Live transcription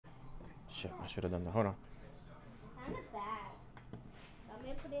shit, I should have done that. Hold on. Kind of bad. I'm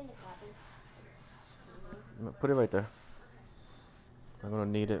gonna put it in the garbage. Put it right there. I'm gonna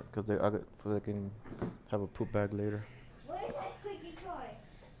need it because so they can have a poop bag later. Where's that squeaky toy?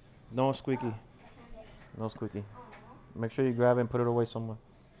 No squeaky. Oh, No squeaky. Aww. Make sure you grab it and put it away somewhere.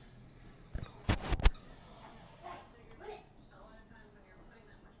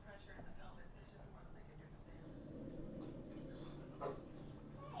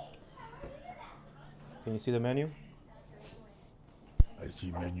 Can you see the menu? I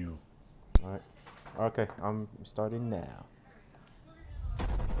see menu. Alright. Okay, I'm starting now.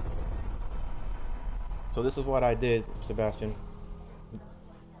 So this is what I did, Sebastian.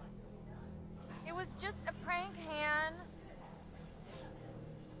 It was just a prank, Han.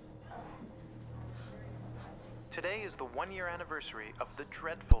 Today is the one-year anniversary of the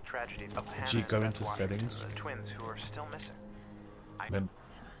dreadful tragedy of Hannah G, and go Beth into Washington, settings. the twins who are still missing. Then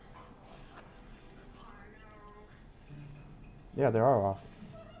Yeah, they are off.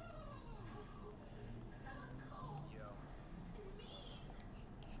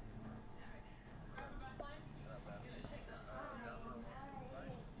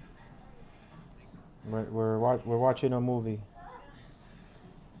 We're watching a movie.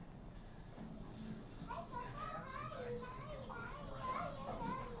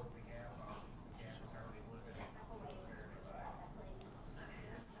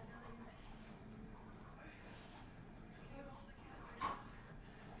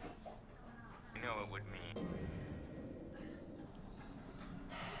 You know it would mean.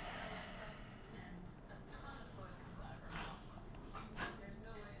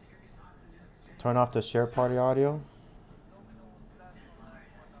 Turn off the share party audio.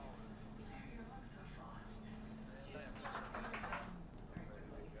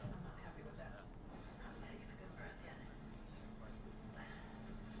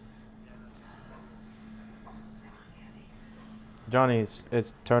 Johnny,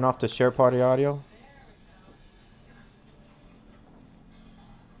 it's turn off the share party audio.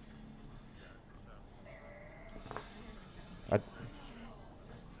 I,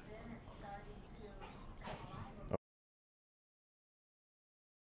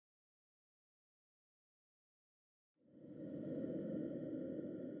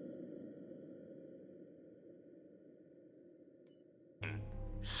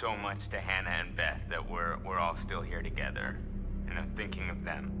 So much to Hannah and Beth that we're all still here together. And I'm thinking of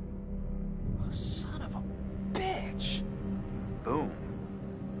them. Oh, son of a bitch! Boom.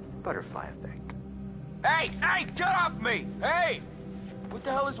 Butterfly effect. Hey, hey, get off me! Hey! What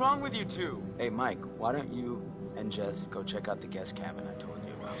the hell is wrong with you two? Hey, Mike, why don't you and Jess go check out the guest cabin I told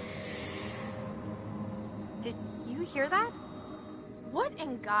you about? Did you hear that? What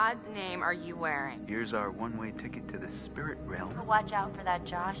in God's name are you wearing? Here's our one-way ticket to the spirit realm. Watch out for that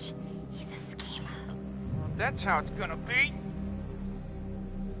Josh. He's a schemer. Well, that's how it's gonna be.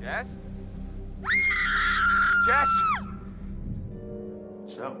 Jess? Jess!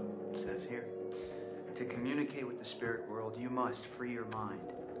 So, it says here. To communicate with the spirit world, you must free your mind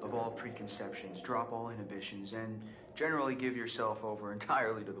of all preconceptions, drop all inhibitions, and generally give yourself over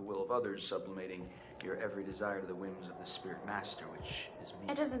entirely to the will of others, sublimating your every desire to the whims of the spirit master, which is me.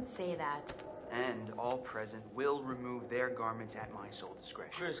 It doesn't say that. And all present will remove their garments at my sole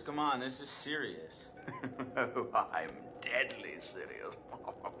discretion. Chris, come on, this is serious. Oh, I'm deadly serious.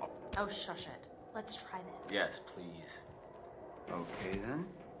 Oh, shush it. Let's try this. Yes, please. Okay, then.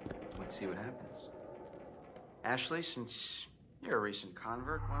 Let's see what happens. Ashley, since you're a recent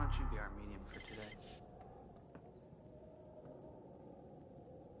convert, why don't you be our medium for today?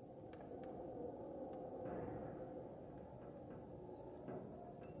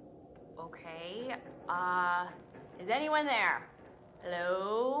 Okay, is anyone there?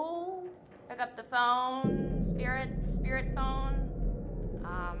 Hello? Pick up the phone, spirit phone.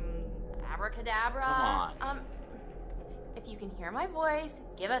 Abracadabra. Come on. If you can hear my voice,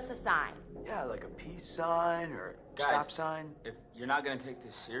 give us a sign. Yeah, like a peace sign or a Guys, stop sign. If you're not gonna take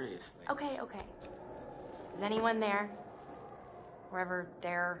this seriously. Okay. Is anyone there? Wherever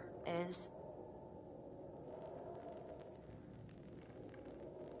there is.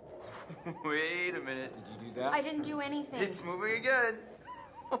 Wait a minute. Did you do that? I didn't do anything. It's moving again.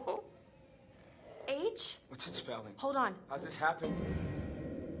 H? What's it spelling? Hold on. How's this happen?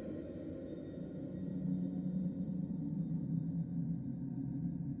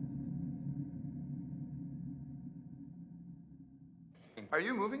 Are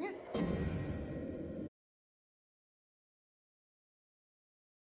you moving it?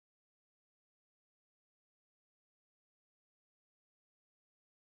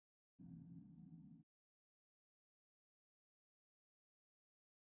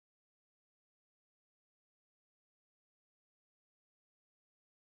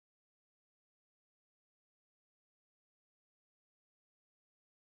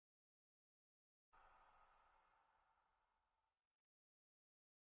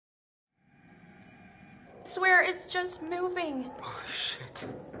 swear it's just moving. Holy shit.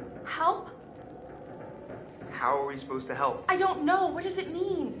 Help? How are we supposed to help? I don't know. What does it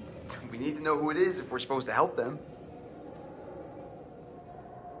mean? We need to know who it is if we're supposed to help them.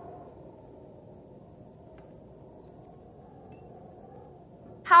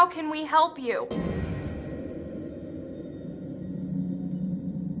 How can we help you?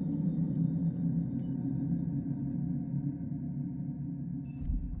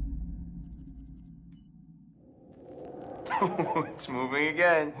 It's moving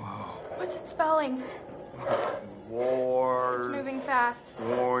again. What's it spelling? War. It's moving fast.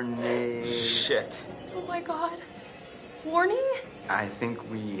 Warning. Shit. Oh my god. Warning? I think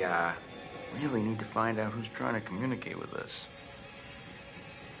we really need to find out who's trying to communicate with us.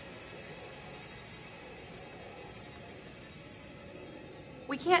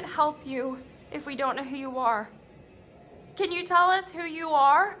 We can't help you if we don't know who you are. Can you tell us who you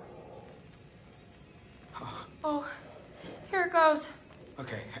are? Oh, here it goes.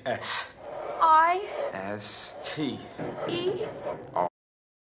 Okay, S. I S. T. E R.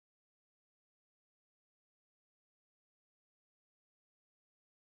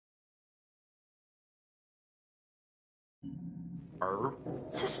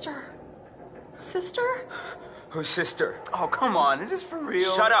 Sister. Sister? Whose sister? Oh, come on. Is this for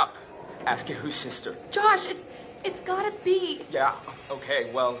real? Shut up! Ask it whose sister. Josh, it's gotta be. Yeah,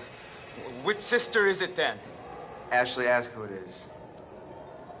 okay, well, which sister is it then? Ashley, ask who it is.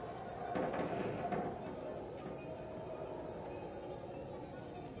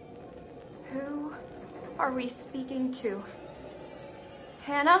 Who are we speaking to?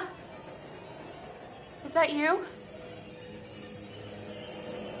 Hannah? Is that you?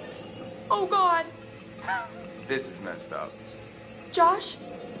 Oh God. This is messed up. Josh?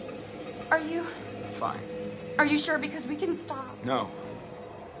 Are you Fine. sure? Because we can stop. No.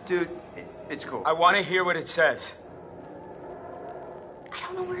 Dude, it's cool. I want to hear what it says. I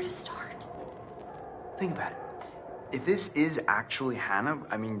don't know where to start. Think about it. If this is actually Hannah,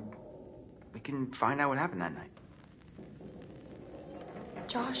 I mean, we can find out what happened that night.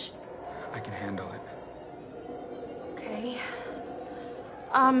 Josh? I can handle it. Okay.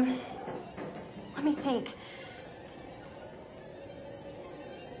 Let me think.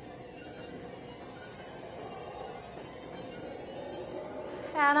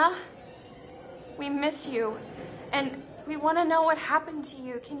 Hannah, we miss you, and we want to know what happened to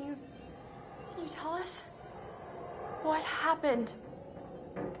you. Can you tell us? What happened?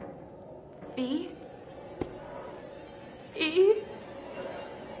 B? E?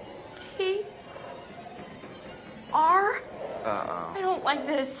 T? R? I don't like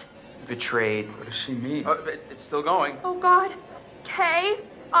this. Betrayed. What does she mean? Oh, it's still going. Oh God. K?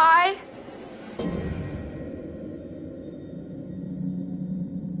 I?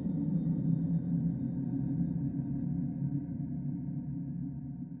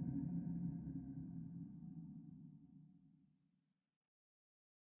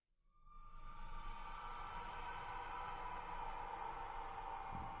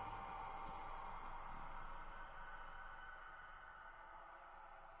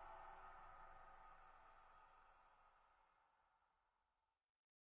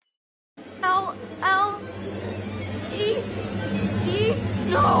 L E D.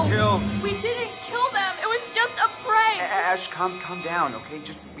 No. Kill. We didn't kill them. It was just a prank. Ash, calm down, okay?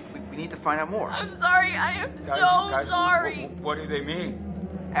 Just, we need to find out more. I'm sorry. I am Guys, sorry. What do they mean?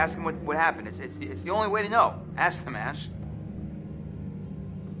 Ask them what happened. It's the only way to know. Ask them, Ash.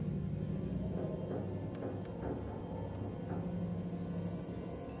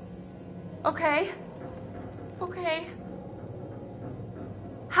 Okay.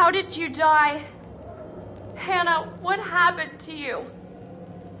 How did you die? Hannah, what happened to you?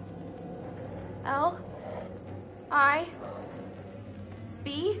 L? I?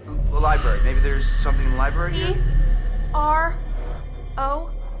 B? The library. Maybe there's something in the library E? here? R?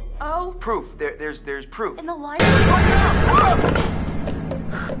 O? O? Proof. There's proof. In the library? Watch out!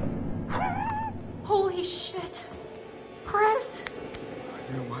 Holy shit. Chris?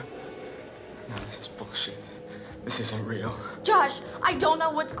 You know what? No, this is bullshit. This isn't real. Josh, I don't know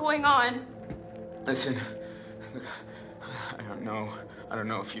what's going on. Listen, look, I don't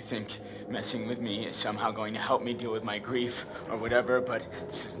know if you think messing with me is somehow going to help me deal with my grief or whatever, but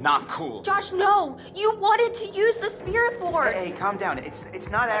this is not cool. Josh, no! You wanted to use the spirit board! Hey, calm down. It's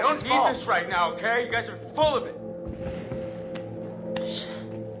not I Ash's don't fault. need this right now, okay? You guys are full of it.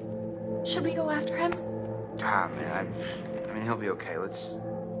 Should we go after him? Ah, man. I mean, he'll be okay. Let's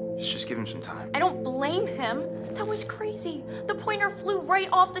just give him some time. I don't blame him. That was crazy. The pointer flew right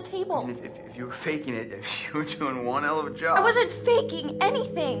off the table. I mean, if you were faking it, you were doing one hell of a job. I wasn't faking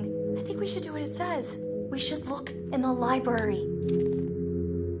anything. I think we should do what it says. We should look in the library.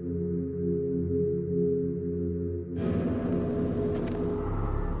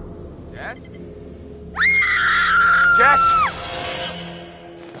 Jess? Jess!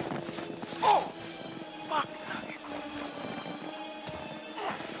 Oh! Fuck!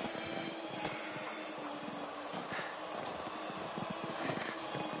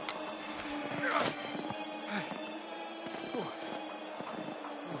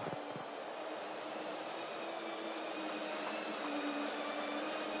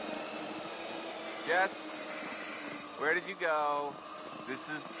 Jess, where did you go? This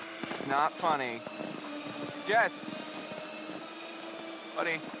is not funny. Jess!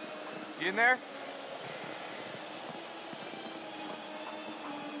 Buddy, you in there?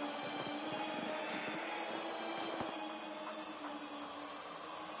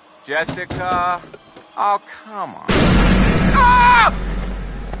 Jessica! Oh, come on. Ah!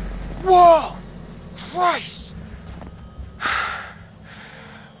 Whoa! Christ!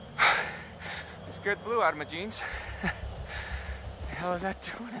 It scared the blue out of my jeans. What the hell is that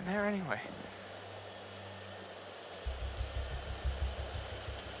doing in there anyway?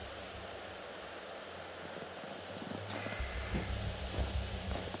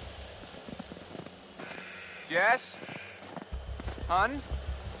 Jess? Hun?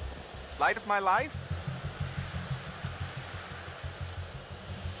 Light of my life?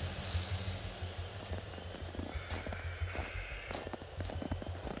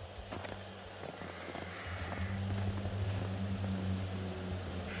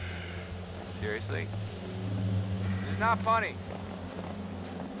 Seriously? This is not funny.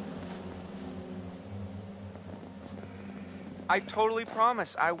 I totally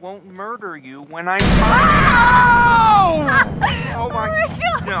promise I won't murder you when I'm... Oh! Oh my...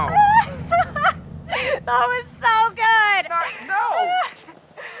 No. That was so good. No!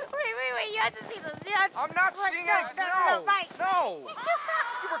 Wait, you had to see this. I'm not seeing it. No, right. No.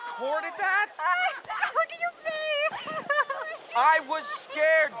 You recorded that? Look at your face. I was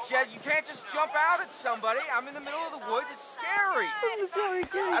scared, Jed. You can't just jump out at somebody. I'm in the middle of the woods. It's scary. I'm sorry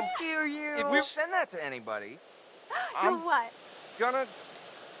to scare you. If we send that to anybody, You're I'm what? gonna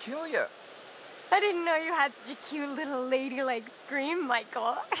kill you. I didn't know you had such a cute little ladylike scream,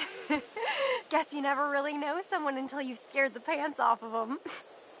 Michael. Guess you never really know someone until you've scared the pants off of them.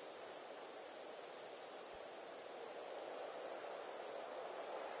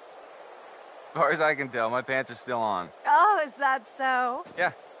 As far as I can tell, my pants are still on. Oh, is that so?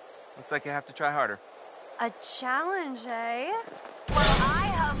 Yeah. Looks like you have to try harder. A challenge, eh? Well, I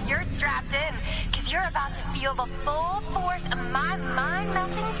hope you're strapped in, because you're about to feel the full force of my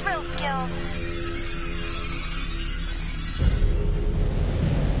mind-melting thrill skills.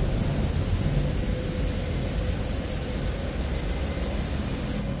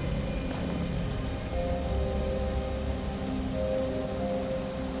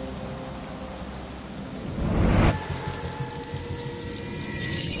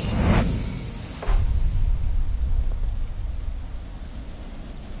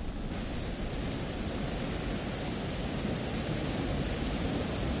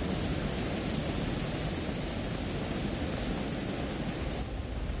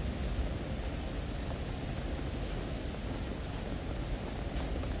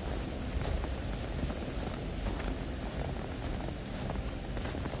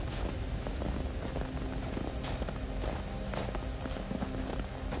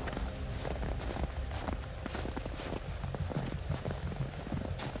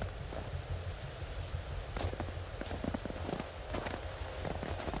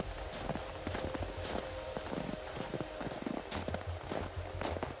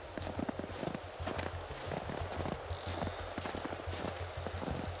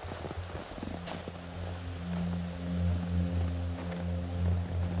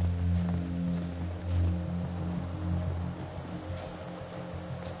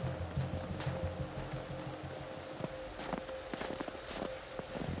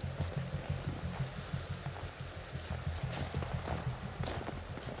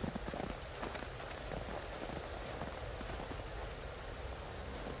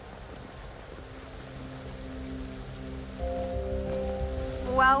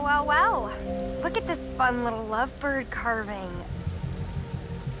 Well. Look at this fun little lovebird carving.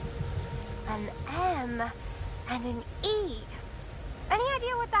 An M and an E. Any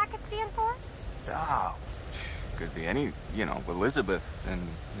idea what that could stand for? Oh, could be any, Elizabeth and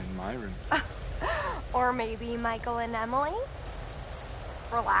Myron. Or maybe Michael and Emily?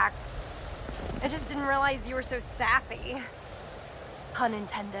 Relax. I just didn't realize you were so sappy. Pun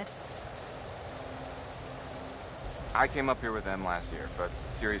intended. I came up here with them last year, but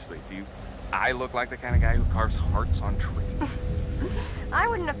seriously, do I look like the kind of guy who carves hearts on trees. I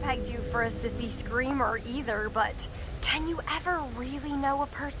wouldn't have pegged you for a sissy screamer either, but can you ever really know a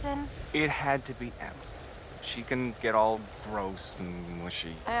person? It had to be Em. She can get all gross and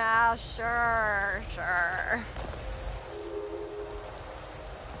mushy. Yeah, sure.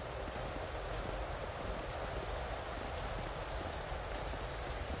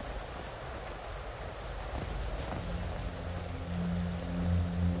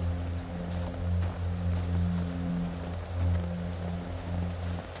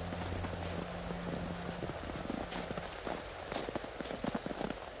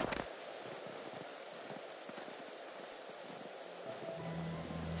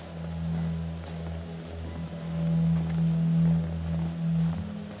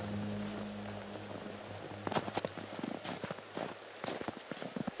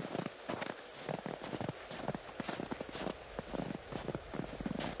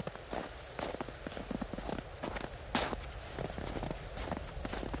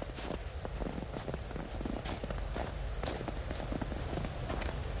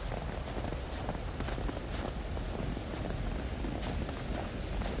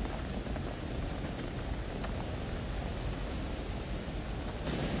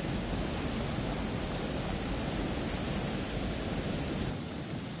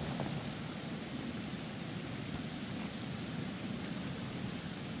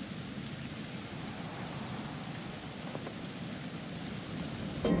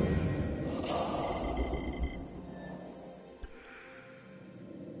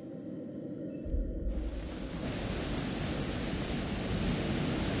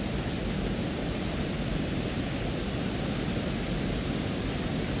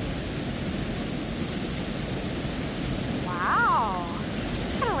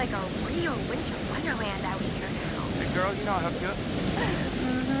 Like a real winter wonderland out here now. Hey girl, you know I'll help you up.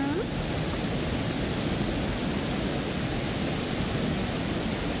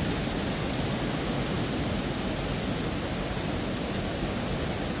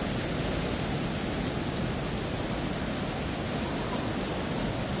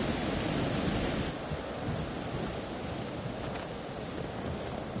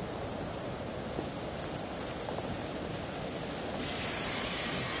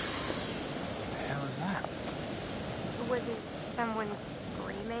 Was it someone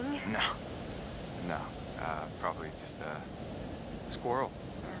screaming? No. Probably just a squirrel.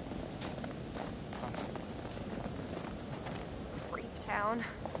 Creep town.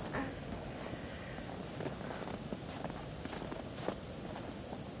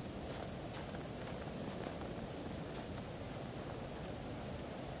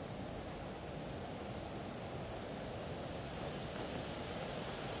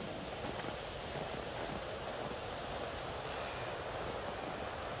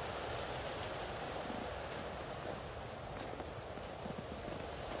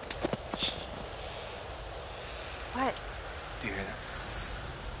 What? Do you hear that?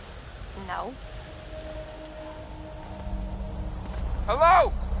 No.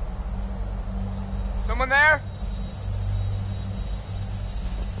 Hello? Someone there?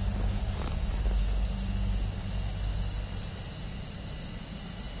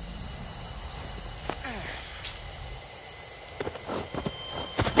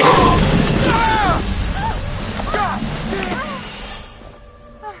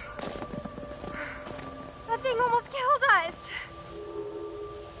 That thing almost killed us.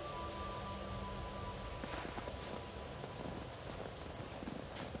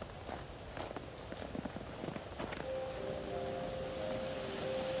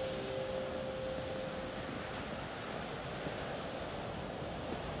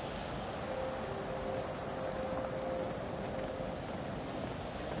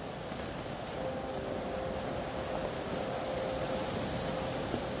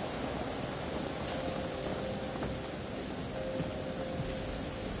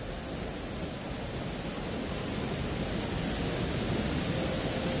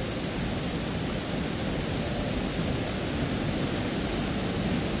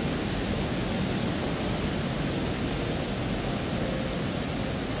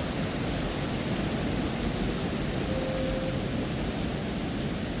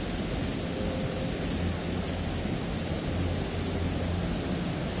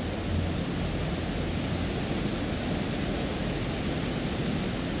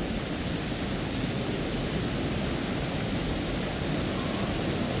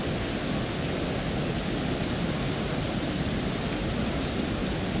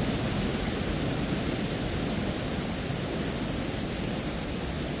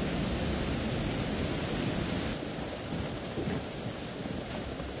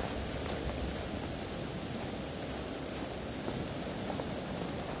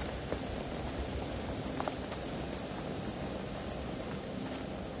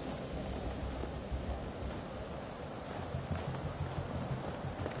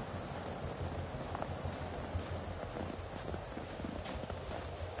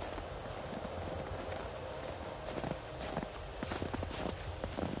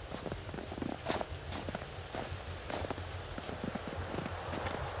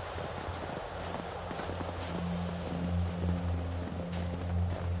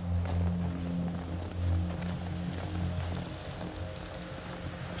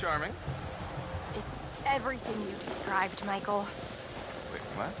 charming. It's everything you described, Michael. Wait,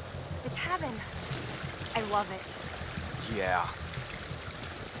 what? It's heaven. I love it. Yeah.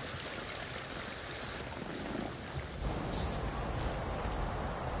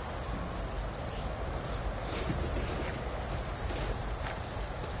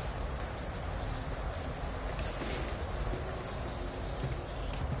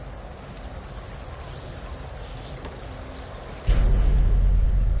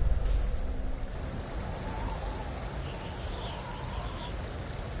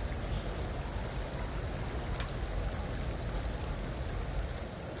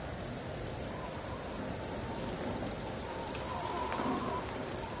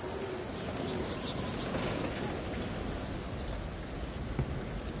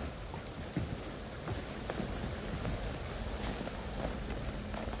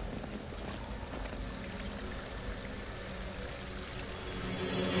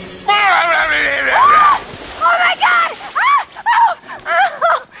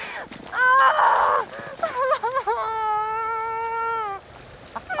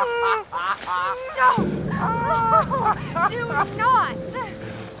 Do not!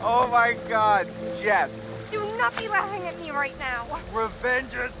 Oh my God, Jess. Do not be laughing at me right now.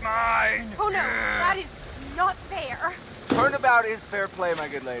 Revenge is mine. Oh no, that is not fair. Turnabout is fair play, my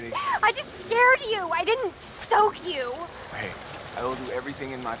good lady. I just scared you. I didn't soak you. Hey, I will do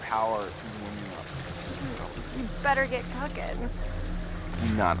everything in my power to warm you up. You better get cooking.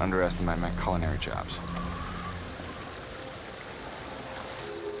 Do not underestimate my culinary chops.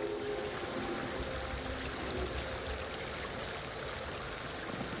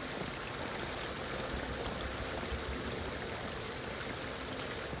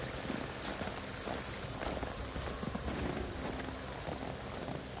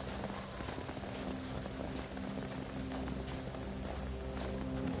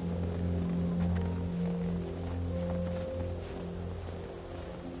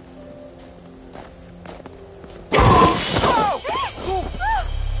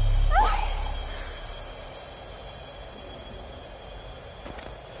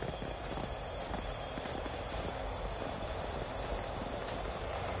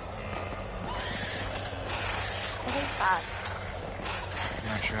 What is that? I'm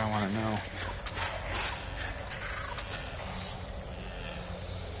not sure I want to know.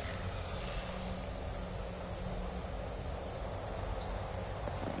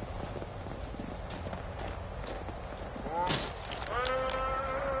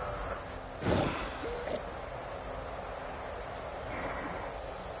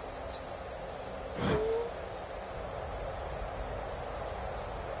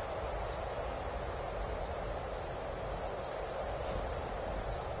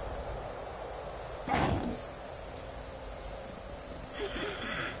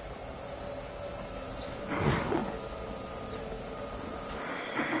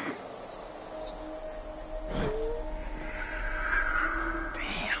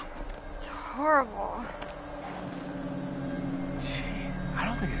 Horrible. Gee, I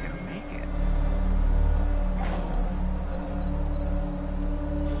don't think he's gonna make it.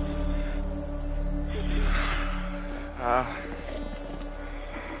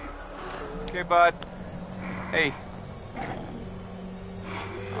 Okay, bud. Hey.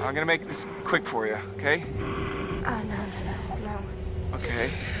 I'm gonna make this quick for you, okay? Oh, no.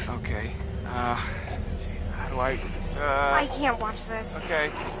 Okay. Gee, how do I... I can't watch this.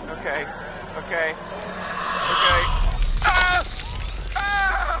 Okay.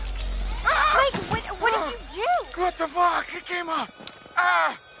 Mike, what did you do? What the fuck? It came up.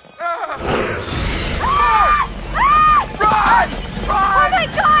 Run! Oh my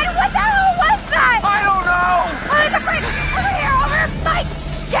God, what the hell was that? I don't know! There's a break! Over here! Mike!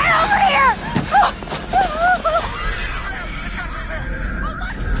 Get over here!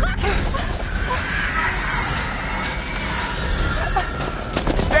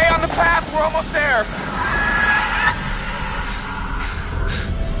 Stay on the path, we're almost there.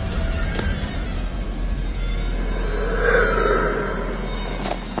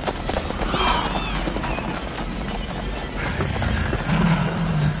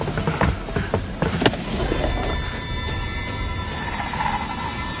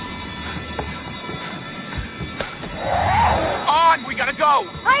 Go!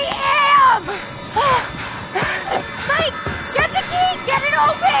 I am! Mike, get the key! Get it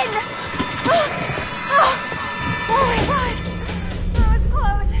open! Oh my God! That was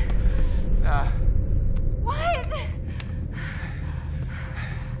close. What?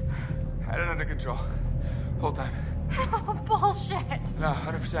 Had it under control. Whole time. Oh, bullshit. No,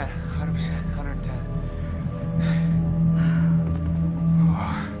 100%. 110.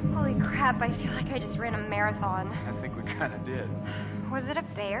 crap, I feel like I just ran a marathon. I think we kind of did. Was it a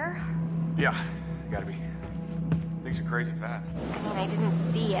bear? Yeah, gotta be. Things are crazy fast. I mean, I didn't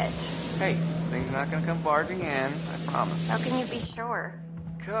see it. Hey, things not gonna come barging in, I promise. How can you be sure?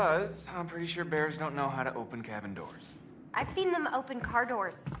 'Cause I'm pretty sure bears don't know how to open cabin doors. I've seen them open car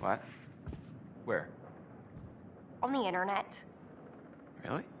doors. What? Where? On the internet.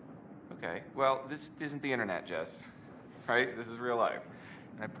 Really? Okay. Well, this isn't the internet, Jess. Right? This is real life.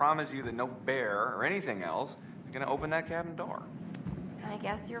 And I promise you that no bear or anything else is gonna open that cabin door. I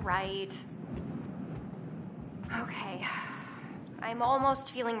guess you're right. Okay. I'm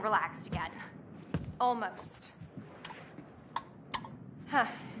almost feeling relaxed again. Almost. Huh.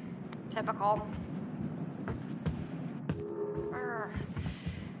 Typical.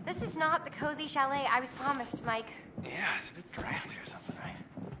 This is not the cozy chalet I was promised, Mike. Yeah, it's a bit drafty or something, right?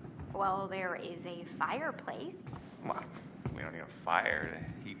 Well, there is a fireplace. Well, we don't need a fire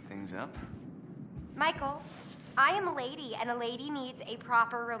to heat things up. Michael, I am a lady, and a lady needs a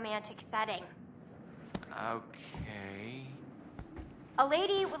proper romantic setting. Okay. A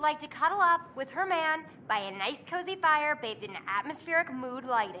lady would like to cuddle up with her man by a nice cozy fire bathed in atmospheric mood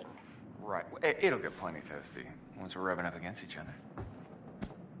lighting. Right. It'll get plenty toasty once we're rubbing up against each other.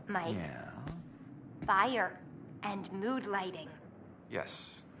 Mike. Yeah. Fire and mood lighting.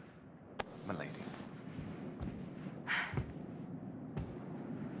 Yes, milady.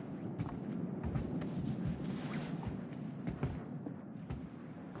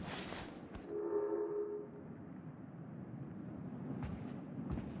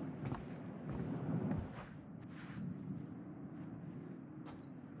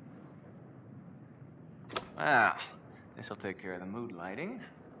 Wow, this'll take care of the mood lighting.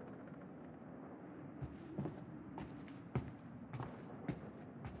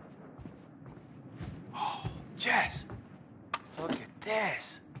 Oh, Jess, look at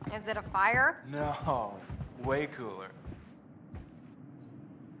this. Is it a fire? No, way cooler.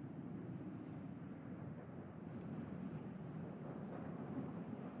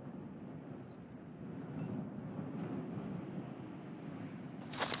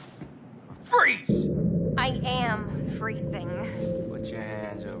 Freeze! I am freezing. Put your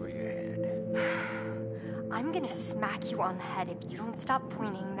hands over your head. I'm gonna smack you on the head if you don't stop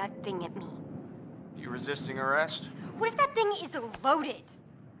pointing that thing at me. You resisting arrest? What if that thing is loaded?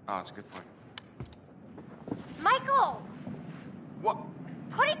 Oh, that's a good point. Michael! What?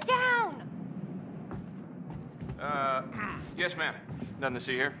 Put it down! Yes, ma'am. Nothing to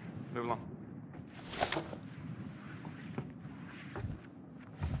see here. Move along.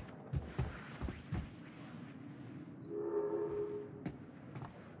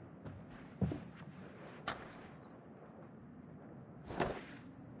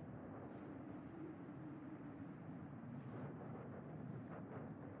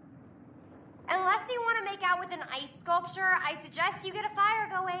 Unless you want to make out with an ice sculpture, I suggest you get a fire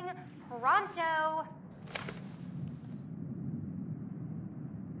going pronto.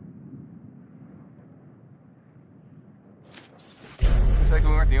 Looks like we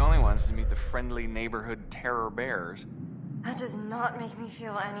weren't the only ones to meet the friendly neighborhood terror bears. That does not make me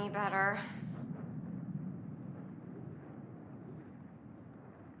feel any better.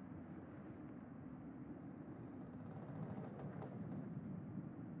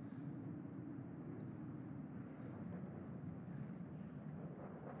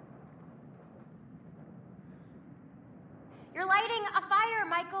 You're lighting a fire,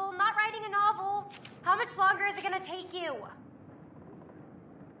 Michael, not writing a novel. How much longer is it gonna take you?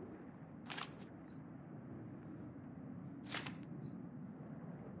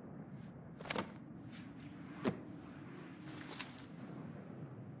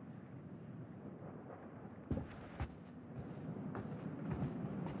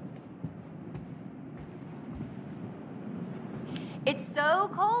 It's so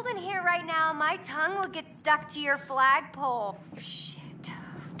cold in here right now, my tongue will get stuck to your flagpole. Shit.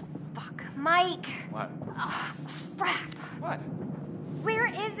 Fuck. Mike. What? Oh, crap. What? Where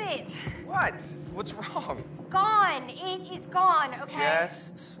is it? What? What's wrong? Gone. It is gone, okay?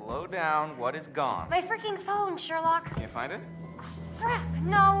 Jess, slow down. What is gone? My freaking phone, Sherlock. Can't find it? Crap.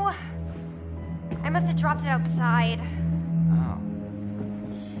 No. I must have dropped it outside. Oh.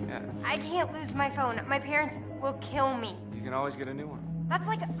 Shit. I can't lose my phone. My parents will kill me. You can always get a new one. That's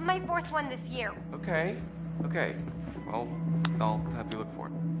like my 4th one this year. Okay. Okay. Well, I'll help you look for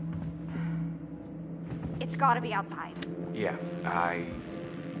it. It's gotta be outside. Yeah, I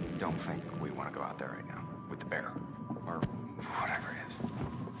don't think we want to go out there right now with the bear or whatever it is.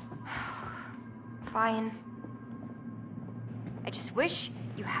 Fine. I just wish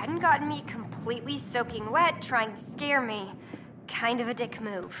you hadn't gotten me completely soaking wet trying to scare me. Kind of a dick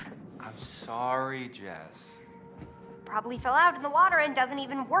move. I'm sorry, Jess. Probably fell out in the water and doesn't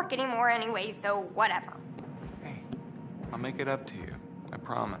even work anymore anyway, so whatever. Hey, I'll make it up to you. I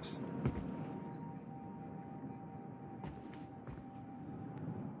promise.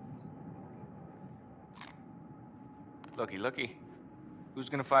 Looky. Who's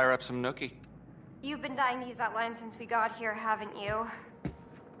gonna fire up some nookie? You've been dying to use that line since we got here, haven't you?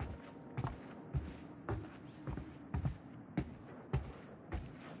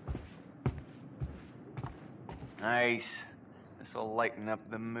 Nice. This'll lighten up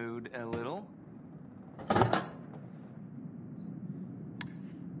the mood a little.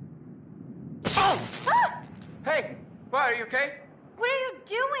 Oh! Ah! Hey! What, are you okay? What are you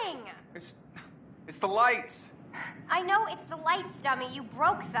doing? It's the lights. I know it's the lights, dummy. You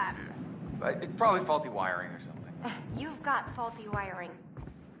broke them. It's probably faulty wiring or something. You've got faulty wiring.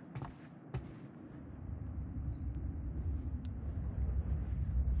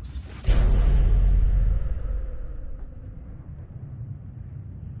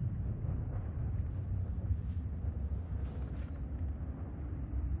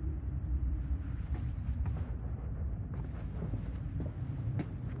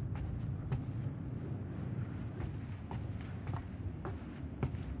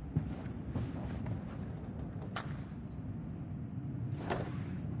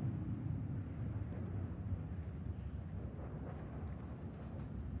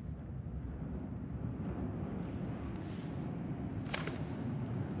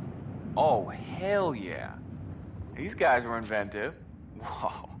 Oh, hell yeah. These guys were inventive.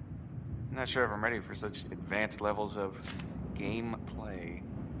 Whoa. I'm not sure if I'm ready for such advanced levels of gameplay.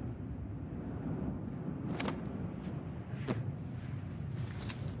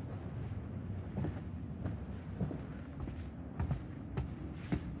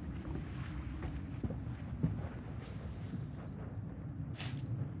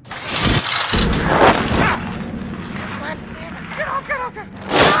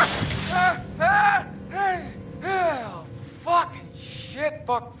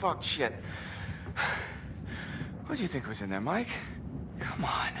 Fuck, shit. What do you think was in there, Mike? Come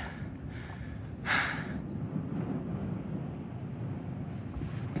on.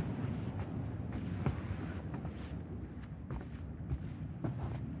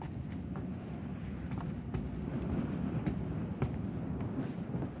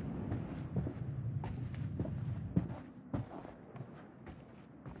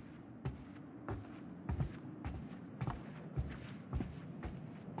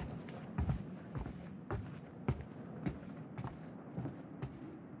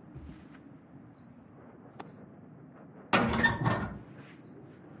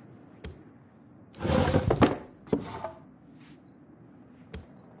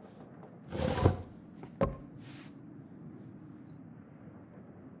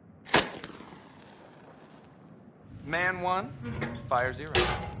 Man 1, fire 0.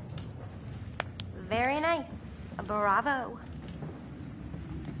 Very nice. Bravo.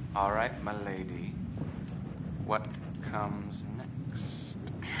 All right, my lady. What comes next?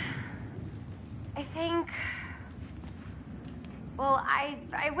 I think... Well,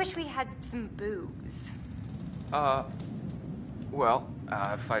 I wish we had some booze. Well,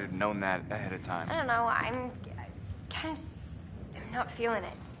 if I'd have known that ahead of time. I don't know, I'm kind of just... I'm not feeling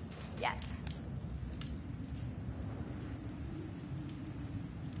it. Yet.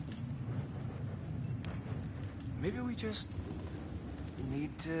 Maybe we just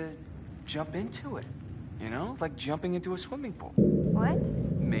need to jump into it. You know, like jumping into a swimming pool. What?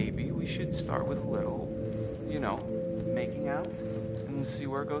 Maybe we should start with a little, you know, making out and see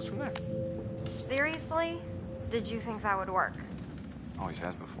where it goes from there. Seriously? Did you think that would work? Always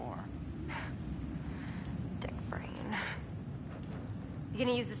has before. Dick brain. You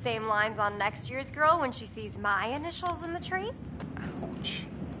gonna use the same lines on next year's girl when she sees my initials in the tree? Ouch.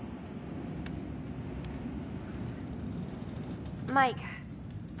 Mike,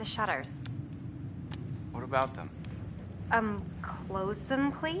 the shutters. What about them? Close them,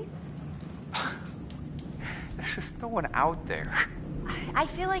 please? There's just no one out there. I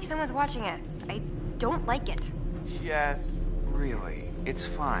feel like someone's watching us. I don't like it. Jess, really, it's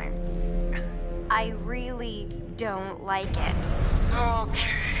fine. I really don't like it.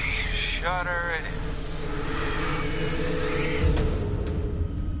 Okay, shutter it is.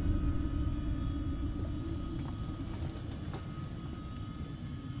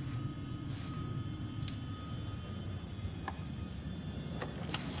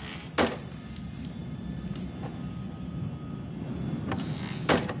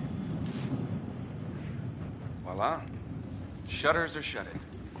 Voila. Shutters are shuttered.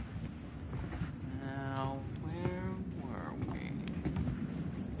 Now, where were we?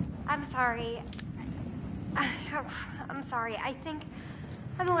 I'm sorry. I'm sorry. I think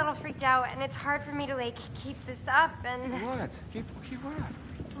I'm a little freaked out, and it's hard for me to, like, keep this up, and... What? Keep what up?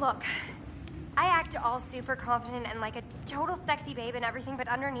 Look, I act all super confident and like a total sexy babe and everything, but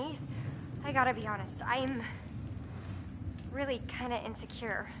underneath, I gotta be honest, I'm really kind of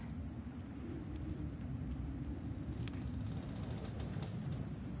insecure.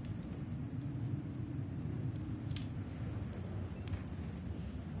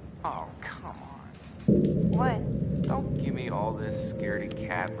 Oh, come on. What? Don't give me all this scaredy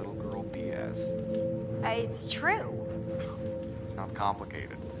cat little girl BS. It's true. Sounds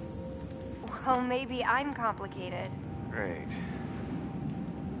complicated. Well, maybe I'm complicated. Great.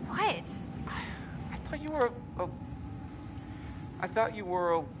 What? I thought you were I thought you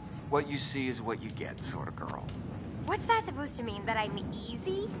were a what you see is what you get sort of girl. What's that supposed to mean? That I'm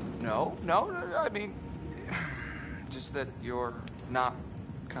easy? No, I mean, just that you're not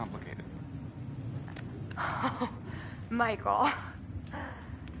complicated. Oh, Michael.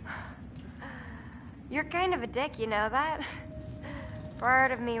 You're kind of a dick, you know that?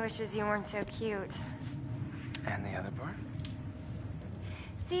 Part of me wishes you weren't so cute. And the other part?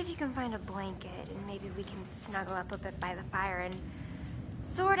 See if you can find a blanket, and maybe we can snuggle up a bit by the fire and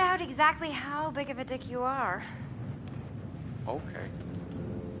sort out exactly how big of a dick you are. Okay.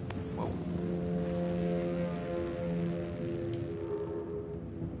 Whoa.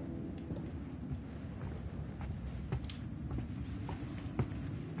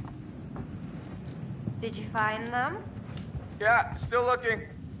 Did you find them? Yeah, still looking.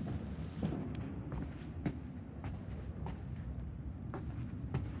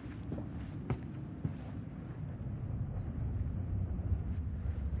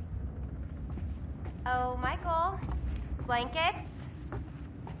 Oh, Michael. Blankets?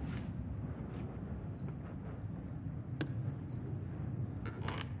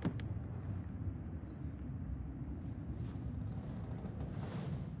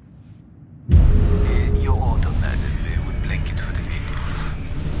 Your order, madam. One blanket for the lady.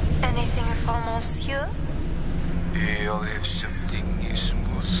 Anything for monsieur? I'll have something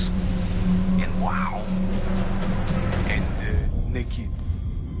smooth and wow. And naked.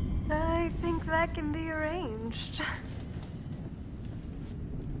 I think that can be arranged.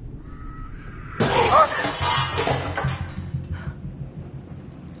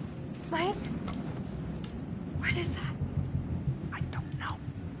 Mike? What is that? I don't know.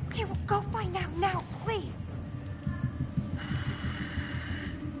 Okay, well, go find out now, please.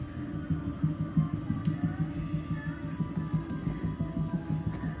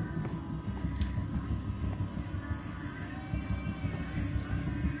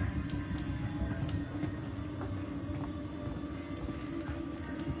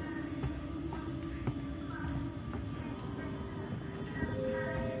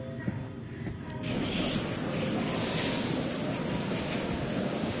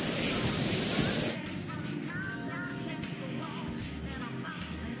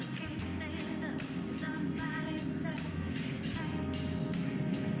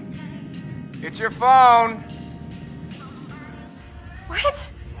 It's your phone. What?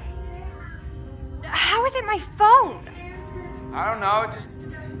 How is it my phone? I don't know, it just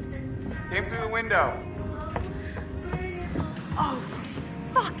came through the window. Oh, for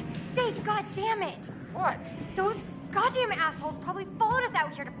fuck's sake, god damn it! What? Those goddamn assholes probably followed us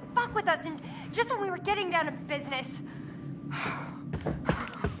out here to fuck with us, and just when we were getting down to business.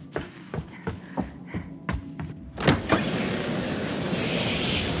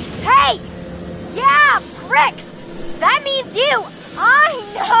 Hey! Yeah, pricks! That means you! I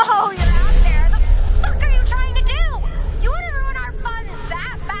know you're out there! The fuck are you trying to do? You wanna ruin our fun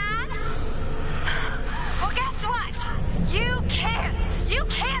that bad? Well, guess what? You can't! You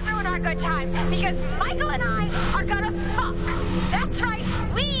can't ruin our good time, because Michael and I are gonna fuck! That's right,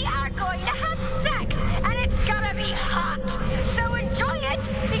 we are going to have sex, and it's gonna be hot! So enjoy it,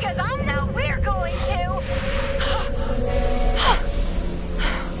 because I know we're going to...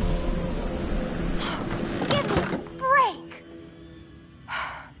 Give me a break!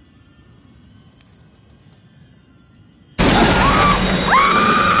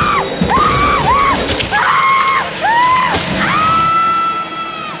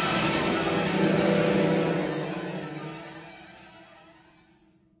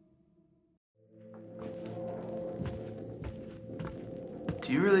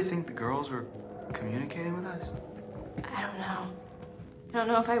 Do you really think the girls were communicating with us? I don't know. I don't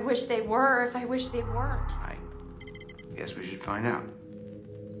know if I wish they were or if I wish they weren't. I guess we should find out.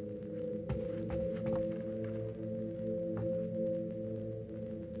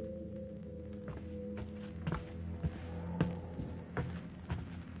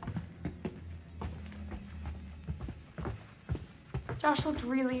 Josh looked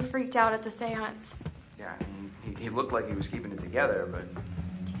really freaked out at the seance. Yeah, I mean, he looked like he was keeping it together, but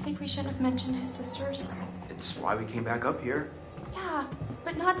Do you think we shouldn't have mentioned his sisters? it's why we came back up here. Yeah,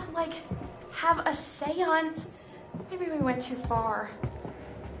 but not to, like, have a seance. Maybe we went too far.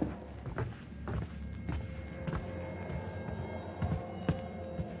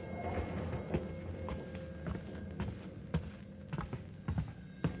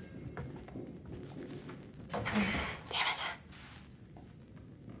 Damn it.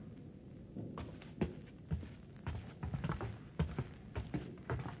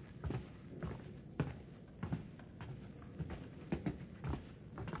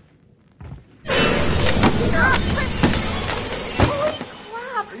 Holy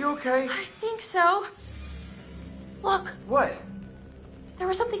crap! Are you okay? I think so. Look, What? there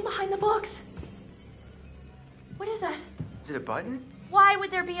was something behind the books. What is that? Is it a button? Why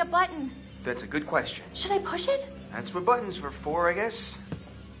would there be a button? That's a good question. Should I push it? That's what buttons were for, I guess.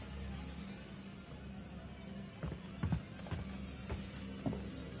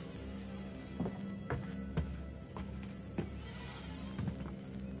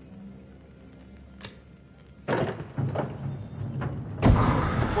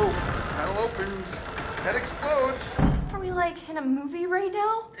 Whoa, panel opens. Head explodes. Are we like in a movie right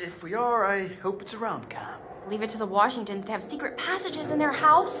now? If we are, I hope it's a rom-com. Leave it to the Washingtons to have secret passages in their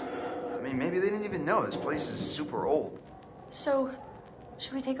house. I mean, maybe they didn't even know. This place is super old. So,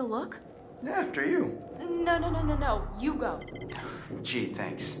 should we take a look? Yeah, after you. No. You go. Gee,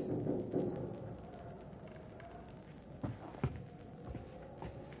 thanks.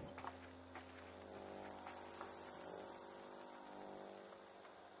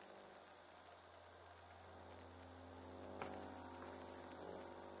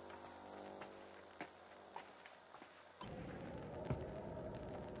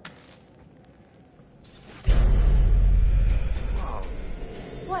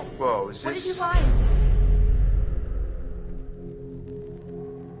 What? Whoa, is What this... did you find?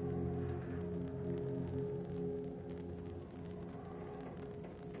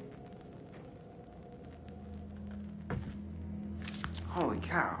 Holy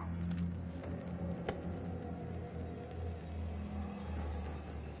cow.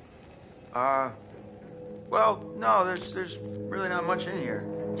 Well, no, there's really not much in here.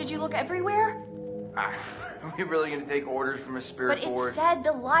 Did you look everywhere? Are we really gonna take orders from a spirit But it board? said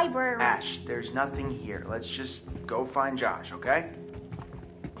the library. Ash, there's nothing here. Let's just go find Josh, okay?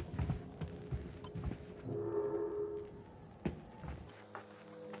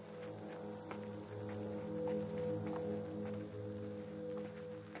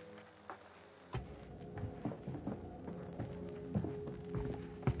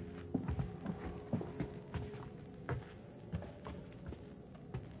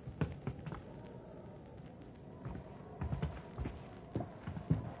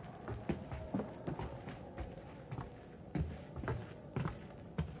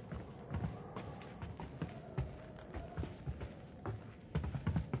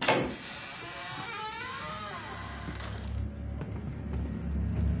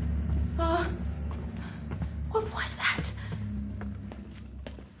 What was that?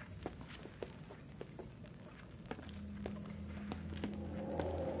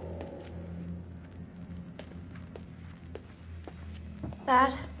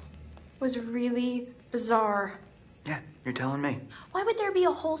 That was really bizarre. Yeah, you're telling me. Why would there be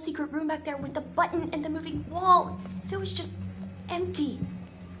a whole secret room back there with the button and the moving wall if it was just empty?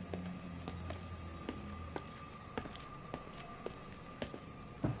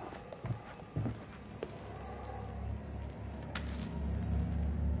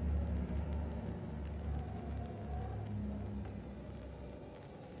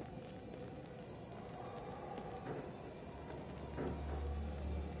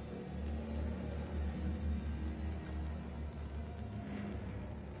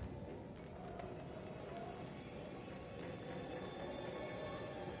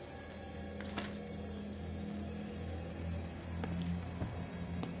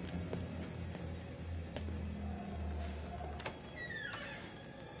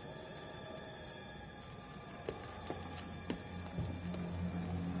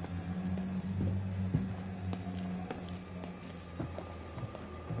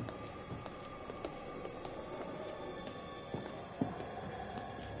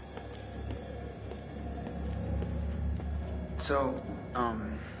 So,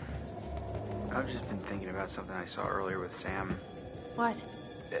 I've just been thinking about something I saw earlier with Sam. What?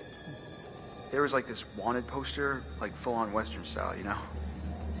 There was like this wanted poster, like full-on Western style, you know?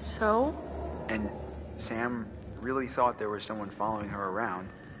 So? And Sam really thought there was someone following her around.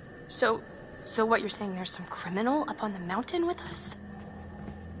 So what you're saying, there's some criminal up on the mountain with us?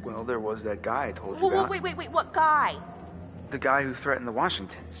 Well, there was that guy I told you about. Wait, what guy? The guy who threatened the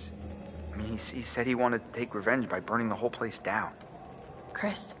Washingtons. I mean, he said he wanted to take revenge by burning the whole place down.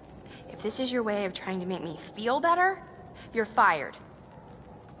 Chris, if this is your way of trying to make me feel better, you're fired.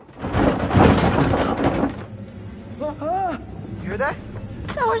 You hear that?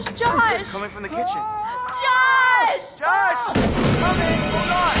 That was Josh! Coming from the kitchen. Josh! Josh! Coming!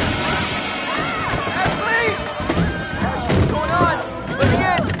 Hold on! Ashley! Ashley, what's going on? Let me in!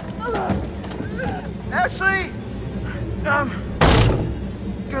 Ashley! I'm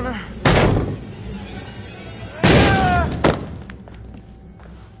gonna...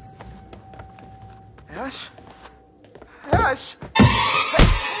 Ash? Ash!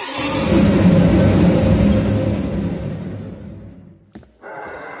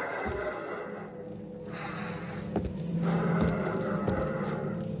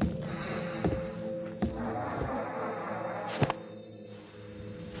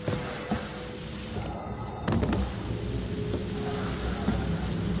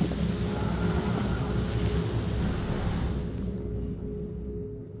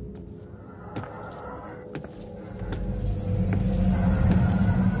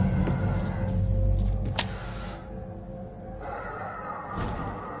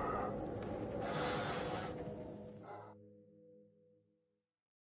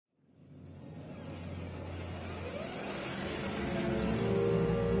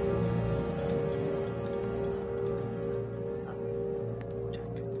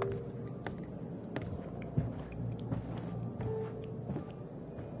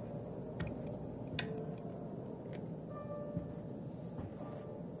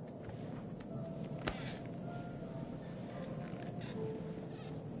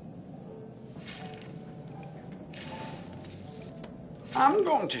 I'm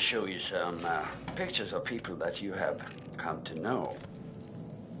going to show you some pictures of people that you have come to know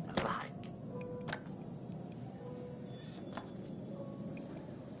and like.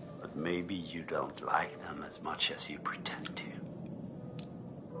 But maybe you don't like them as much as you pretend to.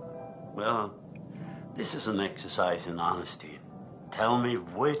 Well, this is an exercise in honesty. Tell me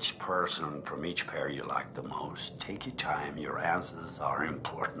which person from each pair you like the most. Take your time. Your answers are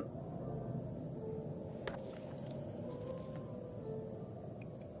important.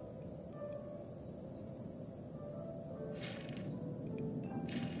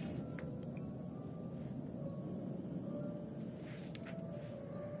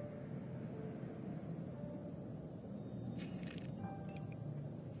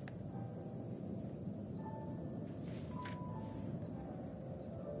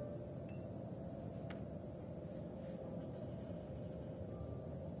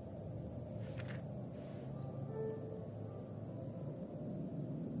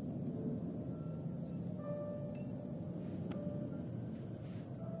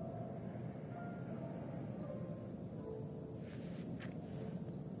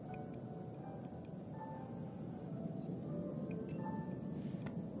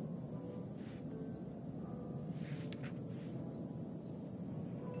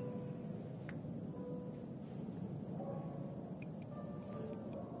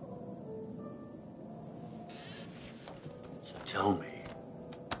 Tell me,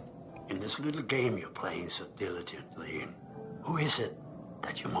 in this little game you're playing so diligently, who is it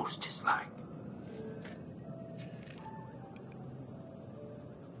that you most dislike?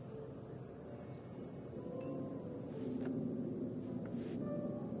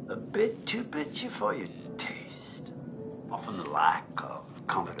 A bit too bitchy for your taste. Often the lack of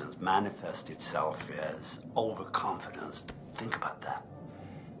confidence manifests itself as overconfidence. Think about that.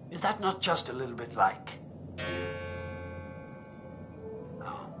 Is that not just a little bit like...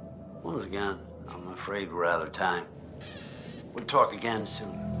 Once again, I'm afraid we're out of time. We'll talk again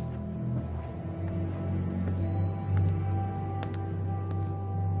soon.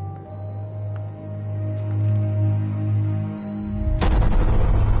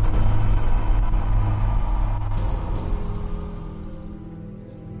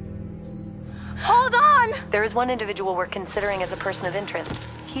 Hold on! There is one individual we're considering as a person of interest.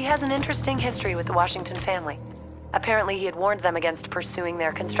 He has an interesting history with the Washington family. Apparently, he had warned them against pursuing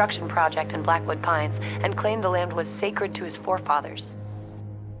their construction project in Blackwood Pines and claimed the land was sacred to his forefathers.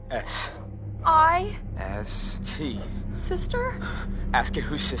 S-I-S-T. Sister? Ask it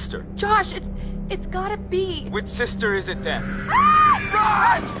whose sister. Josh, it's gotta be. Which sister is it then?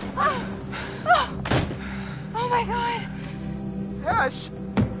 Ah! Run! Oh my God. Ash!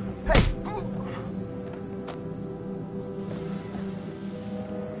 Hey!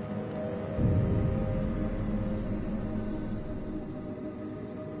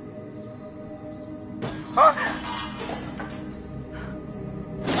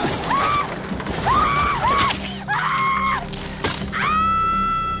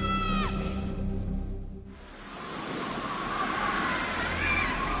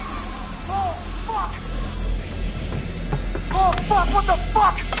 What the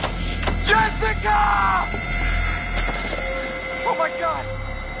fuck? Jessica! Oh my god!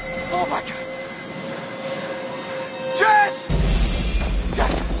 Oh my god! Jess!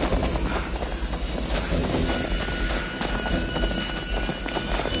 Jess!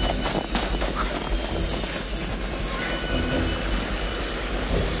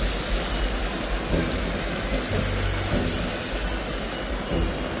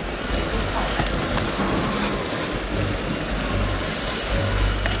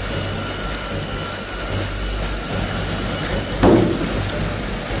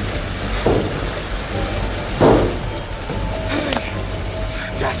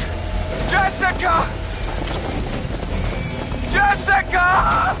 Jessica!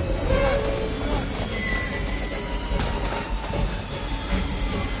 Jessica!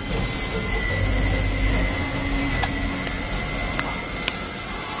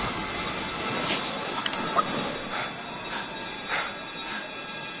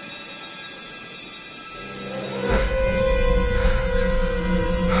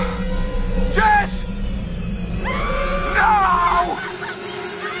 Jess! No!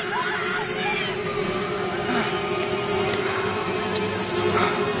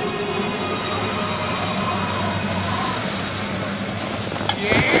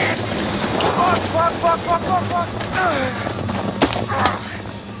 Fuck.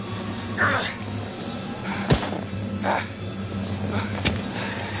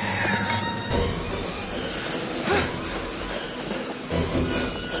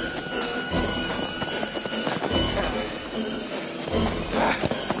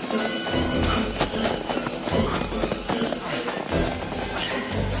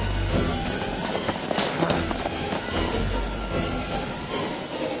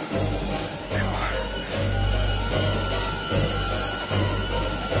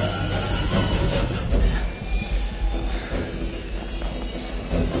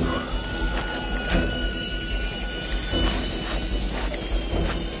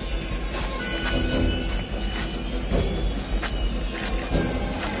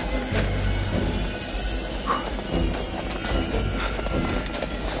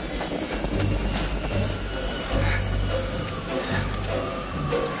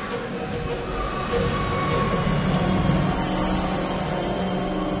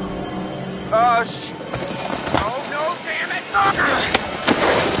 Oh, shit. Oh, no, damn it. Come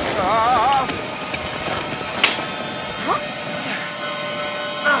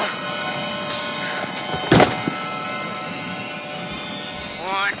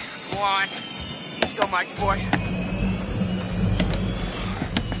on. Let's go, Mikey boy.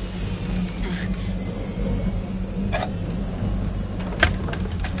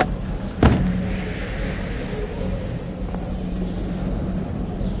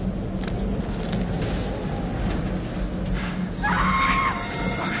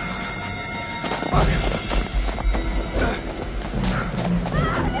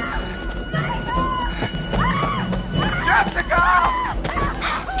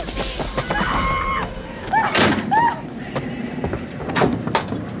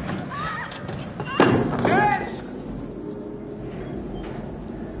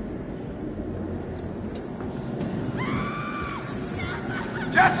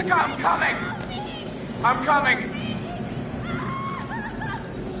 Jessica, I'm coming! I'm coming!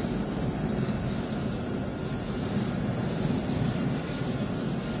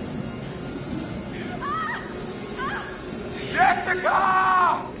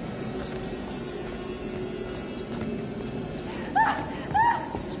 Jessica!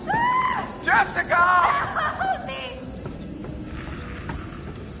 Jessica! Help me!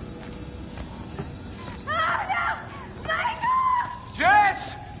 Oh, no! Michael!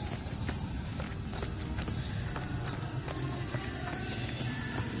 Jess!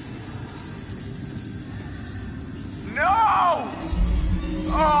 No!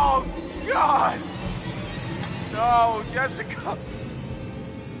 Oh, God! No, Jessica!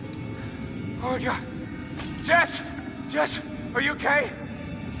 Oh, my God! Jess! Jess, are you okay?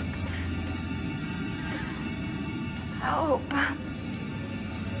 Help.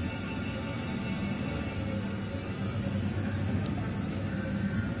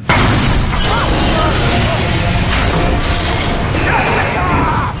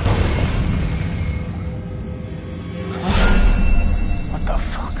 What the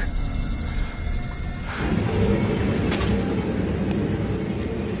fuck?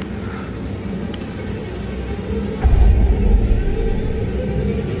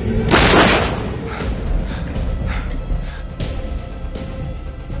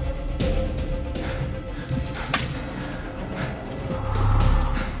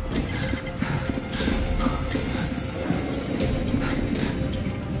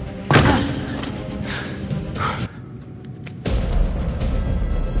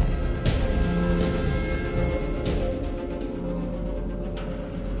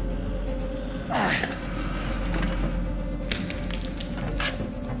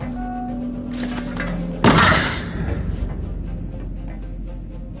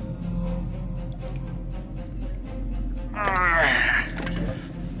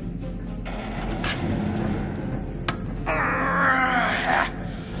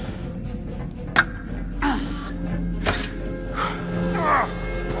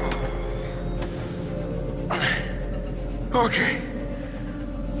 Okay.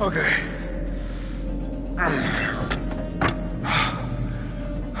 Okay.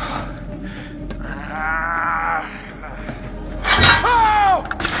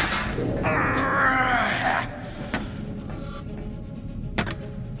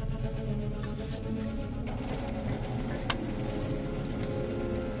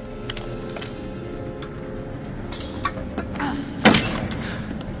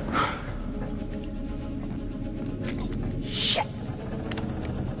 Shit.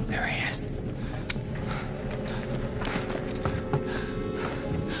 There he is.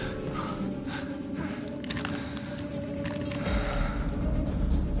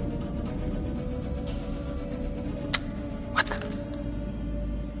 What the?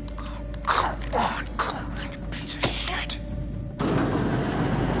 Come on, you piece of shit.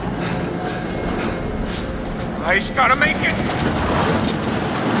 I just gotta make it.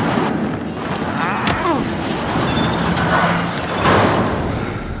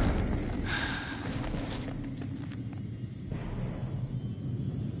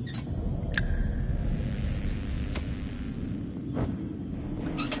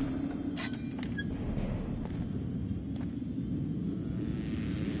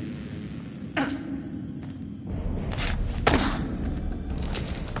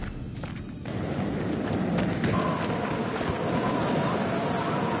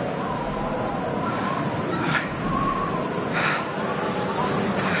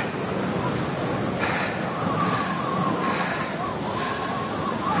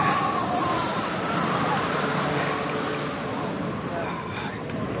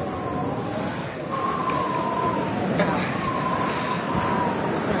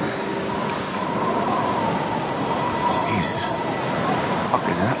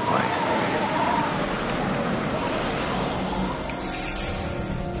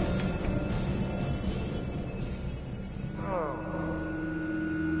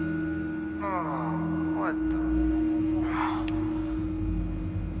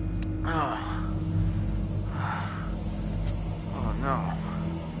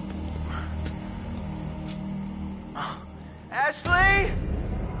 Ashley!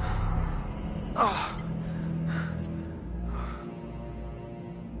 Oh.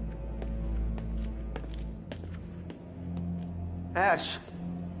 Ash.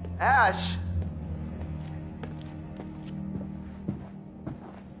 Ash!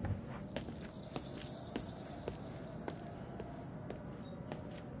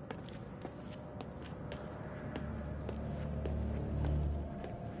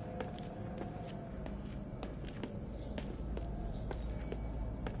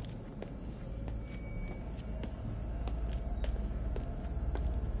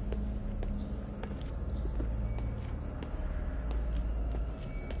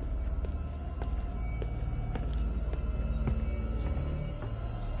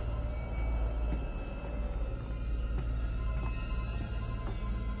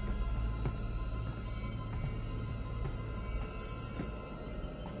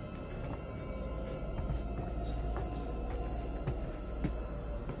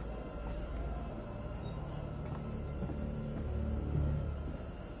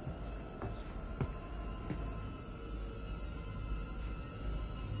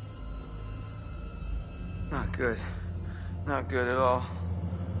 Not good. Not good at all.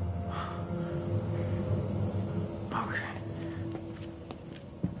 Okay.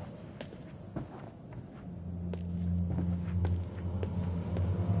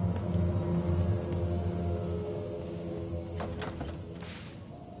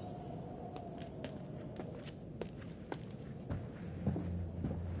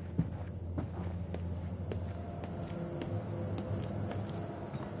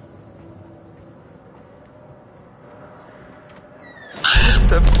 What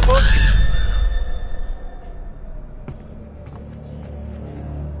the fuck?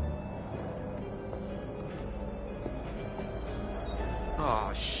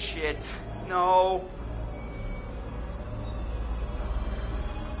 Oh, shit. No.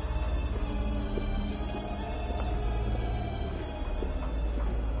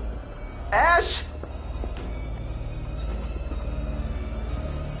 Ash?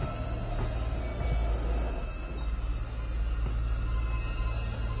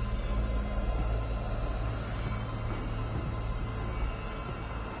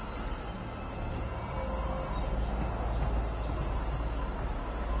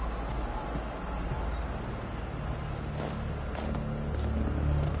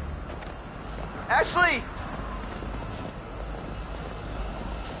 Ashley!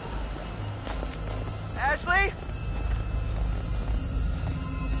 Ashley?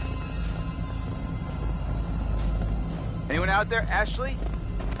 out there, Ashley?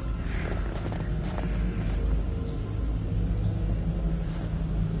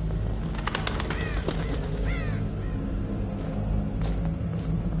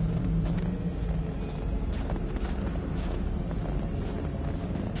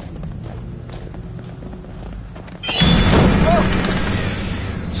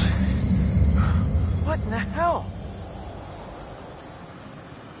 What in the hell?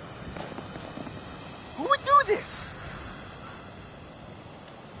 Who would do this?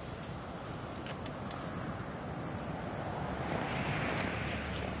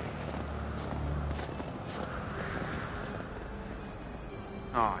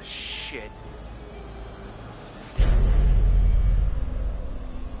 Oh, shit.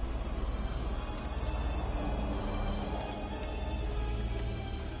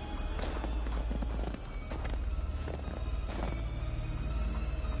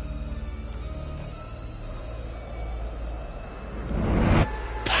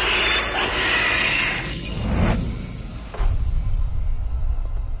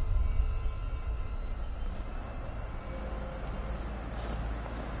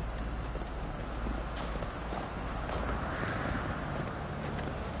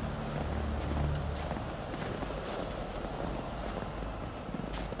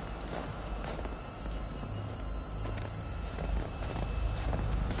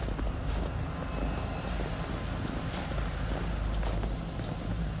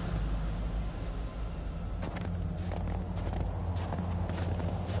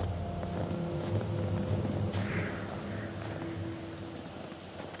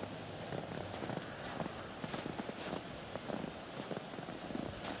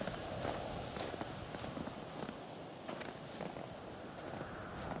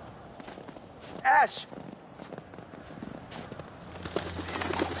 Ash!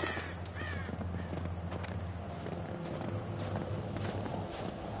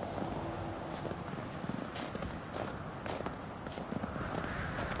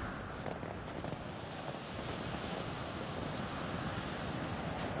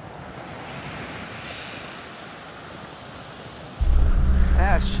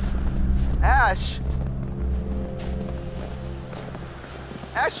 Ash! Ash!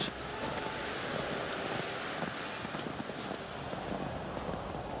 Ash!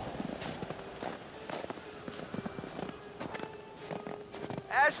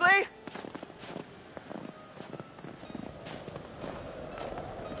 Ashley?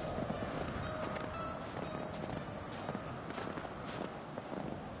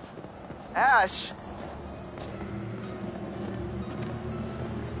 Ash?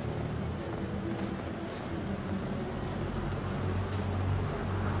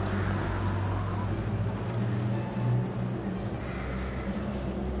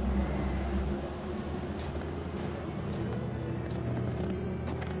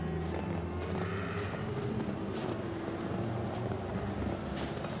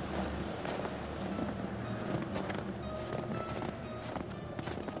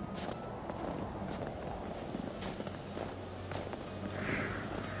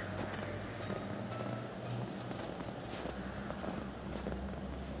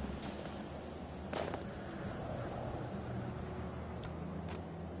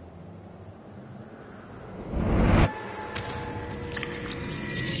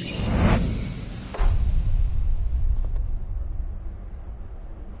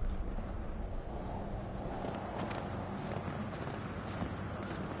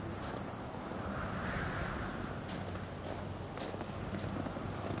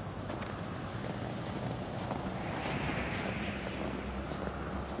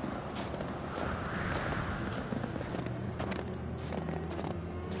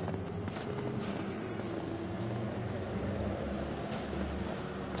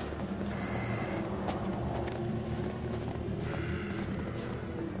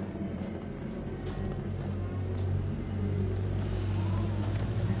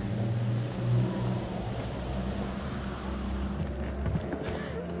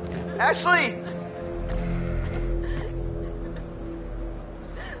 Ashley!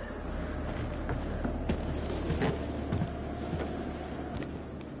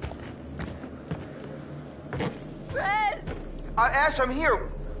 Fred! Ash, I'm here.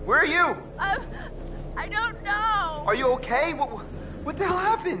 Where are you? I don't know. Are you okay? What the hell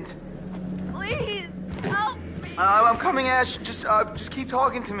happened? Please, help me. I'm coming, Ash. Just keep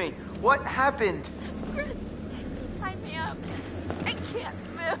talking to me. What happened? Chris, sign me up. I can't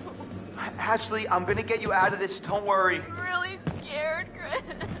move. Ashley, I'm gonna get you out of this. Don't worry. I'm really scared, Chris.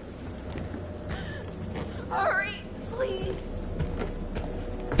 Hurry, please.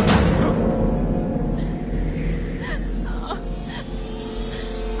 Oh.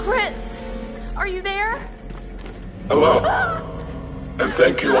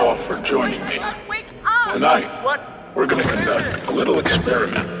 thank you all for joining me. Tonight, we're going to conduct a little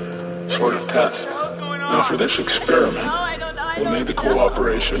experiment, sort of test. Now for this experiment, we'll need the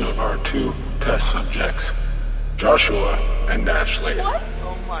cooperation of our 2 test subjects, Joshua and Ashley. What?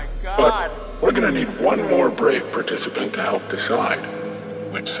 Oh my God. But we're going to need one more brave participant to help decide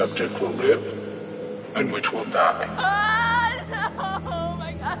which subject will live and which will die. Oh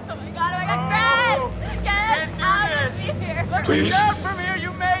my God, Chris! Get us out of here!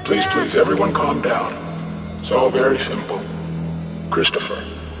 Please, please, everyone calm down. It's all very simple. Christopher,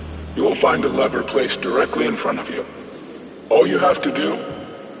 you will find a lever placed directly in front of you. All you have to do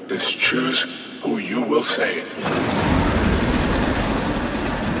is choose who you will save.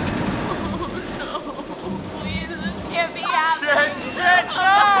 Can't be happening. Shit,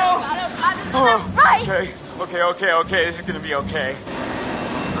 no! Right! Okay, this is gonna be okay.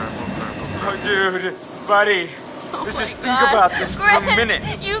 Oh, dude, buddy, let's just think about this for a minute.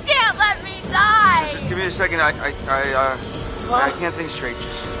 You can't let me die! Just give me a second, I can't think straight,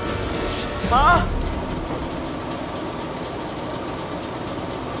 just... Huh?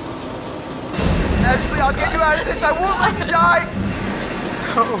 Ashley, I'll get you out of this, I won't let you die!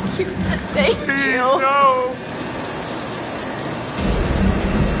 Thank Please, you. no!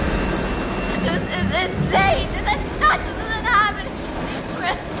 This is insane! This is nuts! This isn't happening!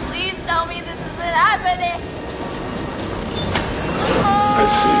 Chris, please tell me this isn't happening! I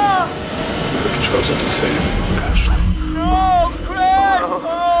see. You have chosen to save Ashley. No, Chris! No.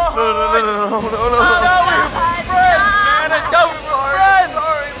 No, we're friends, man! Adult friends!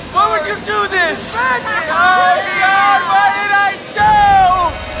 Sorry. Why would you do this? Oh, God, what did I do?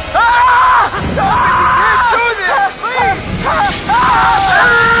 Ah! Stop it! You can't do this!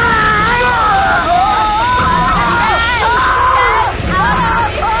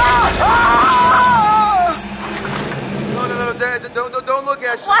 No, don't look,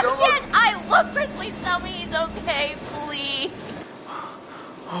 Ashley. Why Don't look. can't I look? Chris, please tell me he's okay, please.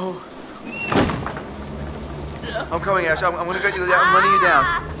 Oh. I'm coming, Ashley. I'm gonna get you down. I'm letting you down.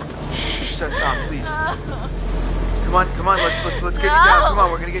 Shh, stop, please. Come on. Let's get you down. Come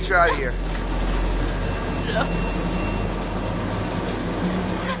on, we're gonna get you out of here. No!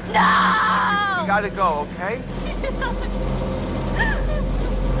 You gotta go, okay?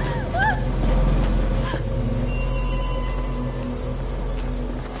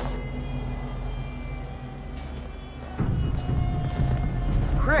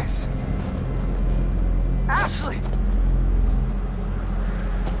 Chris! Ashley!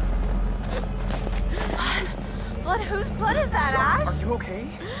 Blood? Whose blood is that, Ash? Are you okay?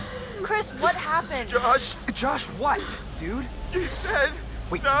 Chris, what happened? Josh, what, dude? He's dead.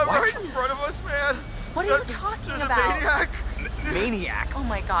 Wait, Not what? right in front of us, man. What are you talking There's about? a maniac. Maniac? Oh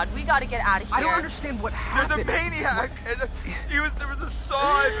my God, we gotta get out of here. I don't understand what happened. There's a maniac, and there was a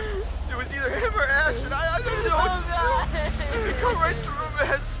saw, and it was either him or Ash, and I don't know what to do. It come right through,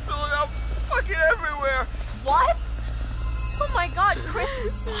 man, spilling out fucking everywhere. What? Oh my God, Chris,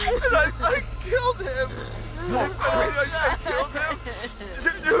 what? And I killed him. What, Chris? I killed him.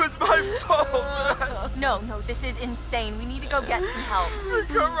 It was my fault, man. No, this is insane. We need to go get some help. We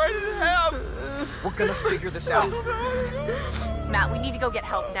got right in half. We're gonna figure this out. Matt, we need to go get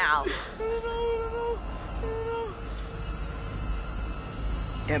help now.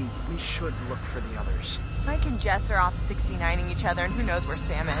 And we should look for the others. Mike and Jess are off 69ing each other, and who knows where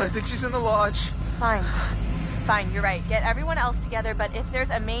Sam I is. think she's in the lodge. Fine, you're right. Get everyone else together, but if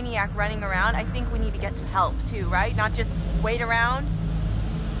there's a maniac running around, I think we need to get some help too, right? Not just wait around.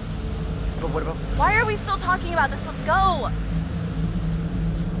 But what about... Why are we still talking about this? Let's go!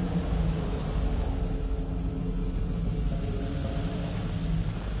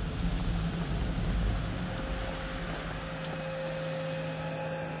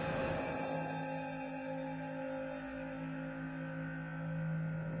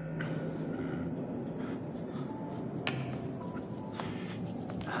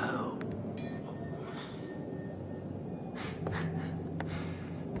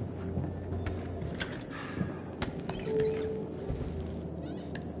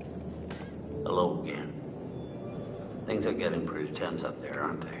 Hello again. Things are getting pretty tense up there,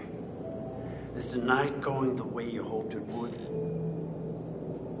 aren't they? Is the night going the way you hoped it would?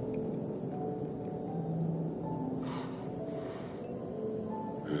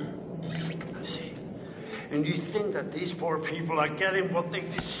 I see. And you think that these poor people are getting what they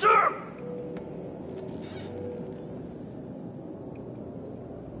deserve?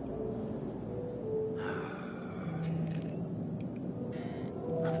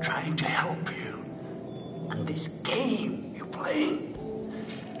 I'm trying to help you. And this game you're playing,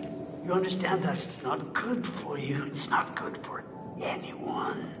 you understand that it's not good for you. It's not good for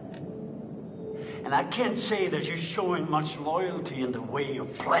anyone. And I can't say that you're showing much loyalty in the way you're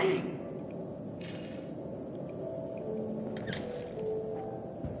playing.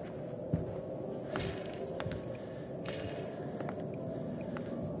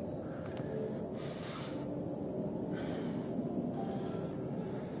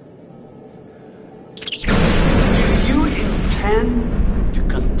 To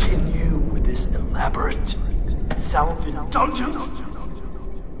continue with this elaborate self-indulgence?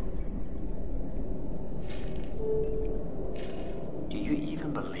 Do you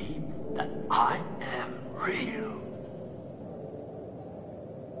even believe that I am real?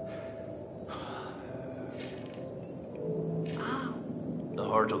 The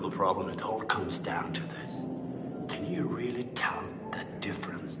heart of the problem, it all comes down to this. Can you really tell the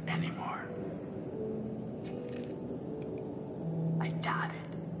difference anymore? I doubt it.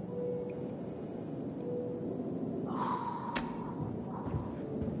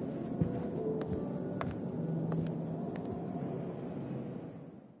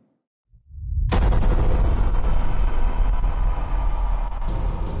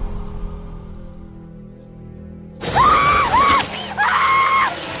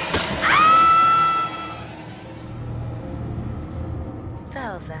 What the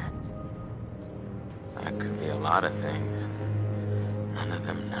hell's that? That could be a lot of things. None of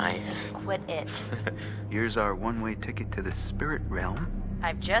them nice. Quit it. Here's our one-way ticket to the spirit realm.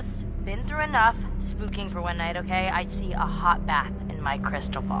 I've just been through enough spooking for one night, okay? I see a hot bath in my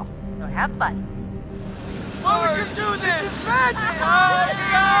crystal ball. So have fun. Oh, we can do this!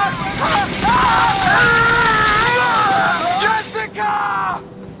 Jessica!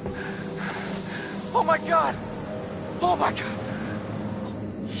 Oh my god! Oh my god!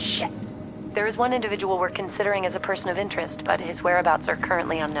 Shit. There is one individual we're considering as a person of interest, but his whereabouts are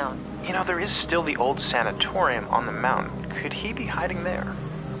currently unknown. You know, there is still the old sanatorium on the mountain. Could he be hiding there?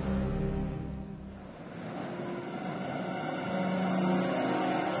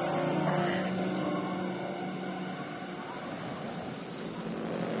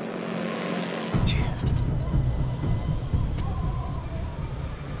 Jesus.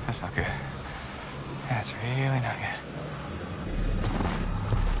 That's not good. That's really not good.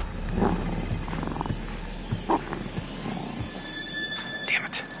 Damn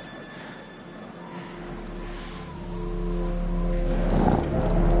it.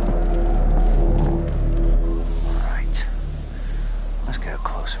 All right. Let's get a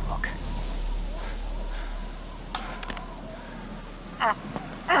closer look.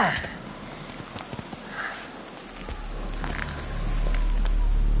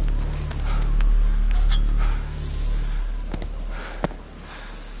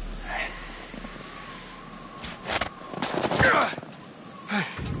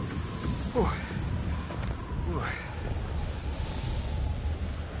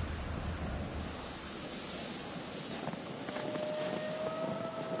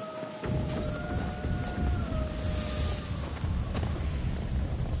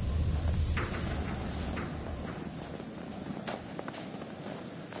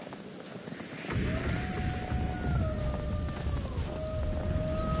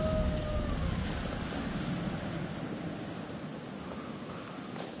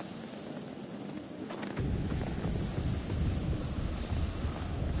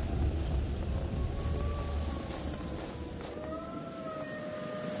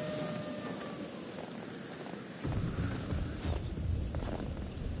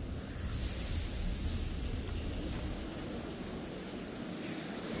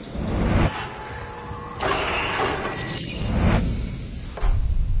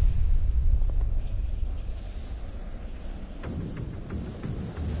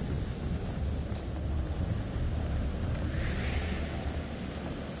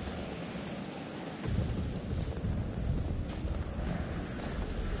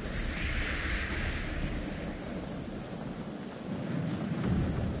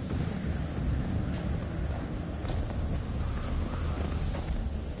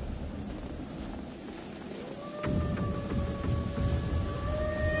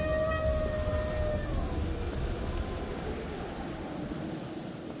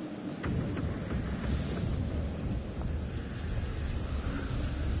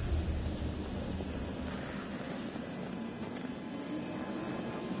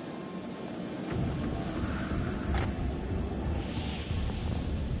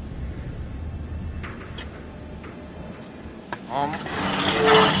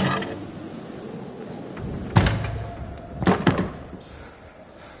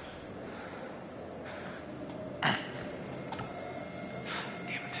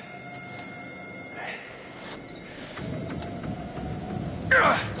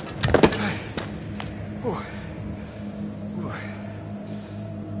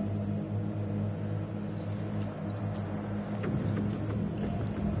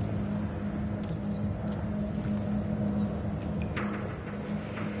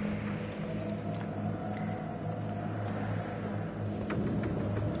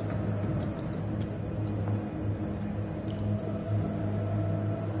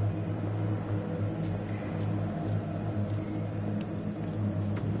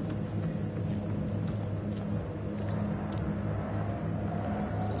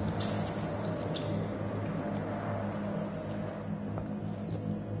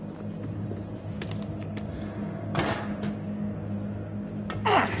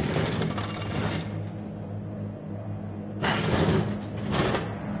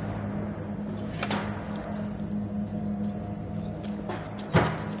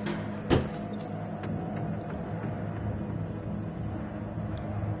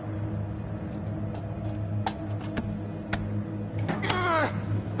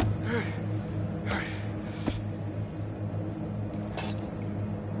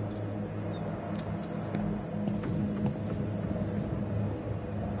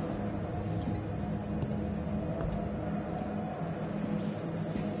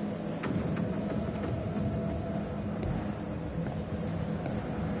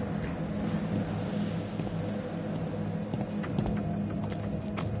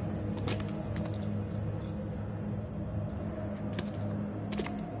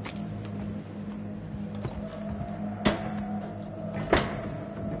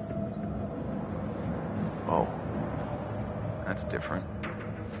 different.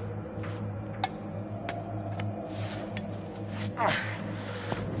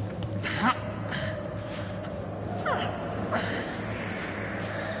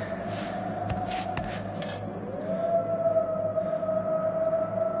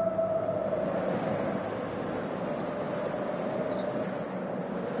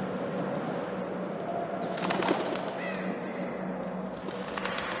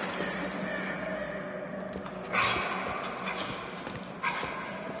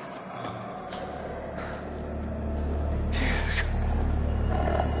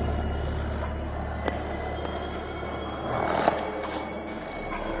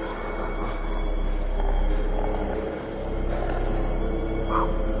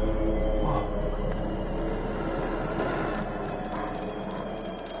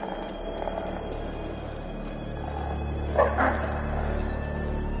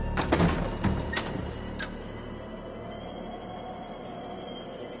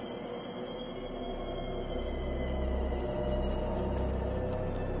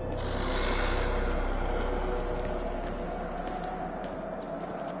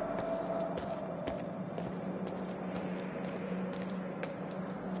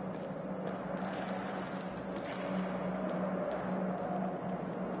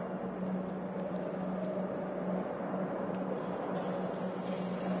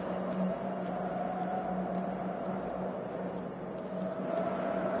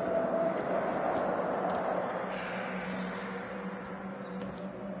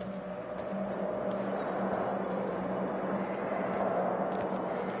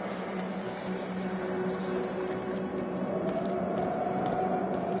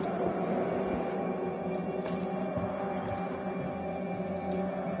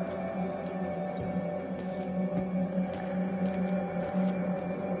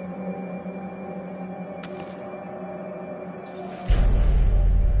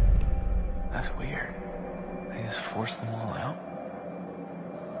 That's weird. They just forced them all out?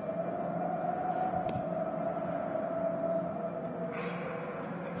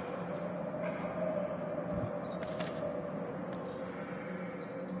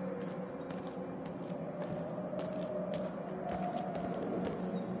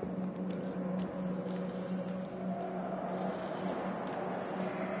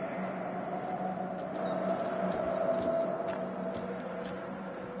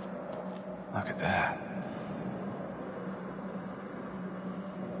 Look at that.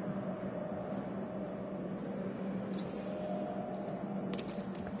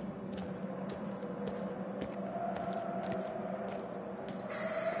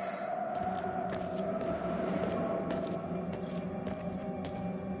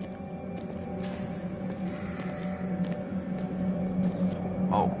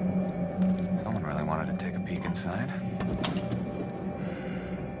 Oh, someone really wanted to take a peek inside.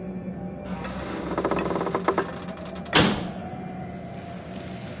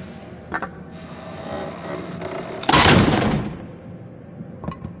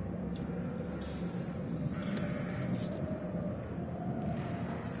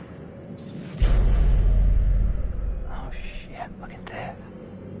 Look at this.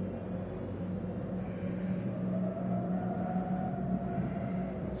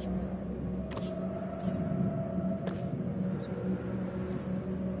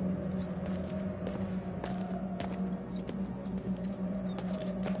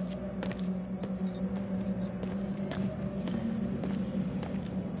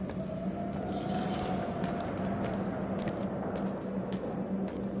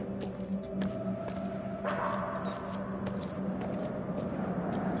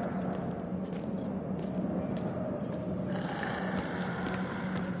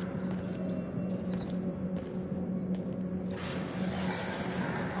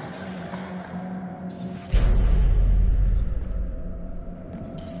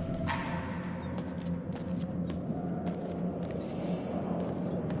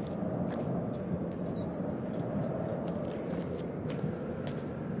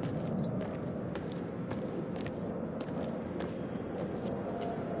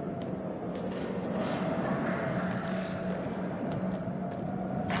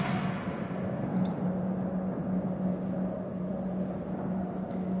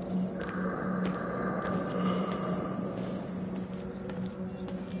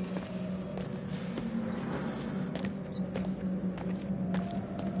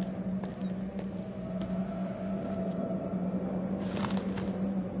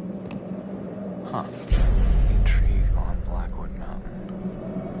 Huh. Intrigue on Blackwood Mountain.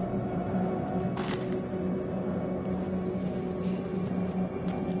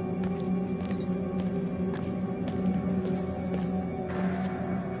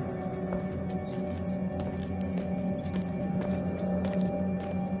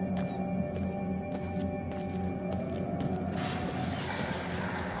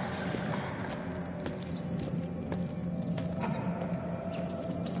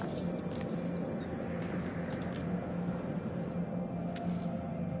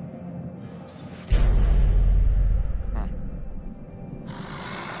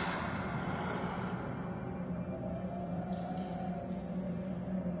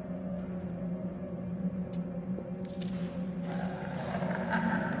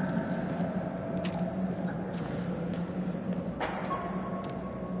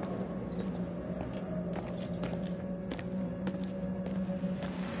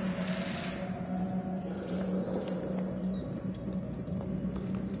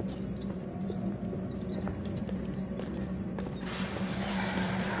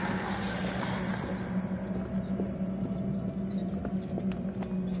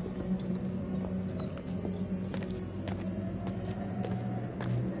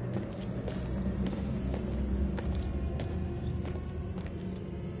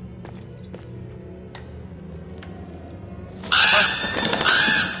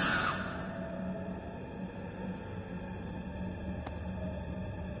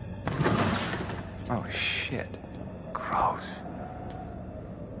 Oh, shit. Gross.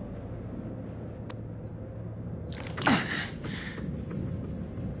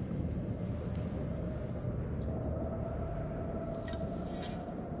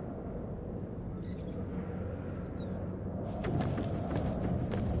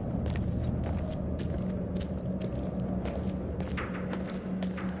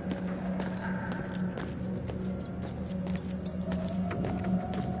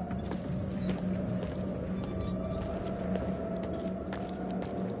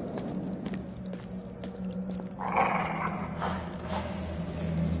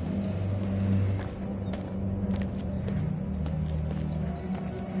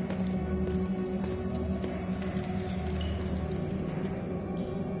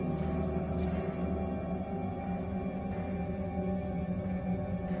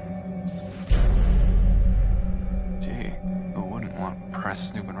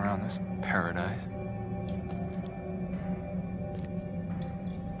 Snooping around this paradise.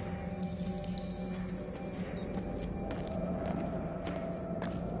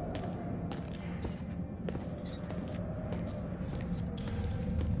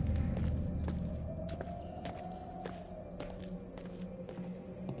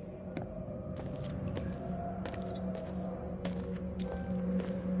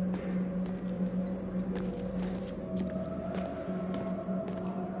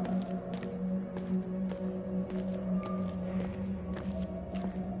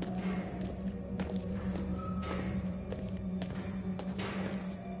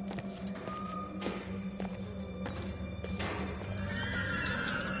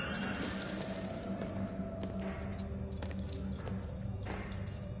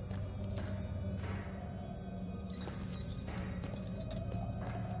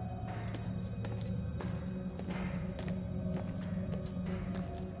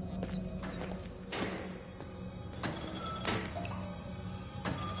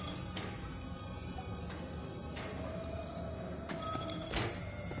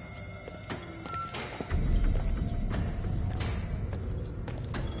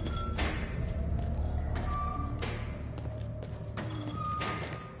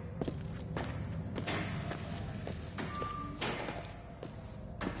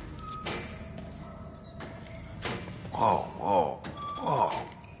 Whoa, whoa, whoa.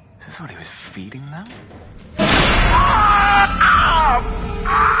 Is this what he was feeding them?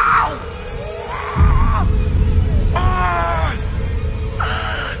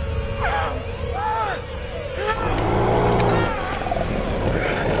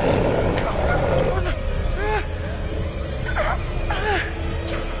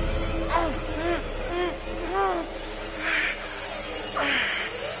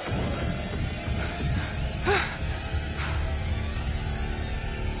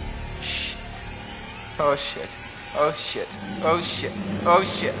 Oh shit. Oh shit. Oh shit. Oh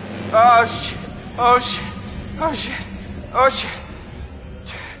shit. Oh shit. Oh shit. Oh shit. Oh shit.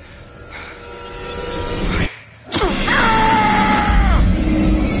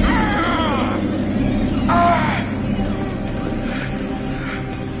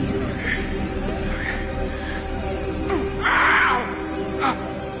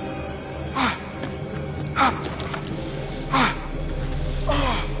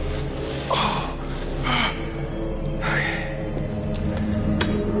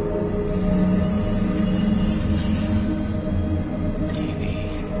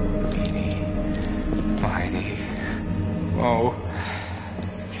 Oh,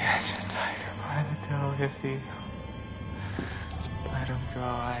 catch a tiger by the toe if he... Let him go,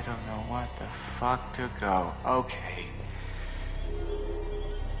 I don't know what the fuck to go. Okay.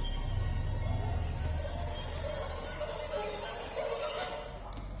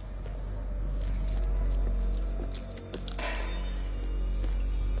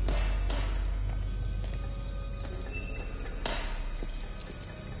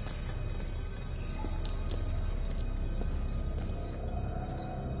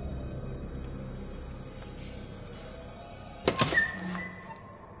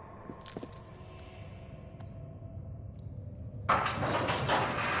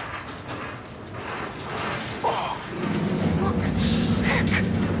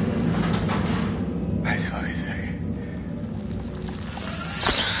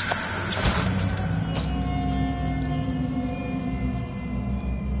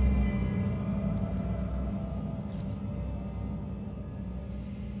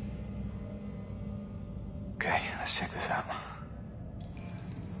 Okay, let's check this out.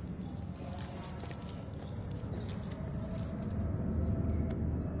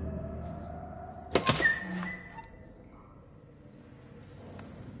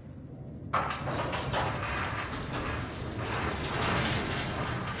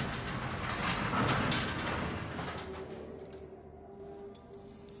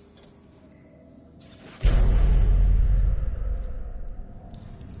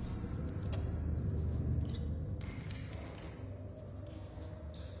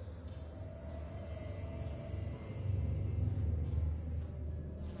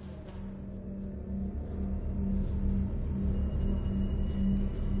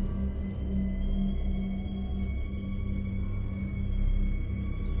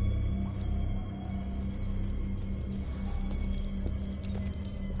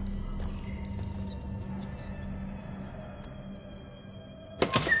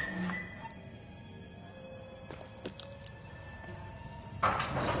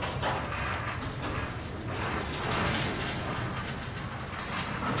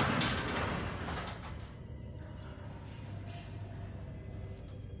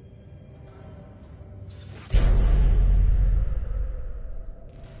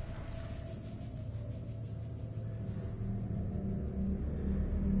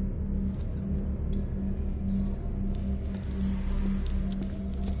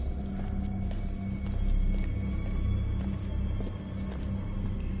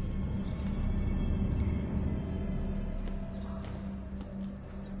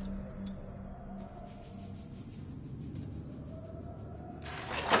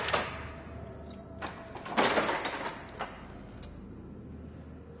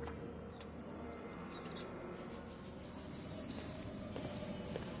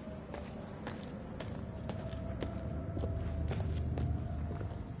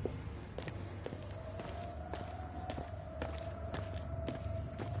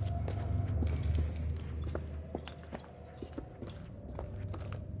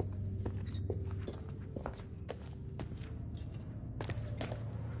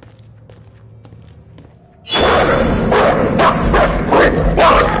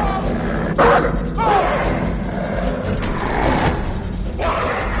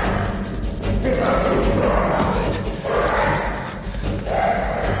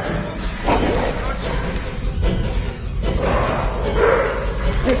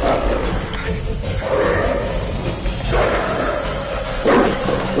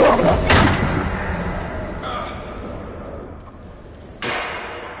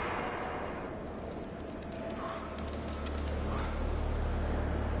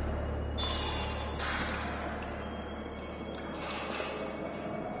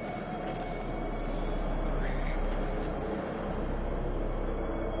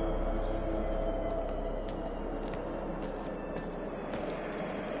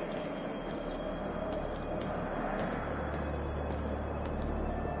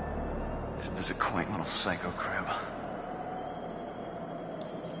 Isn't this a quaint little psycho crib?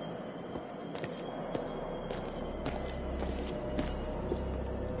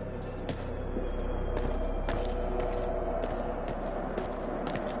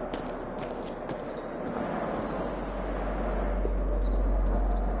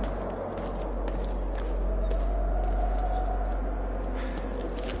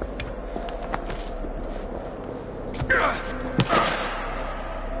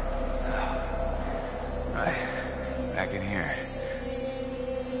 Back in here.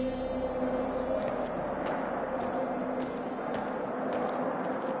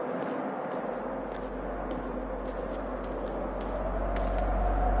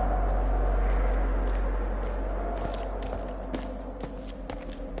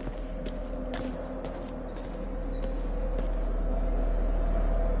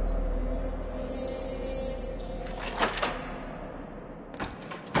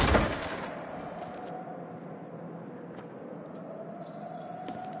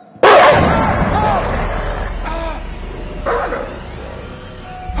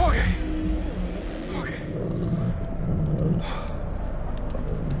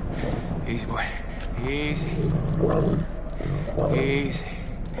 Easy, boy. Easy. Easy.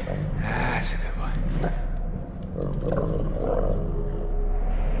 That's a good boy.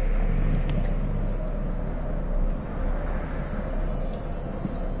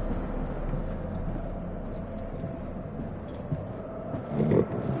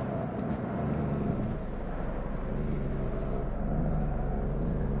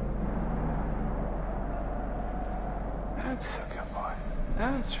 That's a good boy.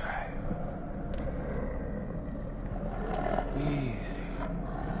 That's right. Easy.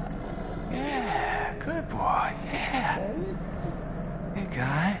 Yeah, good boy. Yeah. Hey,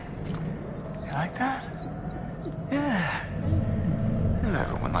 guy. You like that? Yeah.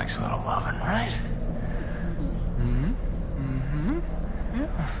 Everyone likes a little loving, right? Mm-hmm. Mm-hmm.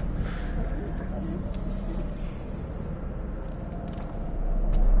 Yeah.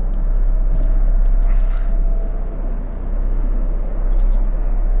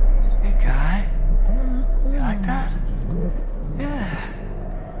 Hey, guy. You like that? Yeah.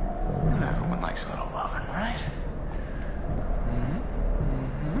 Everyone likes a little loving, right? Mm-hmm.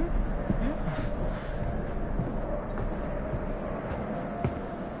 Mm-hmm. Yeah.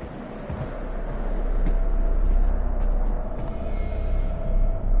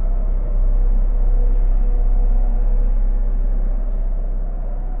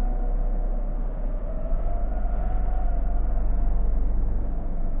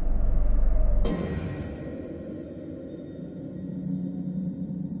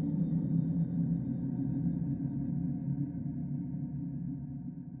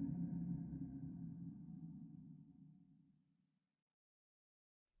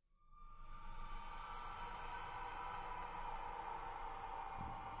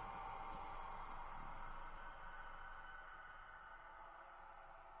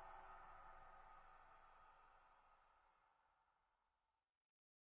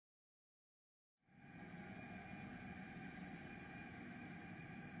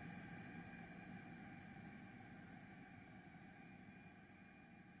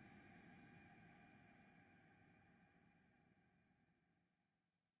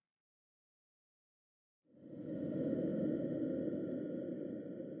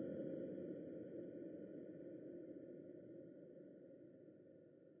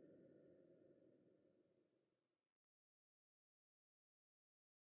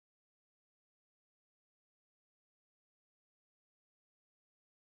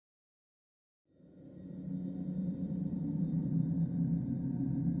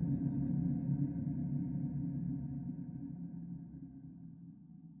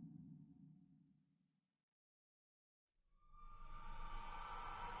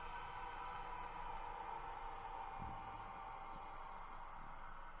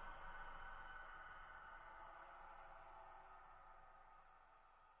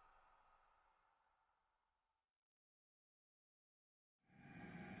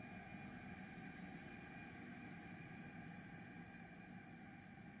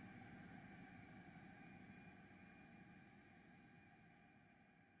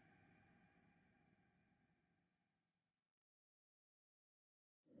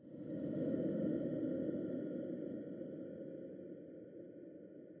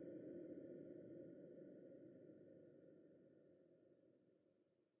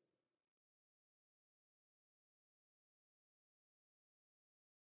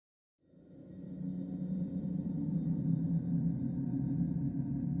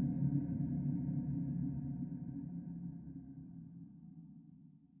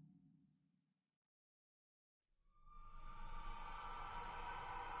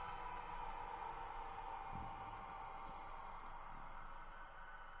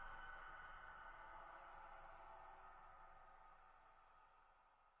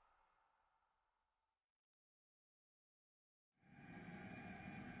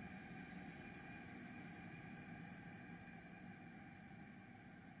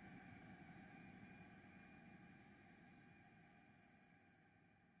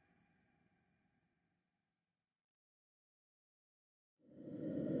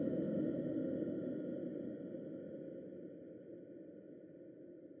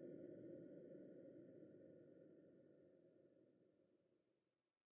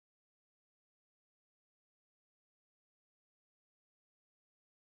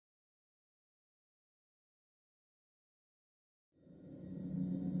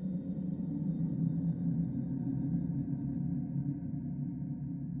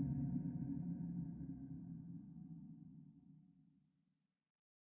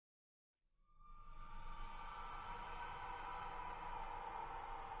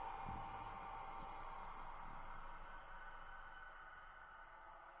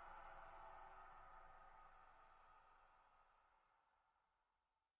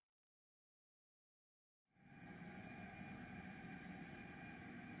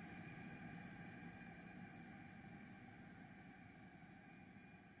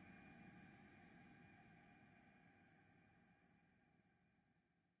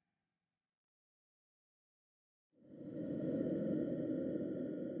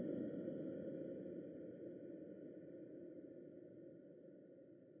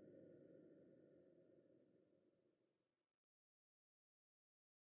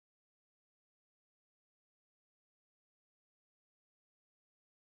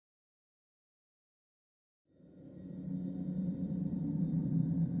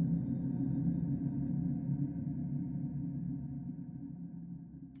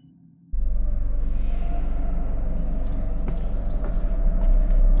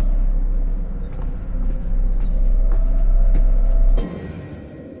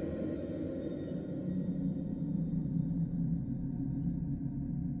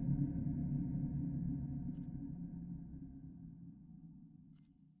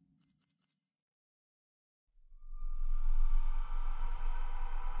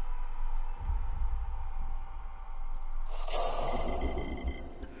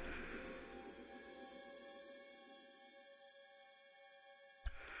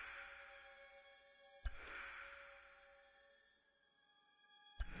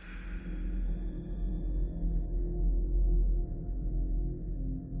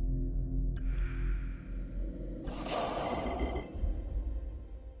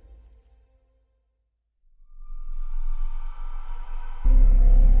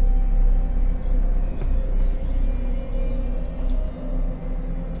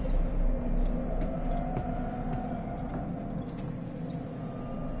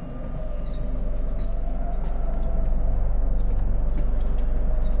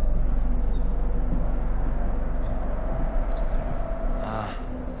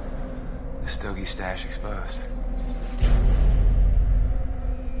 stash exposed.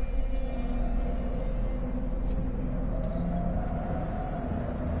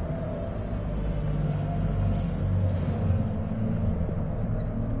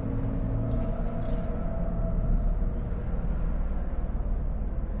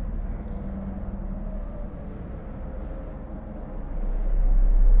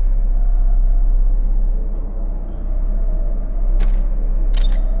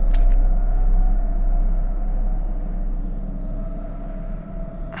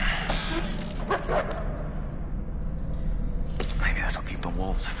 Maybe this'll keep the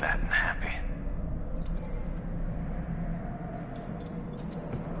wolves fat and happy.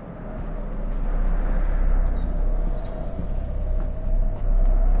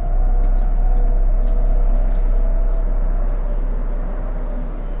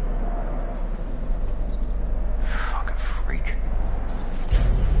 Fucking freak.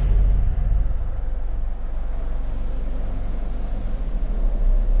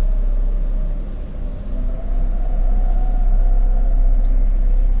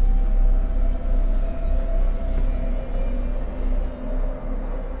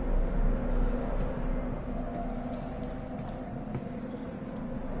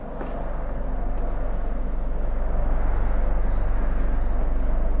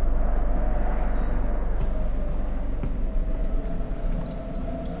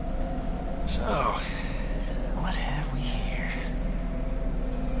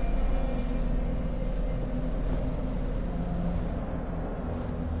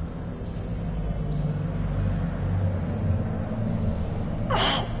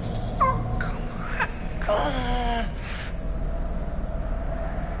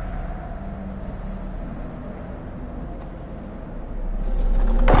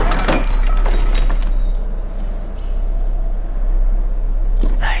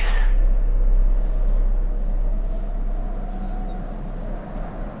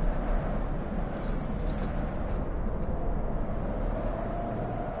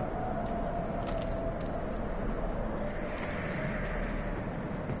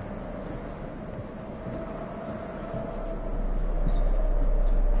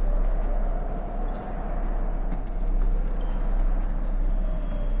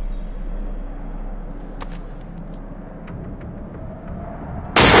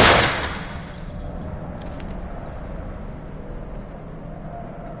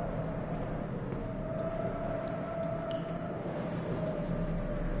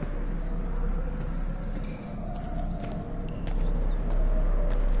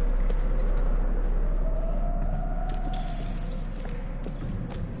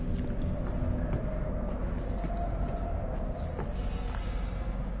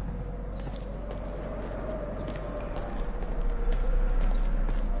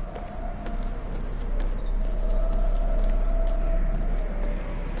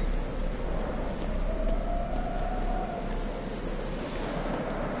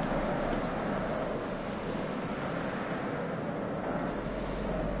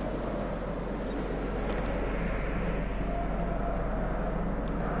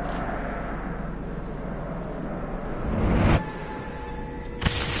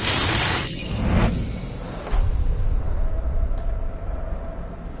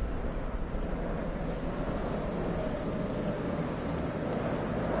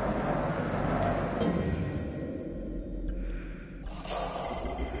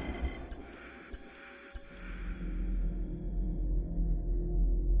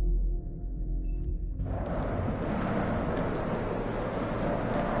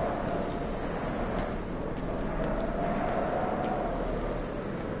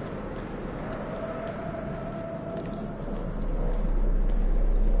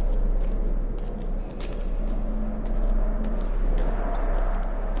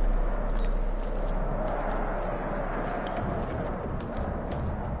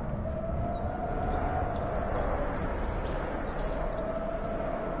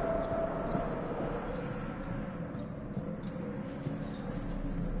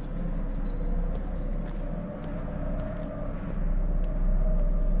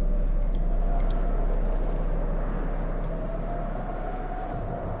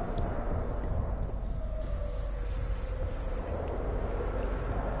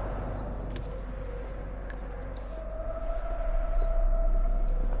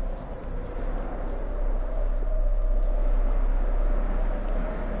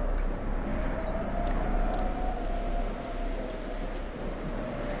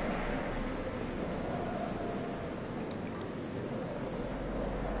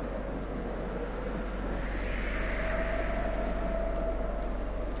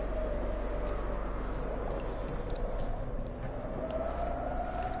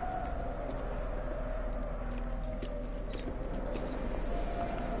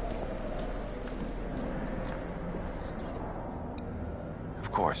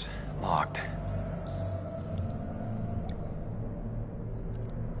 course. Locked.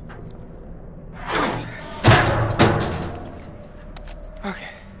 Okay.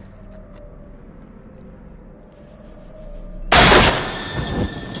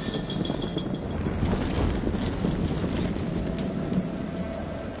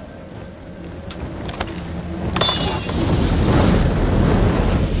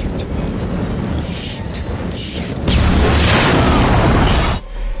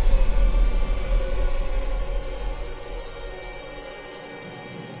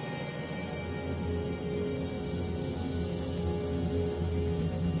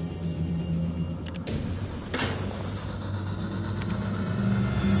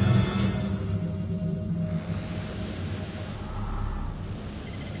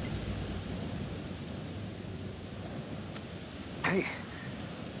 Hey,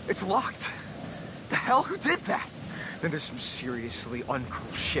 it's locked. The hell? Who did that? Man, there's some seriously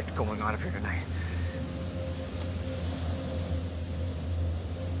uncool shit going on up here tonight.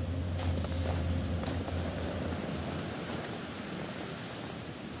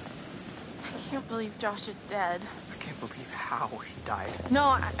 I can't believe Josh is dead. I can't believe how he died. No,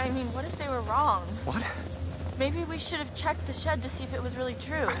 I mean, what if they were wrong? What? Maybe we should have checked the shed to see if it was really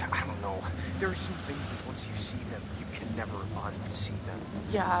true. I don't know. There are some things that once you see them, you can never unsee them.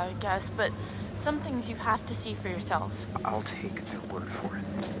 Yeah, I guess, but some things you have to see for yourself. I'll take their word for it.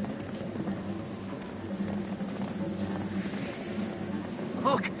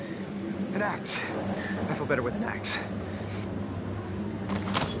 Look! An axe. I feel better with an axe.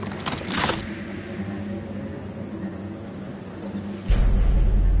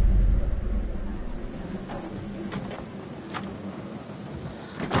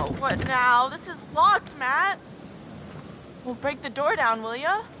 What now? This is locked, Matt. Well, break the door down, will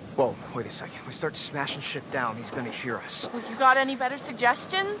ya? Whoa, wait a second. We start smashing shit down, he's gonna hear us. Well, you got any better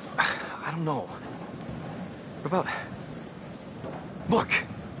suggestions? I don't know. What about... Look!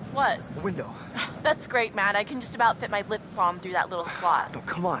 What? A window. That's great, Matt. I can just about fit my lip balm through that little slot. No,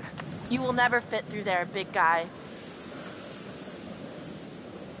 come on. You will never fit through there, big guy.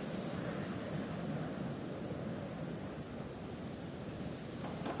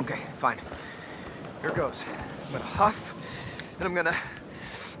 Okay, fine. Here goes. I'm gonna huff, and I'm gonna...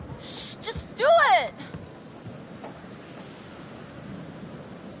 Shh, just do it!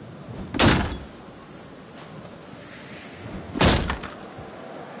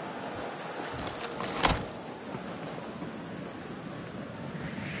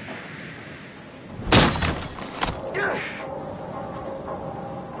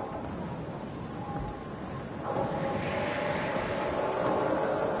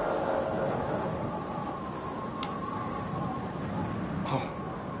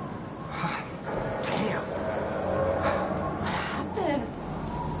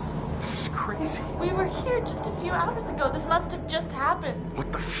 This must have just happened.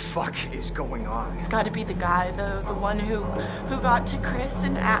 What the fuck is going on? It's got to be the guy, the one who got to Chris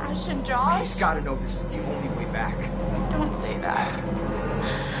and Ash and Josh. He's got to know this is the only way back. Don't say that.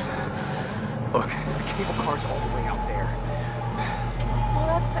 Look, the cable car's all the way out there.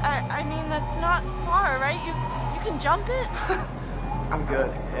 Well, I mean, that's not far, right? You can jump it? I'm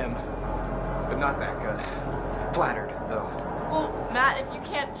good, but not that good. Flattered, though. Well, Matt, if you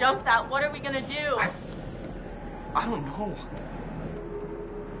can't jump that, what are we gonna do? I don't know.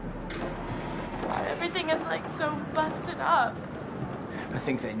 God, everything is like so busted up. I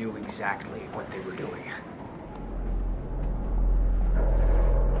think they knew exactly what they were doing.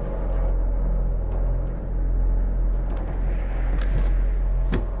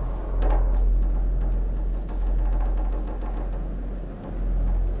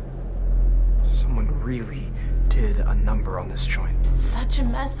 Someone really did a number on this joint. Such a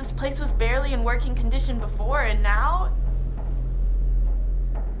mess. This place was barely in working condition before, and now...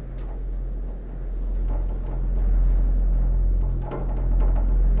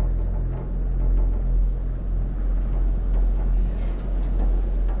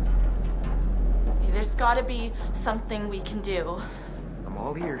 Hey, there's gotta be something we can do. I'm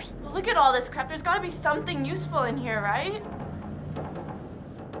all ears. Look at all this crap. There's gotta be something useful in here, right?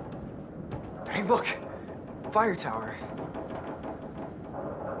 Hey, look! Fire tower.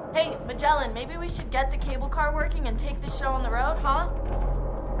 Hey, Magellan, maybe we should get the cable car working and take this show on the road, huh?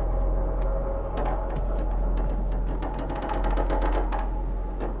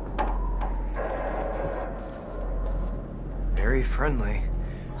 Very friendly.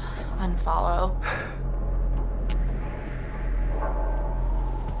 Unfollow.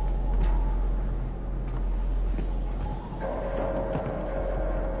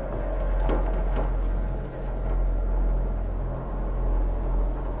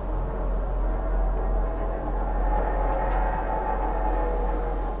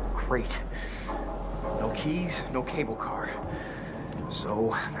 Great. No keys, no cable car. So,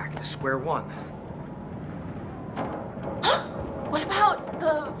 back to square one. What about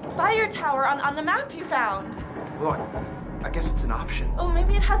the fire tower on the map you found? Look, I guess it's an option. Oh,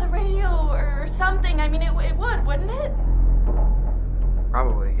 maybe it has a radio or something. I mean, it would, wouldn't it?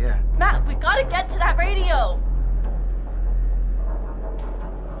 Probably, yeah. Matt, we gotta get to that radio.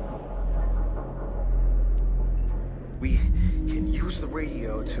 We can use the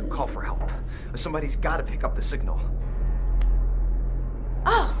radio to call for help. Somebody's gotta pick up the signal.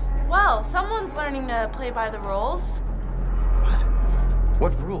 Oh, well, someone's learning to play by the rules. What?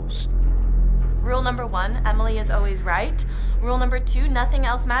 What rules? Rule number 1, Emily is always right. Rule number 2, nothing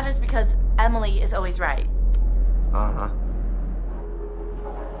else matters because Emily is always right. Uh-huh.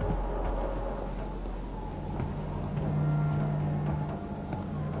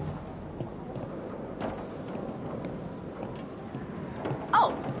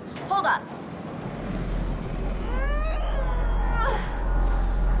 Oh, hold up.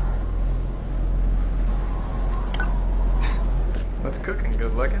 What's cooking?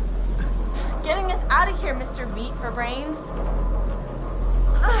 Good looking? Getting us out of here, Mr. Meat for Brains.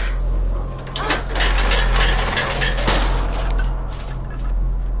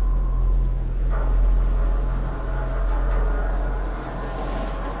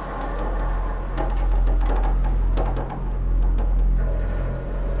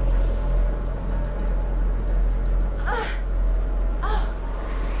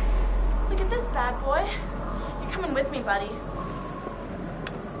 Look at this bad boy. You're coming with me, buddy.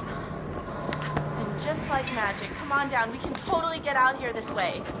 And just like magic, come on down. We can totally get out here this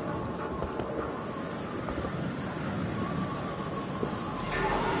way.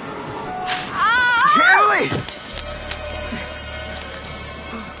 Emily!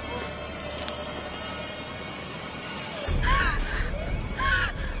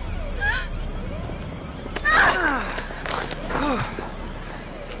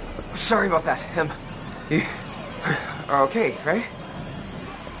 Sorry about that, Em. You are okay, right?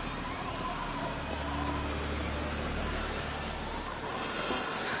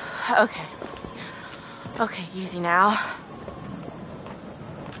 Okay. Okay, easy now.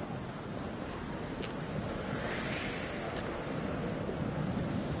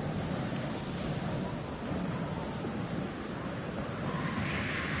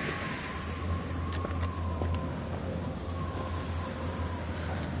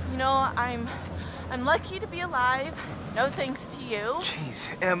 You know, I'm lucky to be alive. No thanks to you.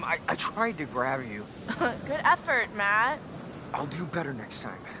 Jeez, Em, I tried to grab you. Good effort, Matt. I'll do better next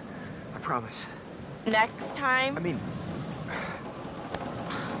time. I promise. Next time? I mean...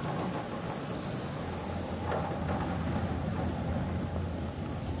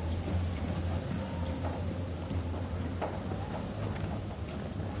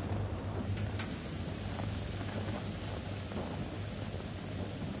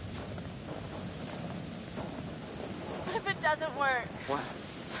 What if it doesn't work? What?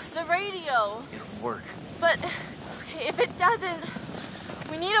 The radio. It'll work. But, okay, if it doesn't,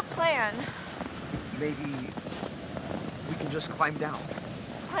 we need a plan. Maybe we can just climb down.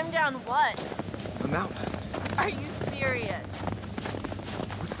 Climb down what? The mountain. Are you serious?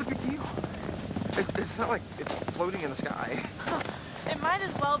 What's the big deal? It's not like it's floating in the sky. It might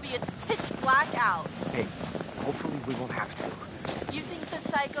as well be. It's pitch black out. Hey, hopefully we won't have to. You think the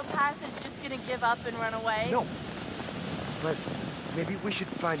psychopath is just gonna give up and run away? No. But maybe we should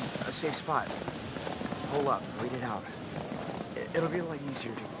find a safe spot. Hole up, wait it out. It'll be a lot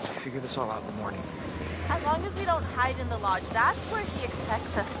easier to figure this all out in the morning. As long as we don't hide in the lodge, that's where he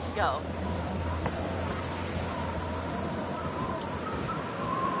expects us to go.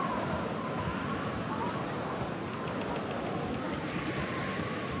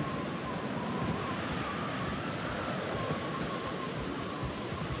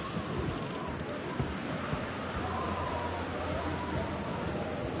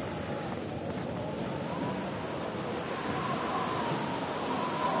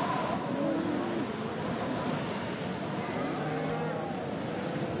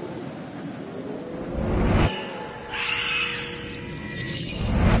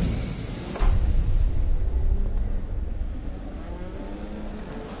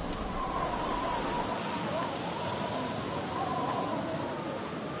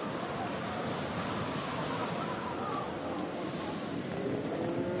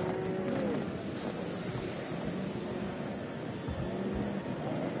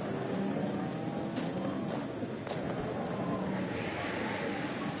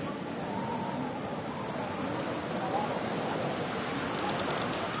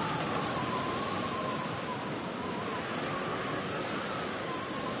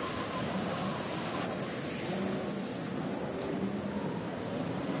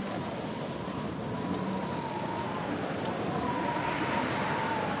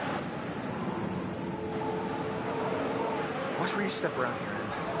 Watch where you step around here.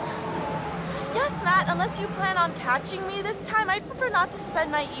 Yes, Matt, unless you plan on catching me this time, I'd prefer not to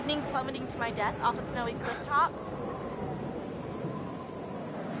spend my evening plummeting to my death off a snowy cliff top.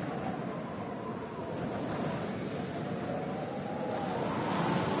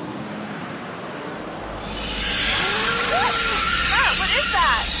 What? Matt, what is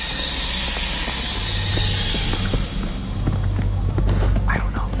that? I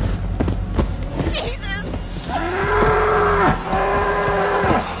don't know. Jesus!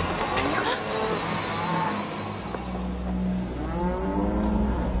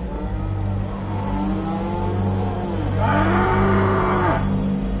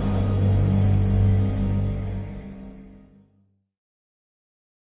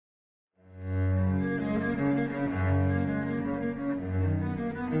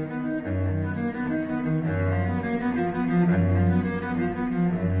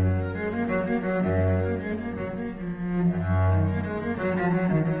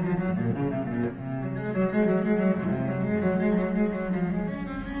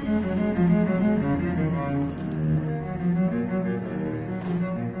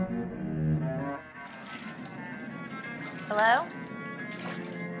 Hello?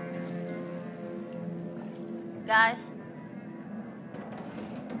 Guys?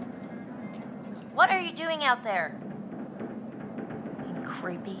 What are you doing out there? Being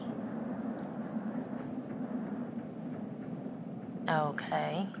creepy.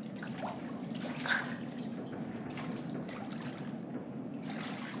 Okay.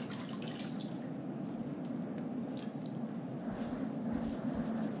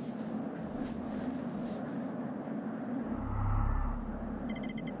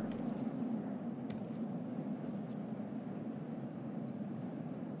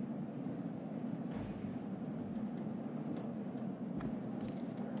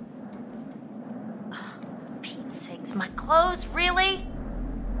 Sakes, my clothes, really?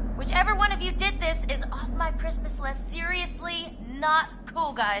 Whichever one of you did this is off my Christmas list. Seriously, not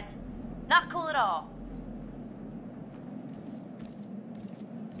cool, guys. Not cool at all.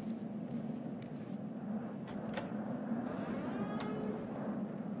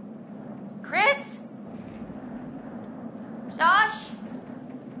 Chris? Josh?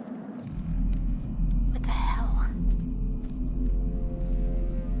 What the hell?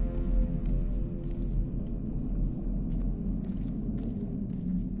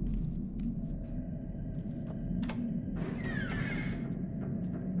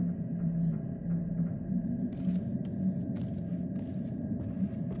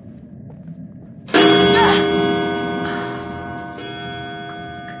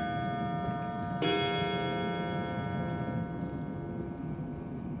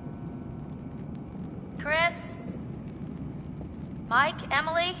 Chris? Mike?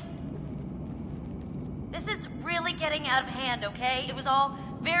 Emily? This is really getting out of hand, okay? It was all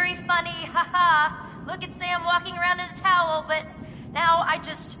very funny, haha. Look at Sam walking around in a towel, but now I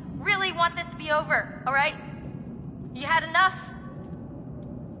just really want this to be over, alright? You had enough?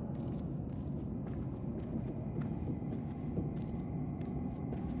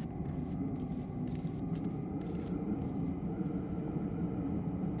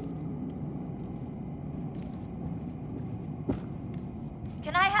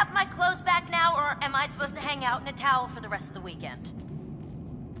 Can I have my clothes back now, or am I supposed to hang out in a towel for the rest of the weekend?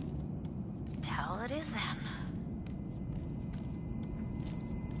 Towel it is, then.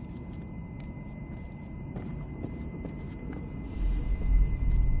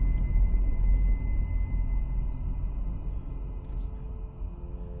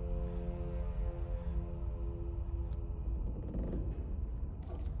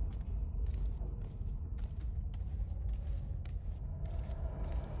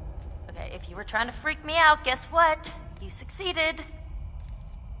 If you were trying to freak me out, guess what? You succeeded.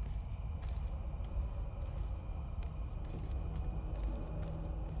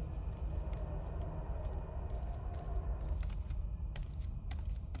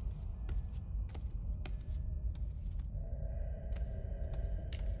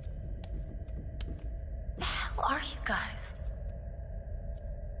 The hell are you guys?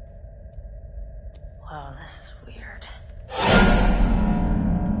 Wow, this is weird.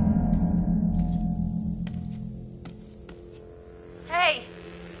 Hey,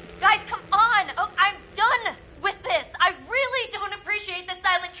 guys, come on! Oh, I'm done with this! I really don't appreciate the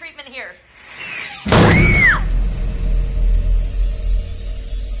silent treatment here.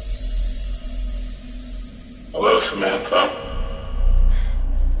 Hello, Samantha.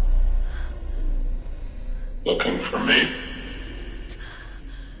 Looking for me?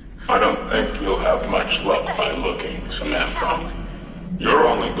 I don't think you'll have much luck by looking, Samantha. You're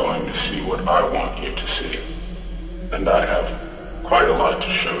only going to see what I want you to see. and I have quite a lot to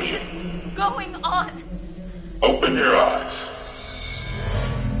show you. What's going on? Open your eyes.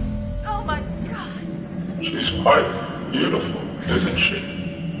 Oh my god. She's quite beautiful, isn't she?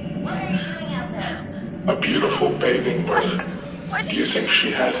 What are you doing out there? A beautiful bathing bird. Do you think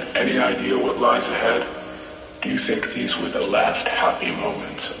she has any idea what lies ahead? Do you think these were the last happy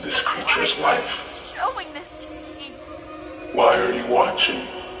moments of this creature's life? Showing this to me. Why are you watching?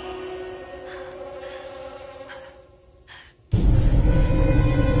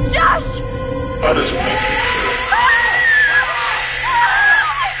 Josh! How does it make you feel?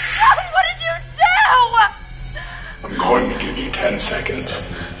 What did you do? I'm going to give you 10 seconds.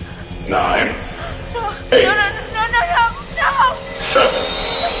 9, No, 8, no. 7.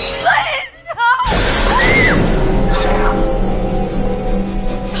 Please, no!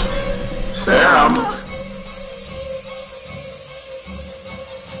 Sam!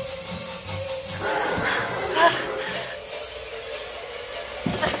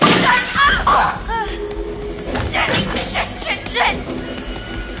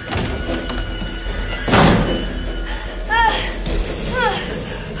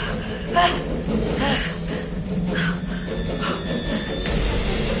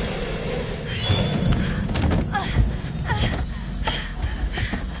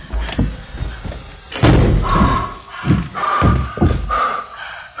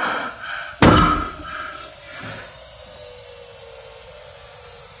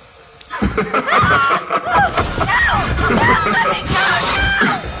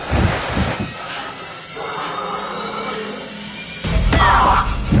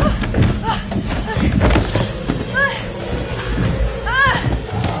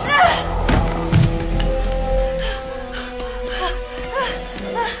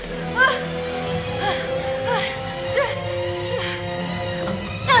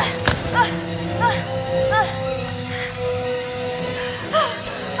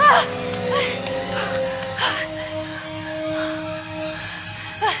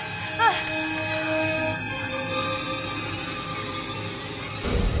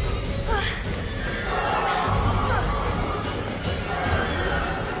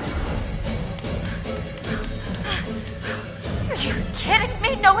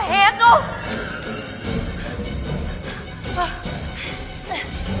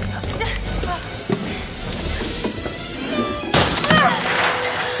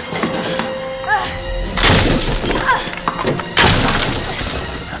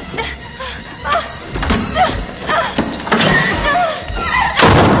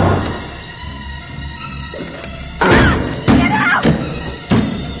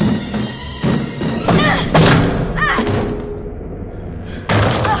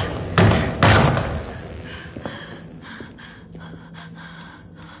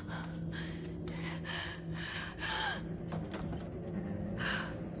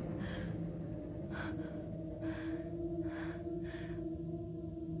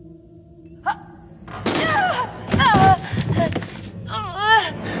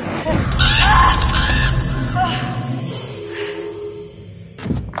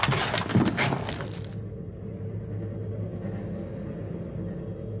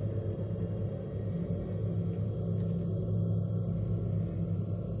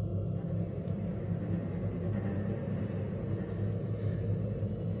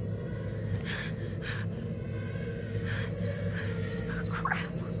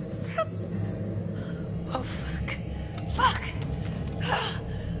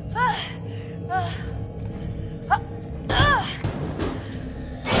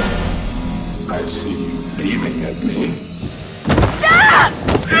 I see you beaming at me.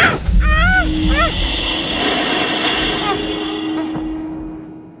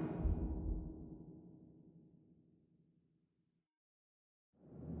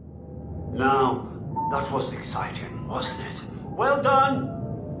 Now, that was exciting, wasn't it? Well done!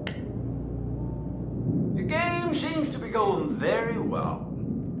 The game seems to be going very well.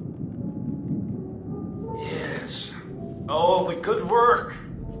 Yes, all the good work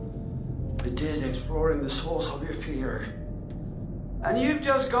you did exploring the source of your fear. And you've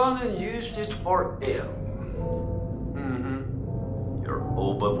just gone and used it for ill. Your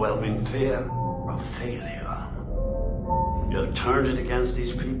overwhelming fear of failure. You've turned it against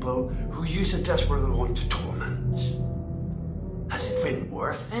these people who you so desperately want to torment. Has it been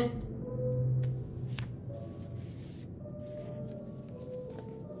worth it?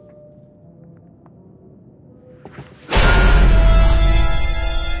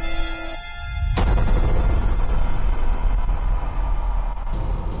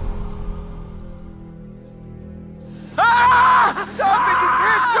 Stop it! You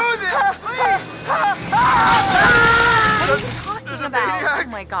can't do this! Please!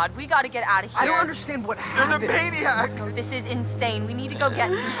 my god, we gotta get out of here. I don't understand what happened. There's a maniac! No, this is insane. We need to go get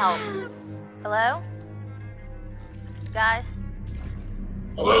some help. Hello? Guys?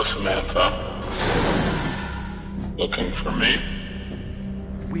 Hello, Samantha. Looking for me?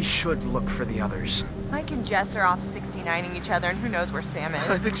 We should look for the others. Mike and Jess are off 69ing each other, and who knows where Sam is.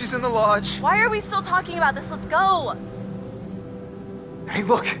 I think she's in the lodge. Why are we still talking about this? Let's go! Hey,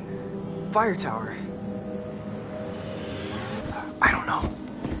 look! Fire tower. I don't know.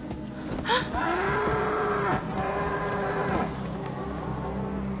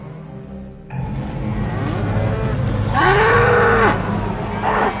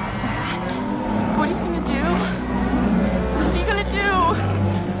 What are you gonna do? What are you gonna do?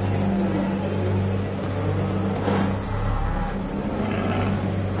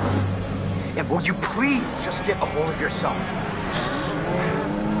 And will you please just get a hold of yourself?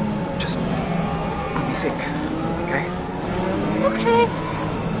 Just let me think, okay? Okay.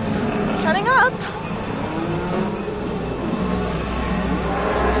 Shutting up.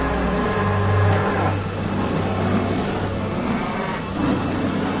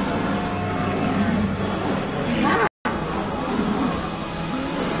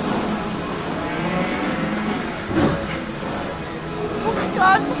 Oh my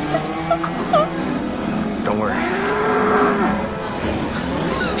god, we're so close. Don't worry.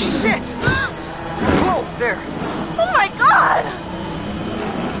 Shit! Whoa, there. Oh my god!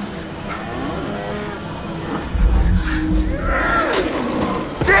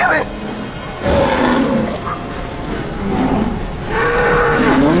 Damn it!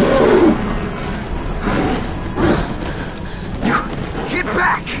 You get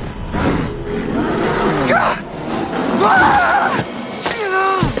back!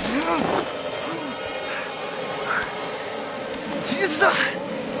 Jesus!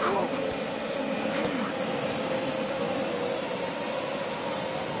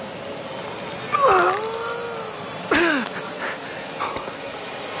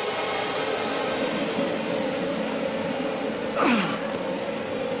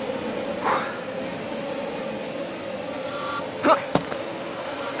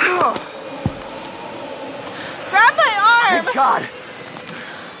 Grab my arm! Thank God!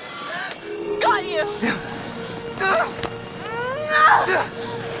 Got you!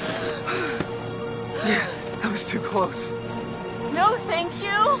 That was too close. No, thank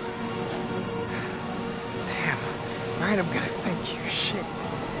you. Damn. Right, I'm gonna thank you. Shit.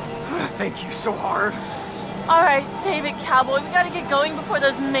 I'm gonna thank you so hard. All right, save it, cowboy. We gotta get going before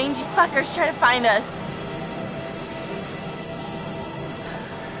those mangy fuckers try to find us.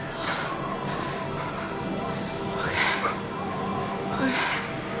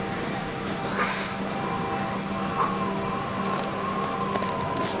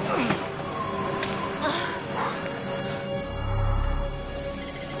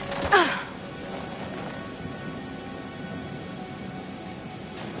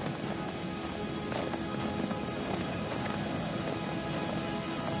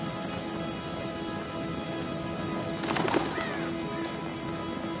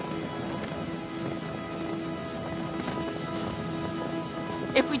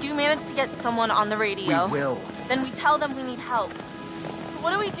 If we do manage to get someone on the radio, We will. then we tell them we need help. But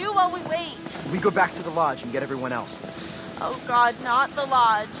what do we do while we wait? We go back to the lodge and get everyone else. Oh god, not the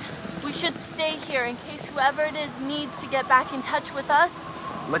lodge. We should stay here in case whoever it is needs to get back in touch with us.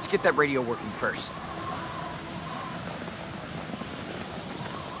 Let's get that radio working first.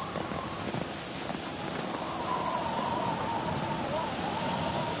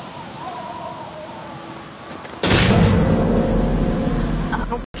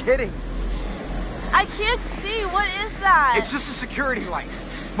 No kidding. I can't see. What is that? It's just a security light.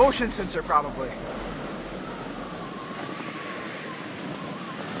 Motion sensor, probably.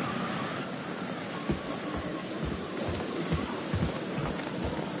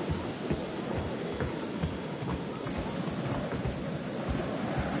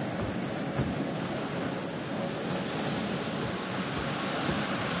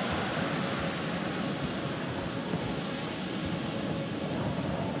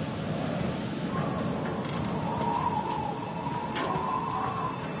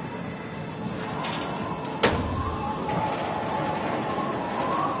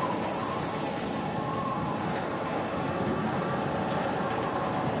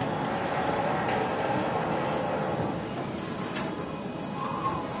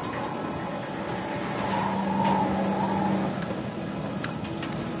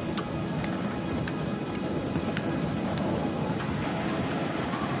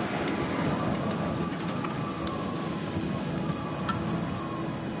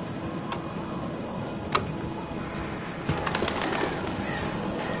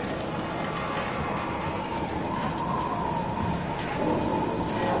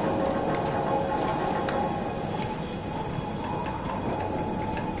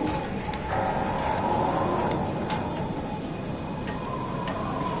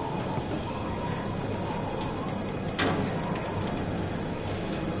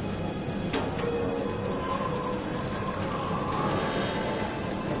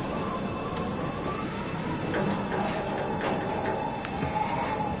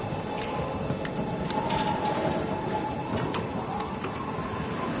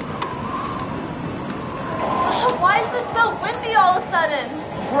 so windy all of a sudden.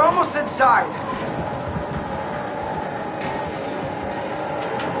 We're almost inside.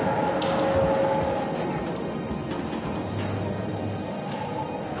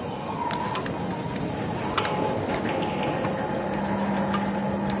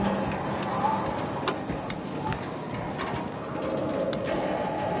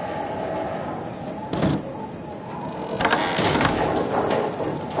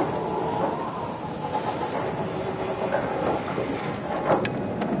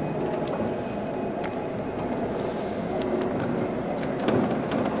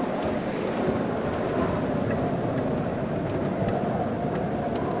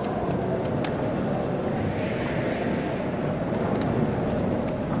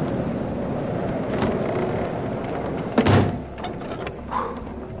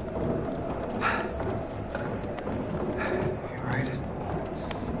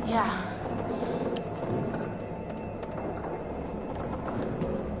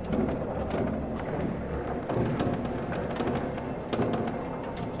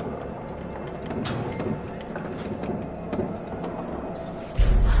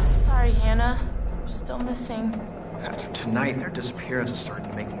 Missing. After tonight, their disappearance is starting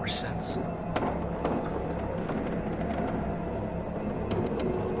to make more sense.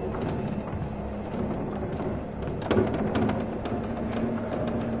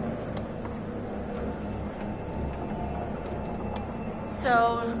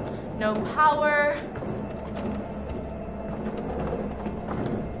 So, no power.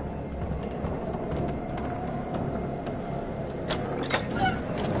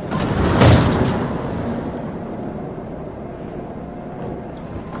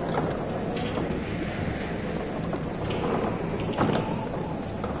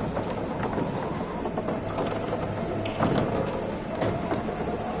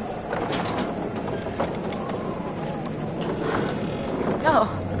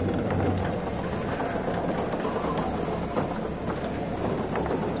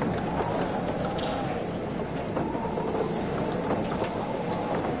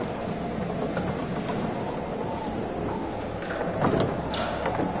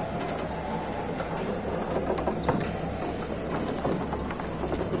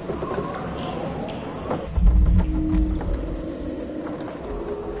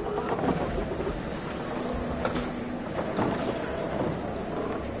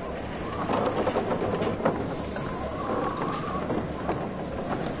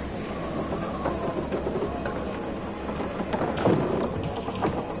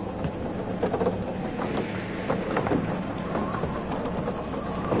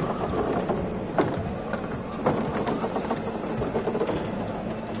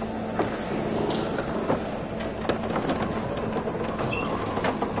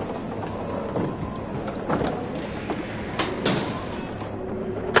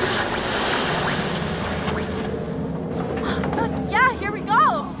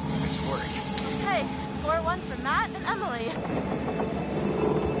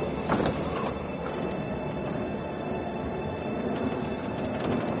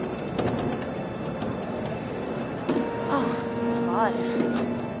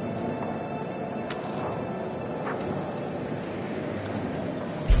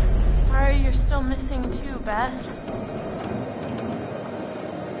 Sorry you're still missing too, Beth.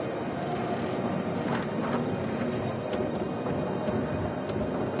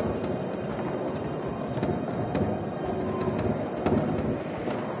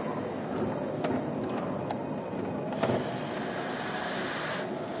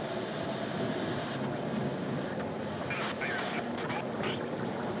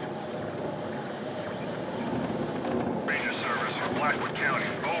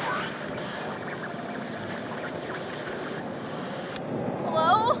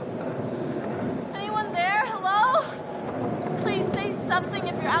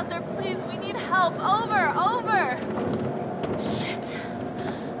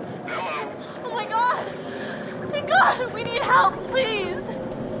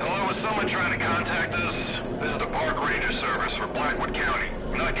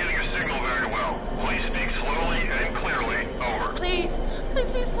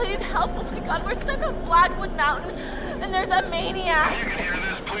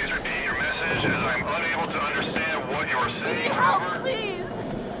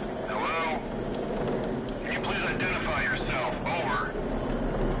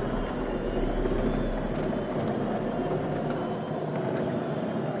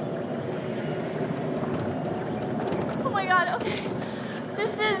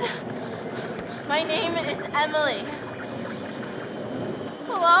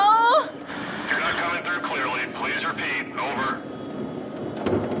 You're not coming through clearly. Please repeat. repeat, over.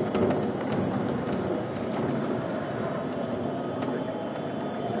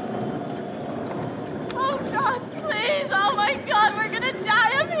 Oh God, please! Oh my God, we're gonna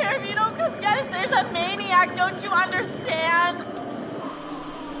die up here if you don't come get us. There's a maniac, don't you understand?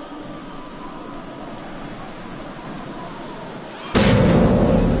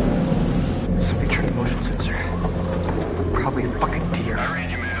 Something tripped the motion sensor. Probably a fucking deer. I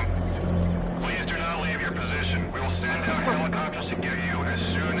read you, ma'am. Please do not leave your position. We will send out helicopters to get you as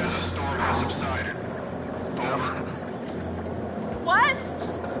soon as the storm has subsided. Over. What?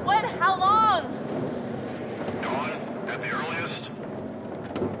 When? How long? Dawn, at the earliest.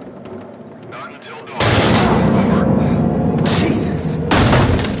 Not until dawn. Jesus!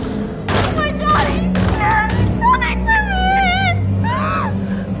 Oh my God, he's here! He's coming for me!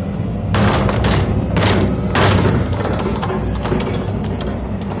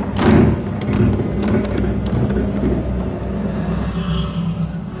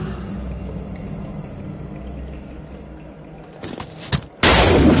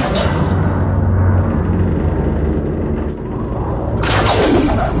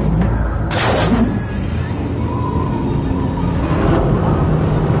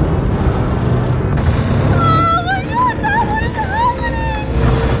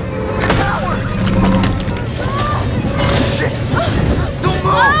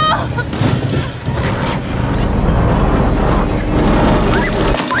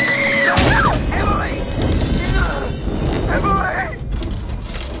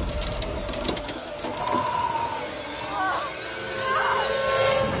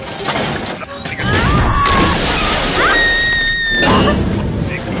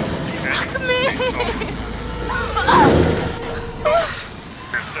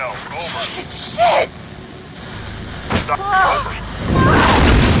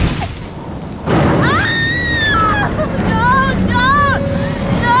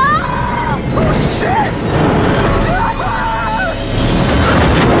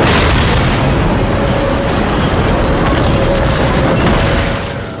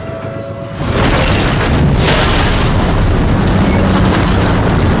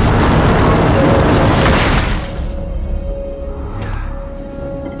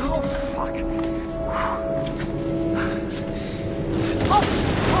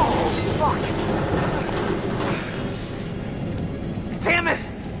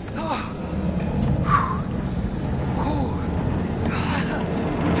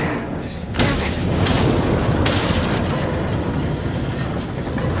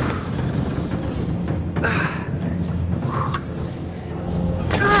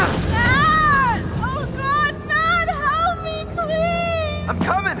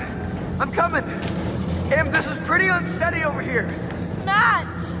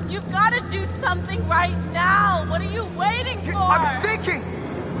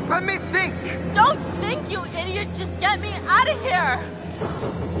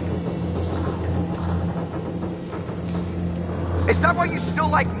 Is that why you still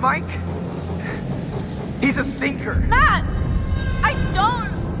like Mike? He's a thinker. Matt! I don't...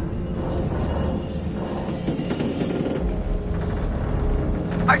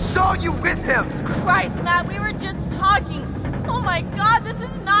 I saw you with him! Christ, Matt, we were just talking. Oh my God, this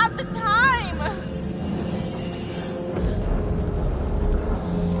is not the time!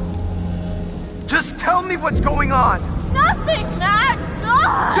 Just tell me what's going on! Nothing, Matt!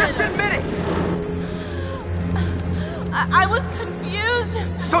 God! Just admit it! I was confused.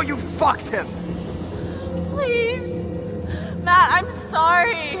 So you fucked him? Please. Matt, I'm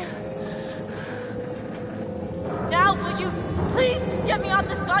sorry. Now, will you please get me off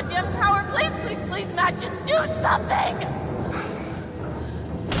this goddamn tower? Please, please, please, Matt, just do something!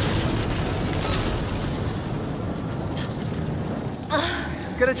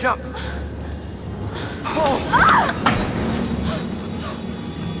 Gonna jump. Oh! Ah!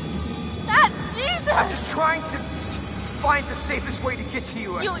 Matt, Jesus! I'm just trying to find the safest way to get to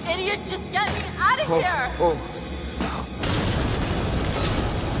you. You idiot, just get me out of here! Oh.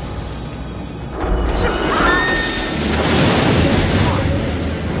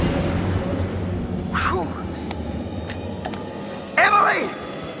 Emily!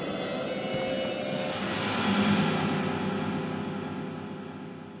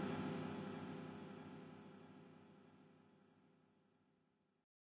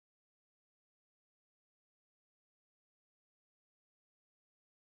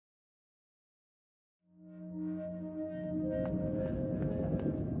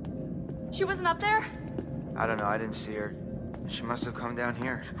 She wasn't up there? I don't know, I didn't see her. She must have come down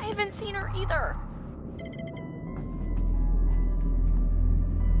here. I haven't seen her either.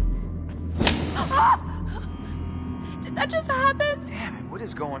 Did that just happen? Damn it, what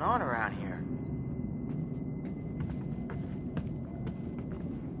is going on around here?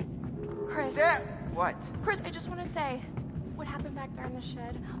 Chris. Sam! What? Chris, I just want to say, what happened back there in the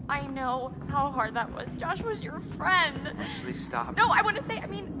shed? I know how hard that was. Josh was your friend. Ashley, stop. No, I want to say,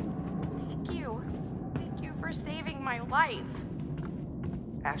 thank you. Thank you for saving my life.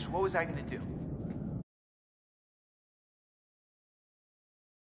 Ash, what was I gonna do?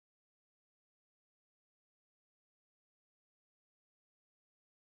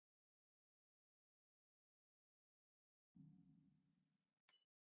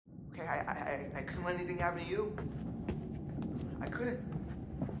 Okay, I couldn't let anything happen to you. I couldn't.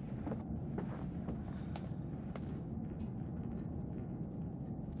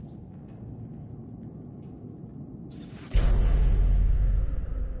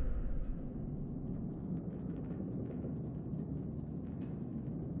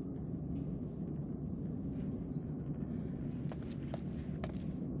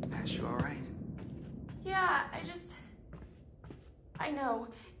 Ash, you all right? Yeah, I know.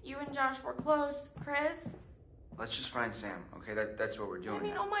 You and Josh were close, Chris. Let's just find Sam, okay? That's what we're doing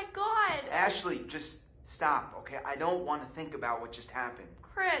now. Oh my God. Ashley, just stop, okay? I don't want to think about what just happened.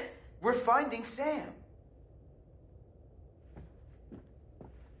 Chris. We're finding Sam.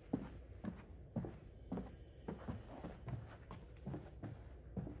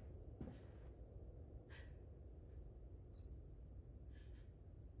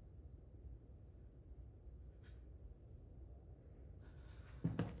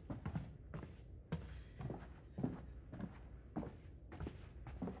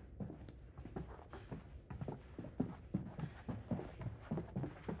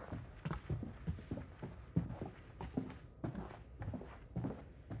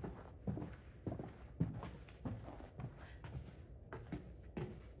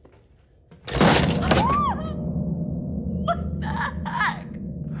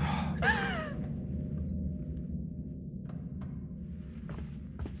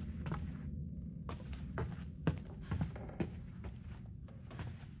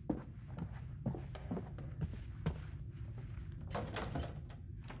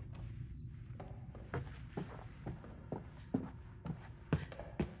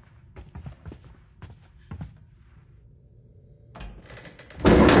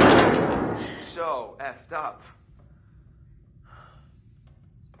 So effed up.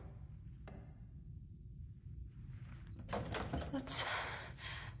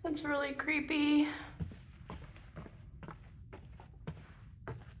 That's really creepy.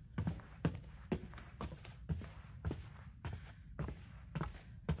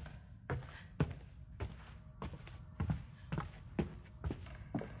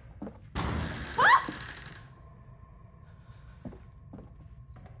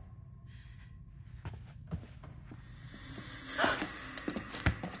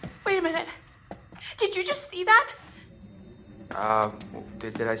 Wait a minute. Did you just see that?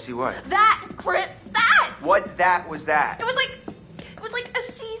 Did I see what? That, Chris, that! What that was that? It was like a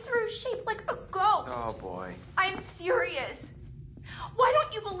see-through shape, like a ghost. Oh boy. I'm serious. Why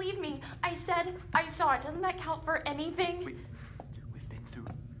don't you believe me? I said I saw it. Doesn't that count for anything? We've been through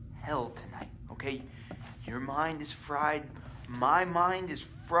hell tonight, okay? Your mind is fried. My mind is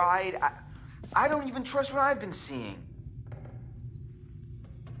fried. I don't even trust what I've been seeing.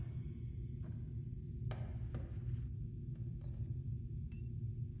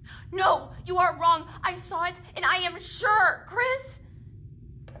 No, you are wrong. I saw it, and I am sure, Chris.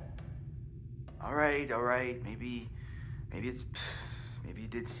 All right. Maybe you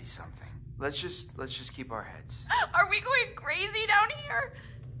did see something. Let's just keep our heads. Are we going crazy down here?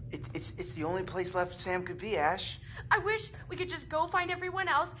 It's the only place left Sam could be, Ash. I wish we could just go find everyone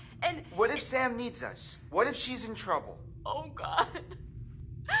else and... What if Sam needs us? What if she's in trouble? Oh, God.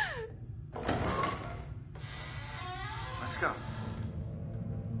 Let's go.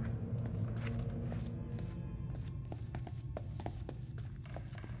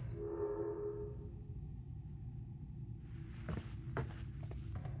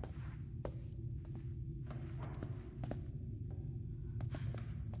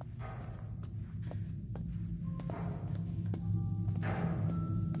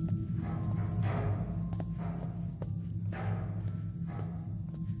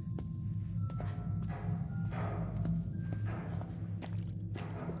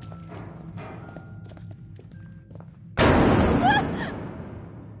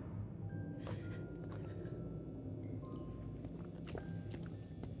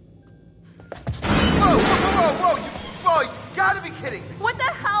 Whoa, you gotta be kidding me. What the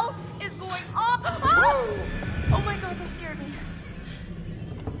hell is going on? Whoa. Oh my God, that scared me.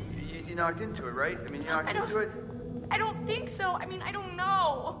 You knocked into it, right? I mean, you knocked into it? I don't think so. I mean, I don't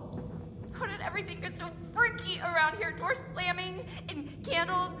know. How did everything get so freaky around here? Doors slamming and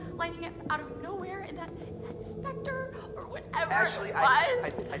candles lighting up out of nowhere and that specter or whatever Ashley, it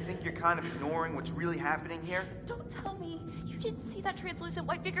was. I think you're kind of ignoring what's really happening here. Don't tell me you didn't see that translucent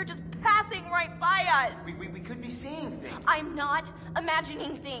white figure just passing right by us. We could be seeing things. I'm not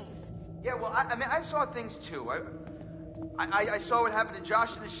imagining things. Yeah, well, I mean, I saw things too. I saw what happened to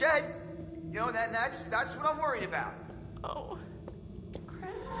Josh in the shed. You know, that's what I'm worried about. Oh.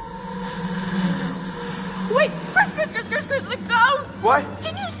 Chris? Wait, Chris, the ghost! What?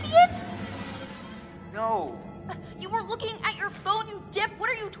 Didn't you see it? No. You were looking at your phone, you dip. What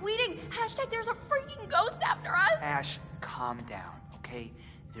are you tweeting? Hashtag there's a freaking ghost after us. Ash, calm down, okay?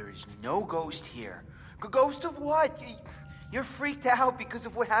 There is no ghost here. Ghost of what? You're freaked out because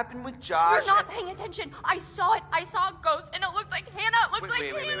of what happened with Josh. You're not paying attention. I saw it. I saw a ghost, and it looked like Hannah. It looked like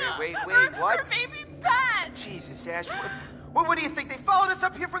Hannah. Wait, what? Her baby pet. Jesus, Ash, what do you think? They followed us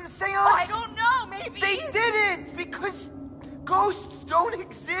up here from the seance? I don't know, maybe. They didn't, because ghosts don't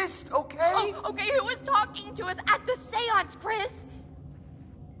exist, okay? Oh, okay, who was talking to us at the seance, Chris?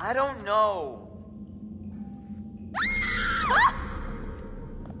 I don't know.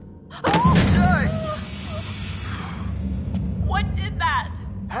 What did that?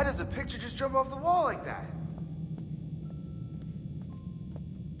 How does a picture just jump off the wall like that?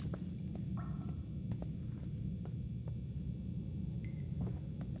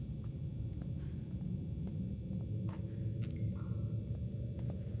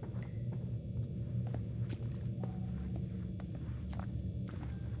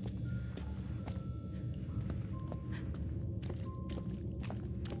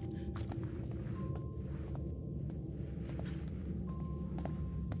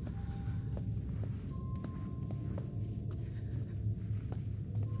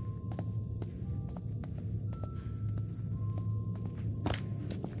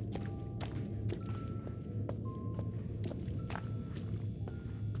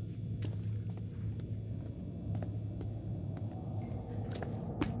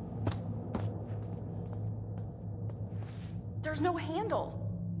 There's no handle.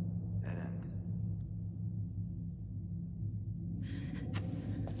 Dead end.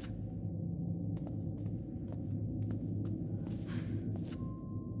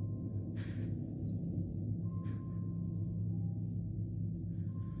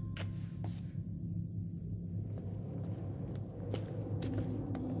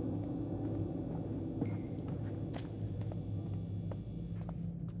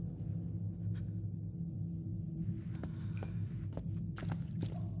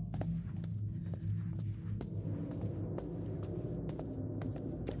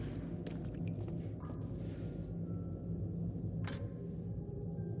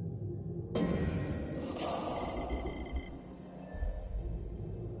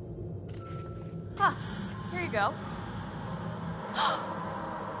 Huh. Here you go.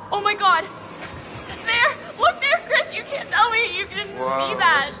 Oh my god! There! Look there, Chris! You can't tell me you didn't see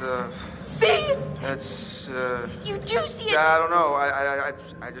that! See? That's, You do see it! I don't know.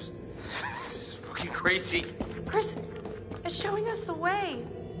 I just... This is fucking crazy. Chris, it's showing us the way.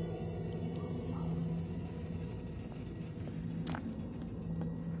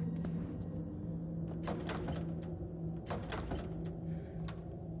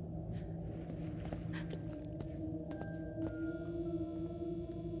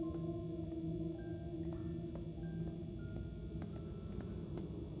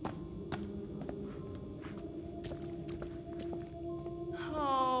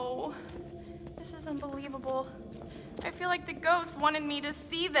 Unbelievable. I feel like the ghost wanted me to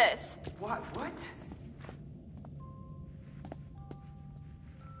see this. What?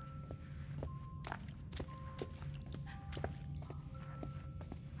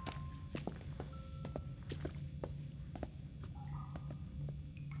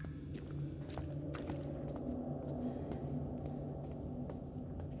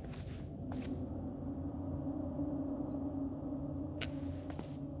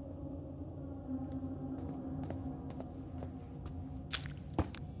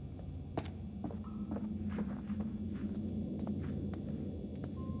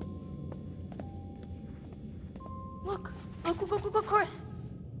 Look, Chris.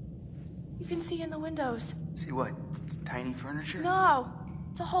 You can see in the windows. See what? It's tiny furniture? No,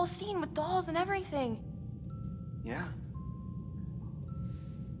 it's a whole scene with dolls and everything. Yeah.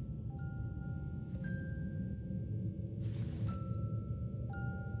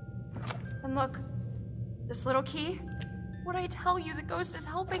 And look, this little key. What'd I tell you? The ghost is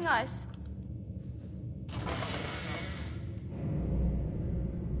helping us.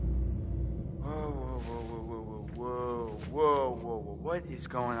 Whoa. What is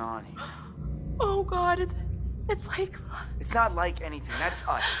going on here? Oh God, it's like... It's not like anything. That's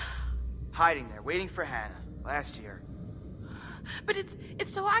us. Hiding there, waiting for Hannah. Last year. But it's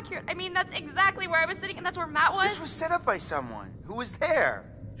so accurate. I mean, that's exactly where I was sitting, and that's where Matt was. This was set up by someone. Who was there?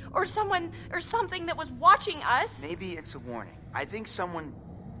 Or someone, or something that was watching us. Maybe it's a warning. I think someone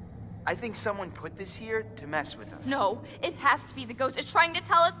put this here to mess with us. No, it has to be the ghost. It's trying to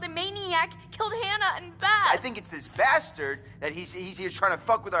tell us the maniac killed Hannah and Beth. I think it's this bastard that he's here trying to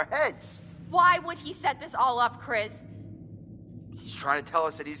fuck with our heads. Why would he set this all up, Chris? He's trying to tell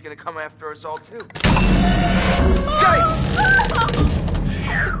us that he's gonna come after us all too.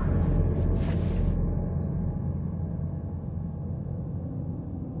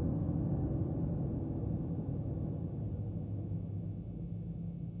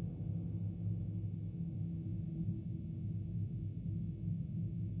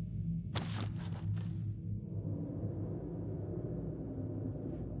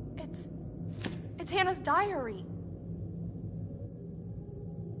 It's Hannah's diary.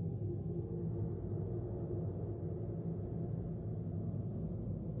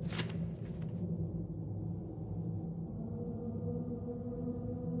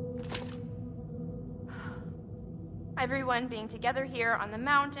 Everyone being together here on the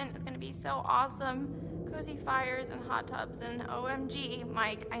mountain is going to be so awesome. Cozy fires and hot tubs and OMG,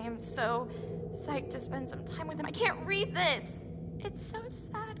 Mike, I am so psyched to spend some time with him. I can't read this. It's so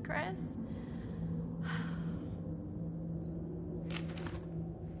sad, Chris.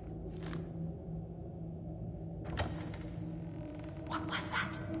 What was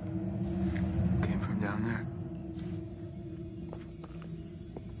that? Came from down there.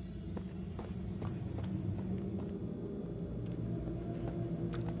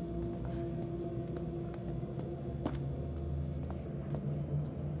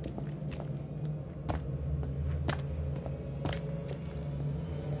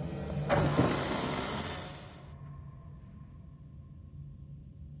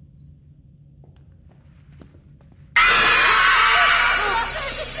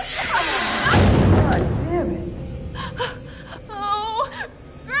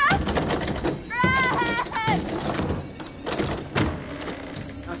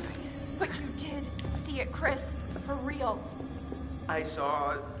 I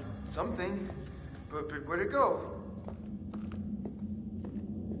saw something, but where'd it go?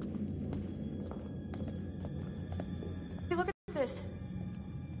 Hey, look at this.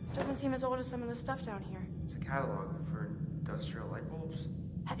 Doesn't seem as old as some of the stuff down here. It's a catalog for industrial light bulbs.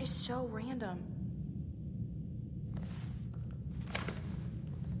 That is so random.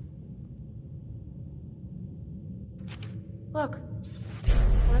 Look,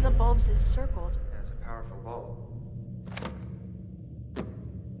 one of the bulbs is circled. That's a powerful bulb.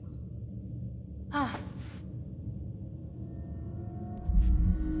 Huh.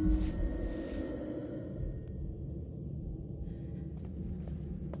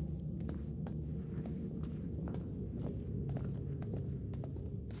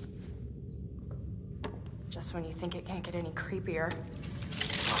 Just when you think it can't get any creepier.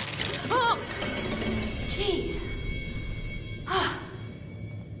 Oh! Jeez.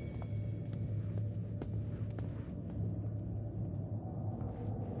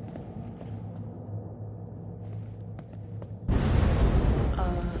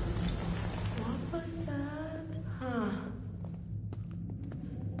 What was that? Huh.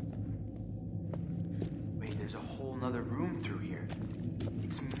 Wait, there's a whole nother room through here.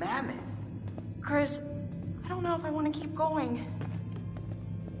 It's mammoth. Chris, I don't know if I want to keep going.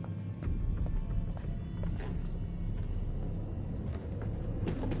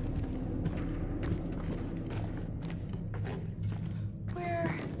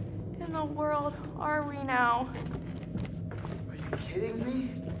 Where in the world are we now? Are you kidding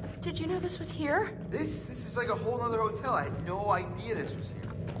me? Did you know this was here? This is like a whole nother hotel. I had no idea this was here.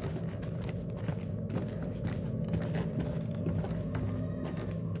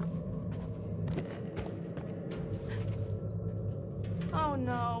 Oh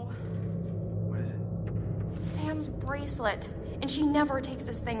no. What is it? Sam's bracelet. And she never takes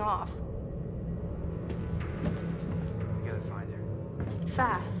this thing off. We gotta find her.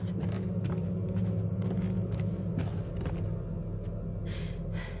 Fast.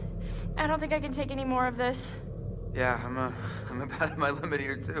 I don't think I can take any more of this. Yeah, I'm about at my limit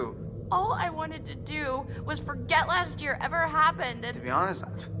here too. All I wanted to do was forget last year ever happened and... To be honest,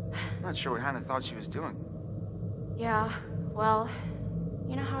 I'm not sure what Hannah thought she was doing. Yeah, well,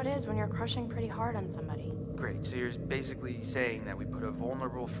 you know how it is when you're crushing pretty hard on somebody. Great, so you're basically saying that we put a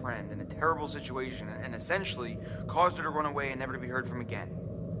vulnerable friend in a terrible situation and essentially caused her to run away and never to be heard from again.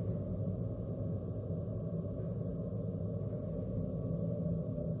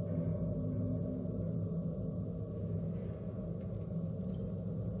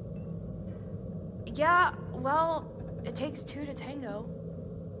 Yeah, well, it takes two to tango.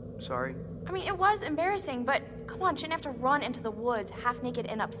 Sorry? I mean, it was embarrassing, but come on, shouldn't have to run into the woods half naked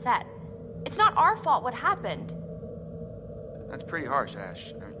and upset. It's not our fault what happened. That's pretty harsh,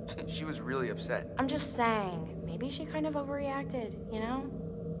 Ash. I mean, she was really upset. I'm just saying, maybe she kind of overreacted, you know?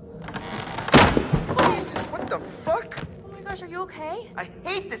 Jesus, what the fuck? Oh my gosh, are you okay? I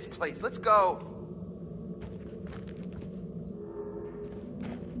hate this place. Let's go.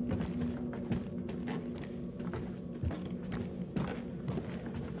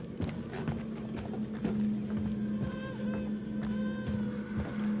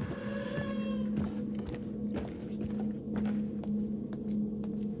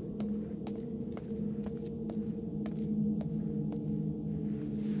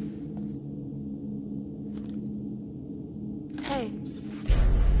 Hey,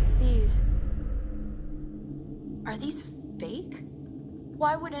 these. Are these fake?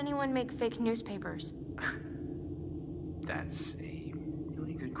 Why would anyone make fake newspapers? That's a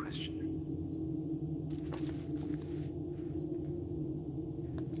really good question.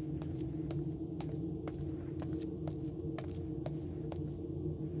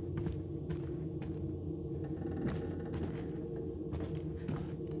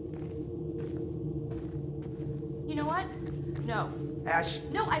 You know what? No. Ash.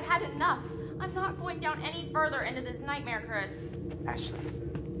 No, I've had enough. I'm not going down any further into this nightmare, Chris. Ashley,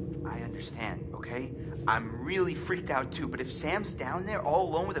 I understand, okay? I'm really freaked out too, but if Sam's down there all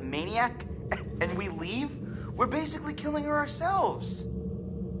alone with a maniac and we leave, we're basically killing her ourselves.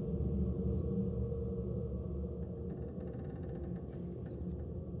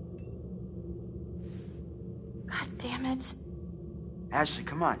 God damn it. Ashley,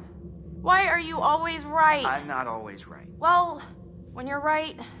 come on. Why are you always right? I'm not always right. Well, when you're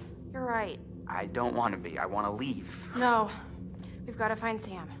right, you're right. I don't want to be. I want to leave. No. We've got to find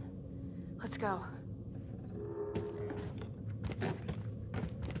Sam. Let's go.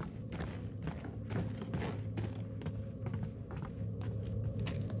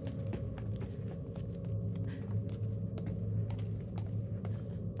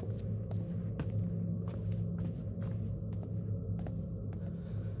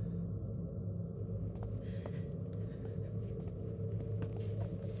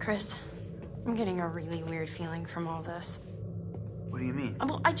 Chris, I'm getting a really weird feeling from all this. What do you mean?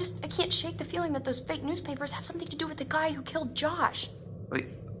 Well, I can't shake the feeling that those fake newspapers have something to do with the guy who killed Josh. Wait,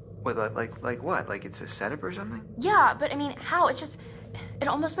 like what? Like it's a setup or something? Yeah, but I mean, how? It's just, it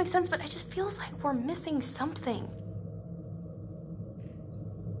almost makes sense, but it just feels like we're missing something.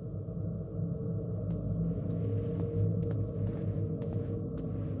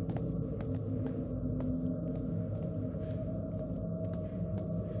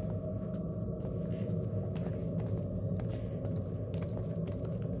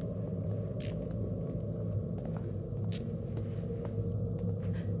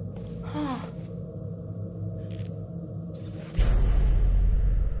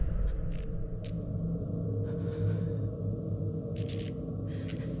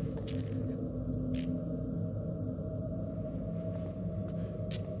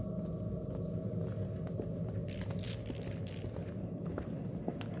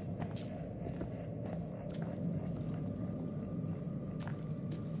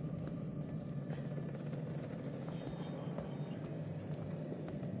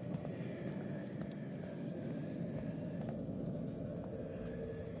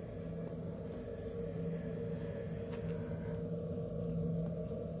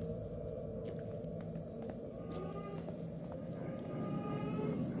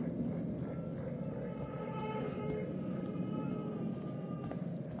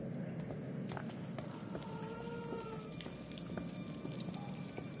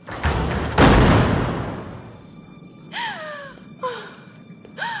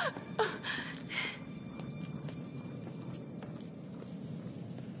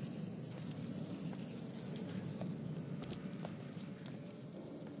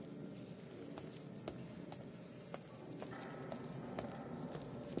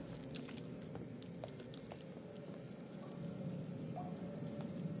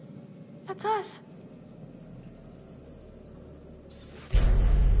 That's us.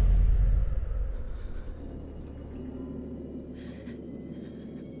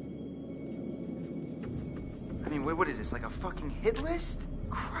 I mean, what is this, like a fucking hit list?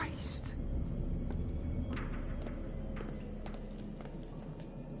 Christ.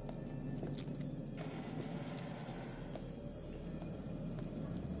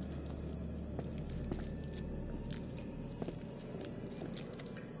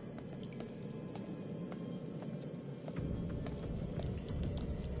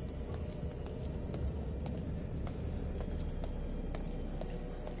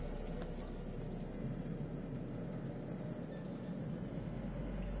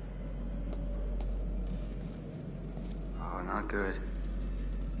 good.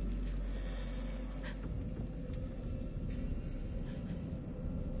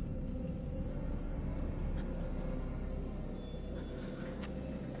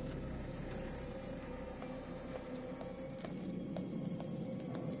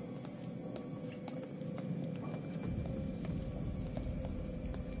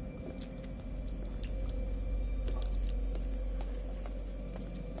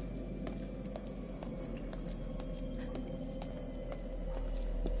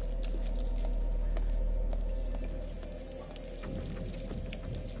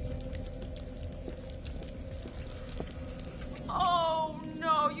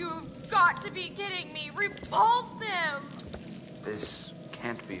 To be kidding me. Repulse him. This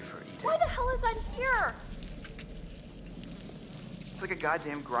can't be for Edith. Why the hell is that here? It's like a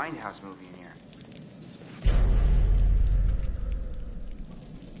goddamn grindhouse movie in here.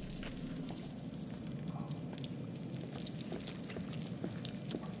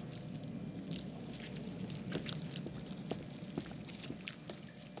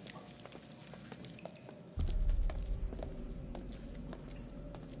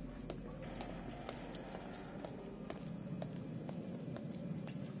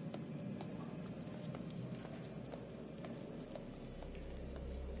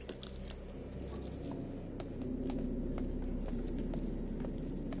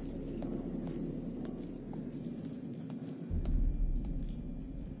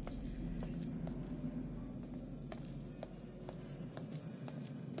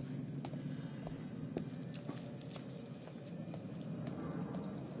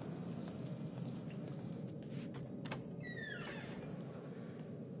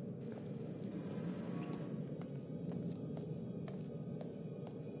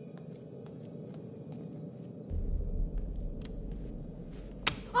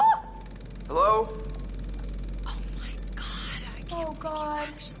 Hello? Oh my god, I can't believe you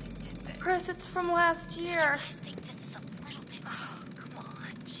actually did this. Chris, it's from last year. You guys think this is a little bit... Oh, come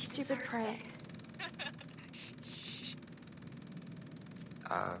on. Stupid prank.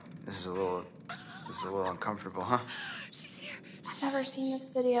 This is a little uncomfortable, huh? She's here. I've never seen this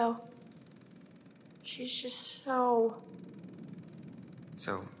video. She's just so...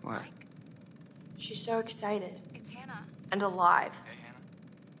 So, what? She's so excited. It's Hannah. And alive.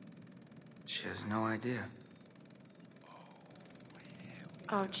 She has no idea.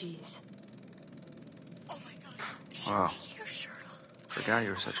 Oh, jeez. Oh my god. She's Wow. taking her shirt off. Forgot you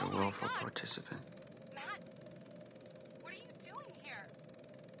were such a willful participant. Matt, what are you doing here?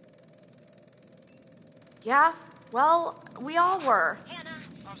 Yeah? Well, we all were. Hannah.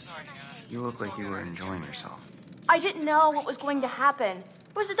 I'm sorry, Hannah. You look like you were enjoying yourself. I didn't know what was going to happen.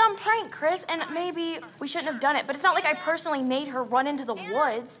 It was a dumb prank, Chris, and maybe we shouldn't have done it, but it's not like I personally made her run into the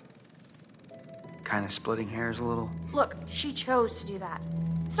woods. Kind of splitting hairs a little. Look, she chose to do that.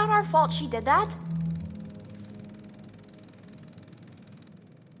 It's not our fault she did that.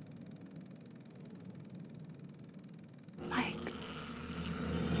 Mike.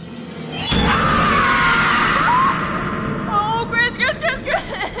 Oh, Chris!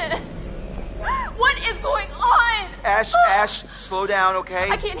 What is going on? Ash, slow down, okay?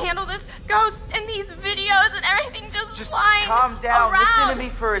 I can't handle this ghost and these videos and everything just flying calm down. around. Listen to me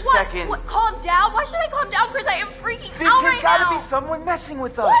for a second. What? Calm down? Why should I calm down, Chris? I am freaking This out has right got to now. be someone messing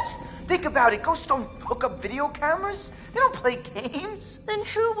with us. Think about it. Ghosts don't hook up video cameras. They don't play games. Then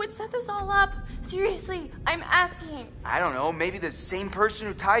who would set this all up? Seriously, I'm asking. I don't know. Maybe the same person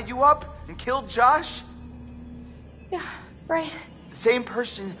who tied you up and killed Josh? Yeah, right. The same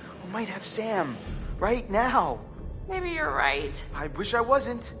person who might have Sam right now. Maybe you're right. I wish I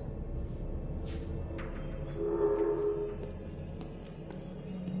wasn't.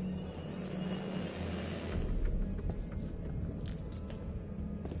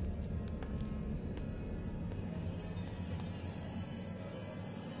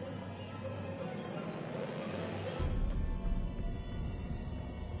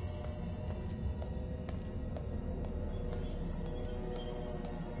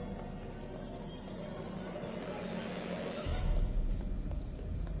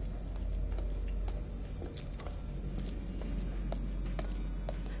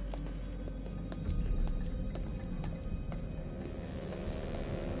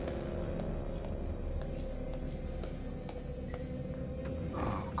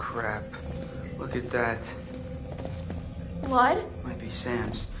 Crap. Look at that. Blood? Might be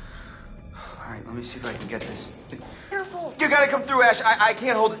Sam's. All right, let me see if I can get this. Careful. You gotta come through, Ash. I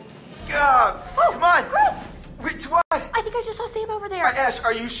can't hold it. Come on. Chris! Wait, what? I think I just saw Sam over there. Ash,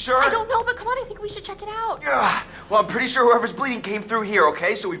 are you sure? I don't know, but come on, I think we should check it out. Well, I'm pretty sure whoever's bleeding came through here,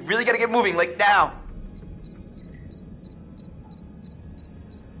 okay? So we really gotta get moving, like now.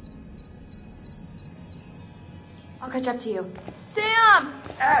 catch up to you. Sam!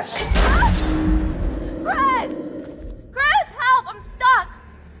 Ash! Chris! Chris, help! I'm stuck!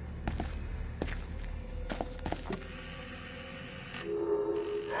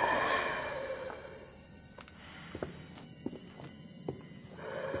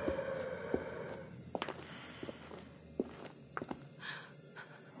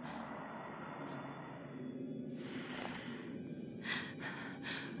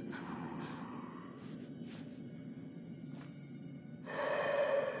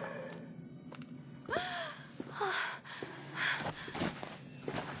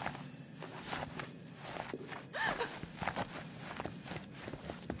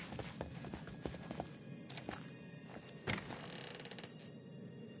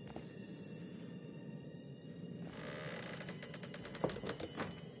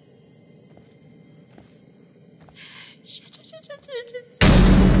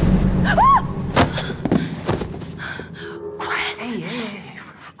 Chris! Hey,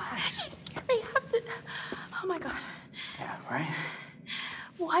 relax. You scared me half the... Oh my god. Yeah, right?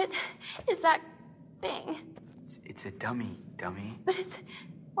 What is that thing? It's a dummy. But it's...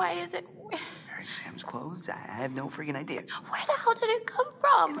 Why is it... Wearing Sam's clothes? I have no freaking idea. Where the hell did it come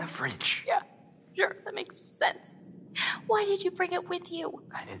from? In the fridge. Yeah, sure, that makes sense. Why did you bring it with you?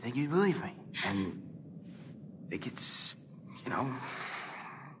 I didn't think you'd believe me. And I think it's,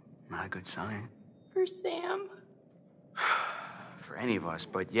 not a good sign. For Sam? For any of us,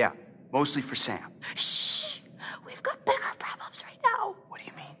 but yeah, mostly for Sam. Shh! We've got bigger problems right now. What do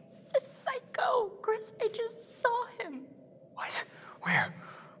you mean? The psycho. Chris, I just saw him. What? Where?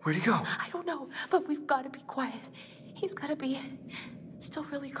 Where'd he go? I don't know, but we've got to be quiet. He's got to be still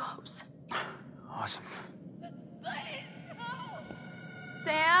really close. Awesome.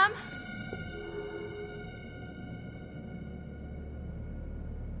 Sam?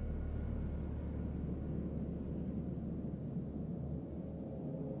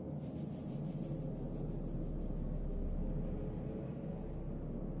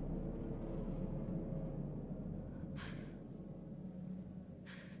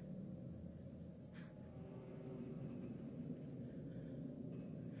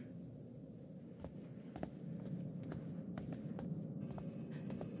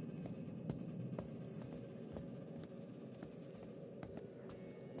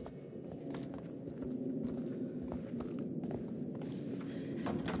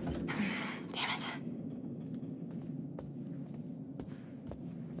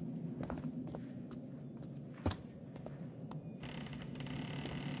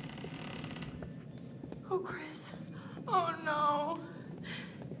 Oh, Chris. Oh, no.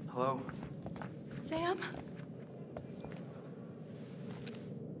 Hello? Sam?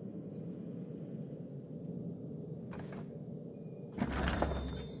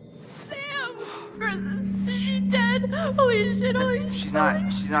 Sam! Chris, is she dead? Holy shit, holy shit. She's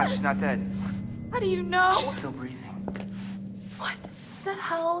not dead. How do you know? She's still breathing. What the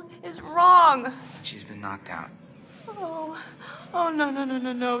hell is wrong? She's been knocked out. Oh,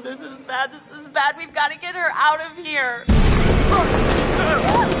 no. This is bad. We've got to get her out of here.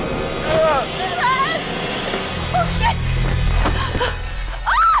 Oh, shit!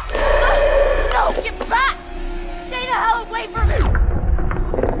 Ah! No, get back! Stay the hell away from me!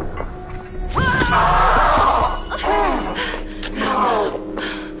 No.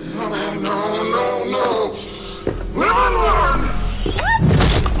 Live and learn!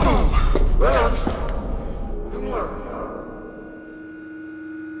 What? Live and learn.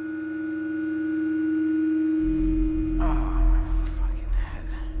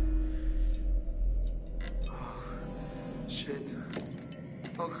 Shit.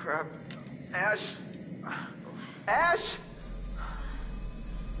 Oh, crap. Ash! Ash!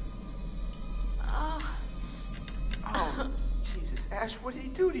 Oh, Jesus. Ash, what did he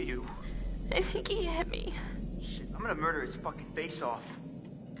do to you? I think he hit me. Shit, I'm gonna murder his fucking face off.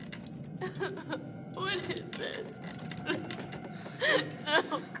 What is this? This is him. No,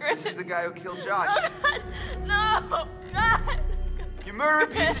 Chris. This is the guy who killed Josh. No, God. You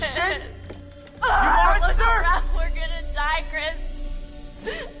murdered piece of shit! You monster! Look around. We're gonna die, Chris.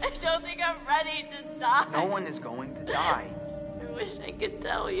 I don't think I'm ready to die. No one is going to die. I wish I could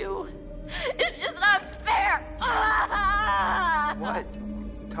tell you. It's just not fair. What?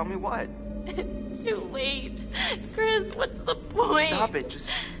 Tell me what? It's too late. Chris, what's the point? Stop it.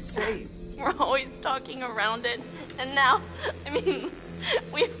 Just say. We're always talking around it. And now, we've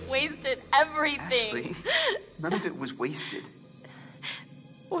wasted everything. Ashley, none of it was wasted.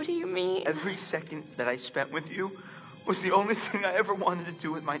 What do you mean? Every second that I spent with you was the only thing I ever wanted to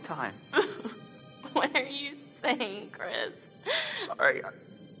do with my time. What are you saying, Chris? Sorry.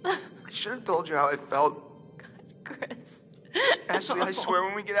 I should have told you how I felt. God, Chris. Ashley, I swear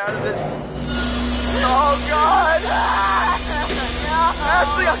when we get out of this... Oh, God!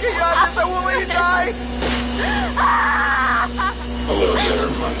 Ashley, I'll get you out of this! I won't let you die! Hello there,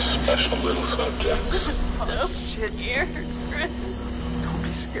 my special little subjects. So scared, Chris. Don't be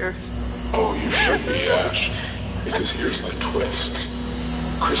scared. Oh, you should be, Ash. Because here's the twist.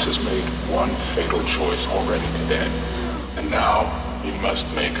 Chris has made one fatal choice already today. And now, he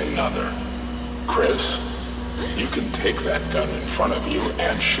must make another. Chris, you can take that gun in front of you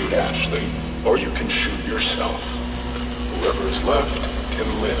and shoot Ashley, or you can shoot yourself. Whoever is left can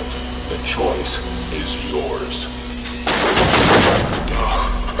live. The choice is yours.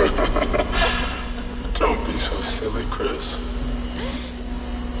 Don't be so silly, Chris.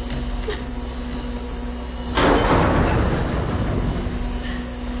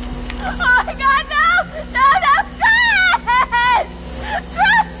 Oh my God, no! No, no, Chris!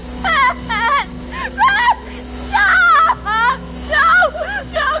 Chris! Chris! Stop! No!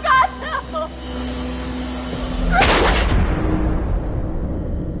 No, God, no!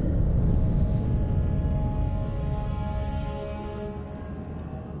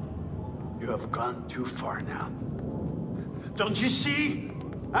 You have gone too far now. Don't you see?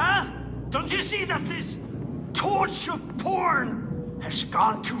 Huh? Don't you see that this torture porn has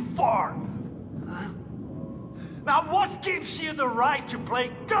gone too far? Huh? Now what gives you the right to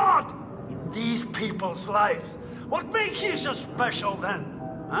play God in these people's lives? What makes you so special then?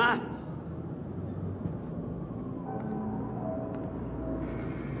 Huh?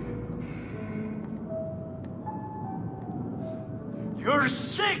 You're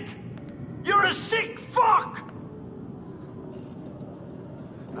sick! You're a sick fuck!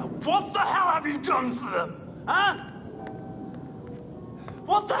 Now what the hell have you done to them? Huh?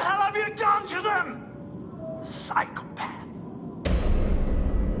 What the hell have you done to them? Psychopath.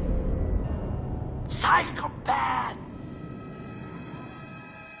 Psychopath!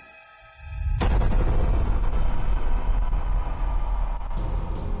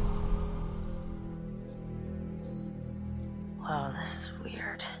 Wow, this is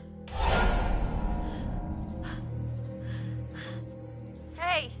weird.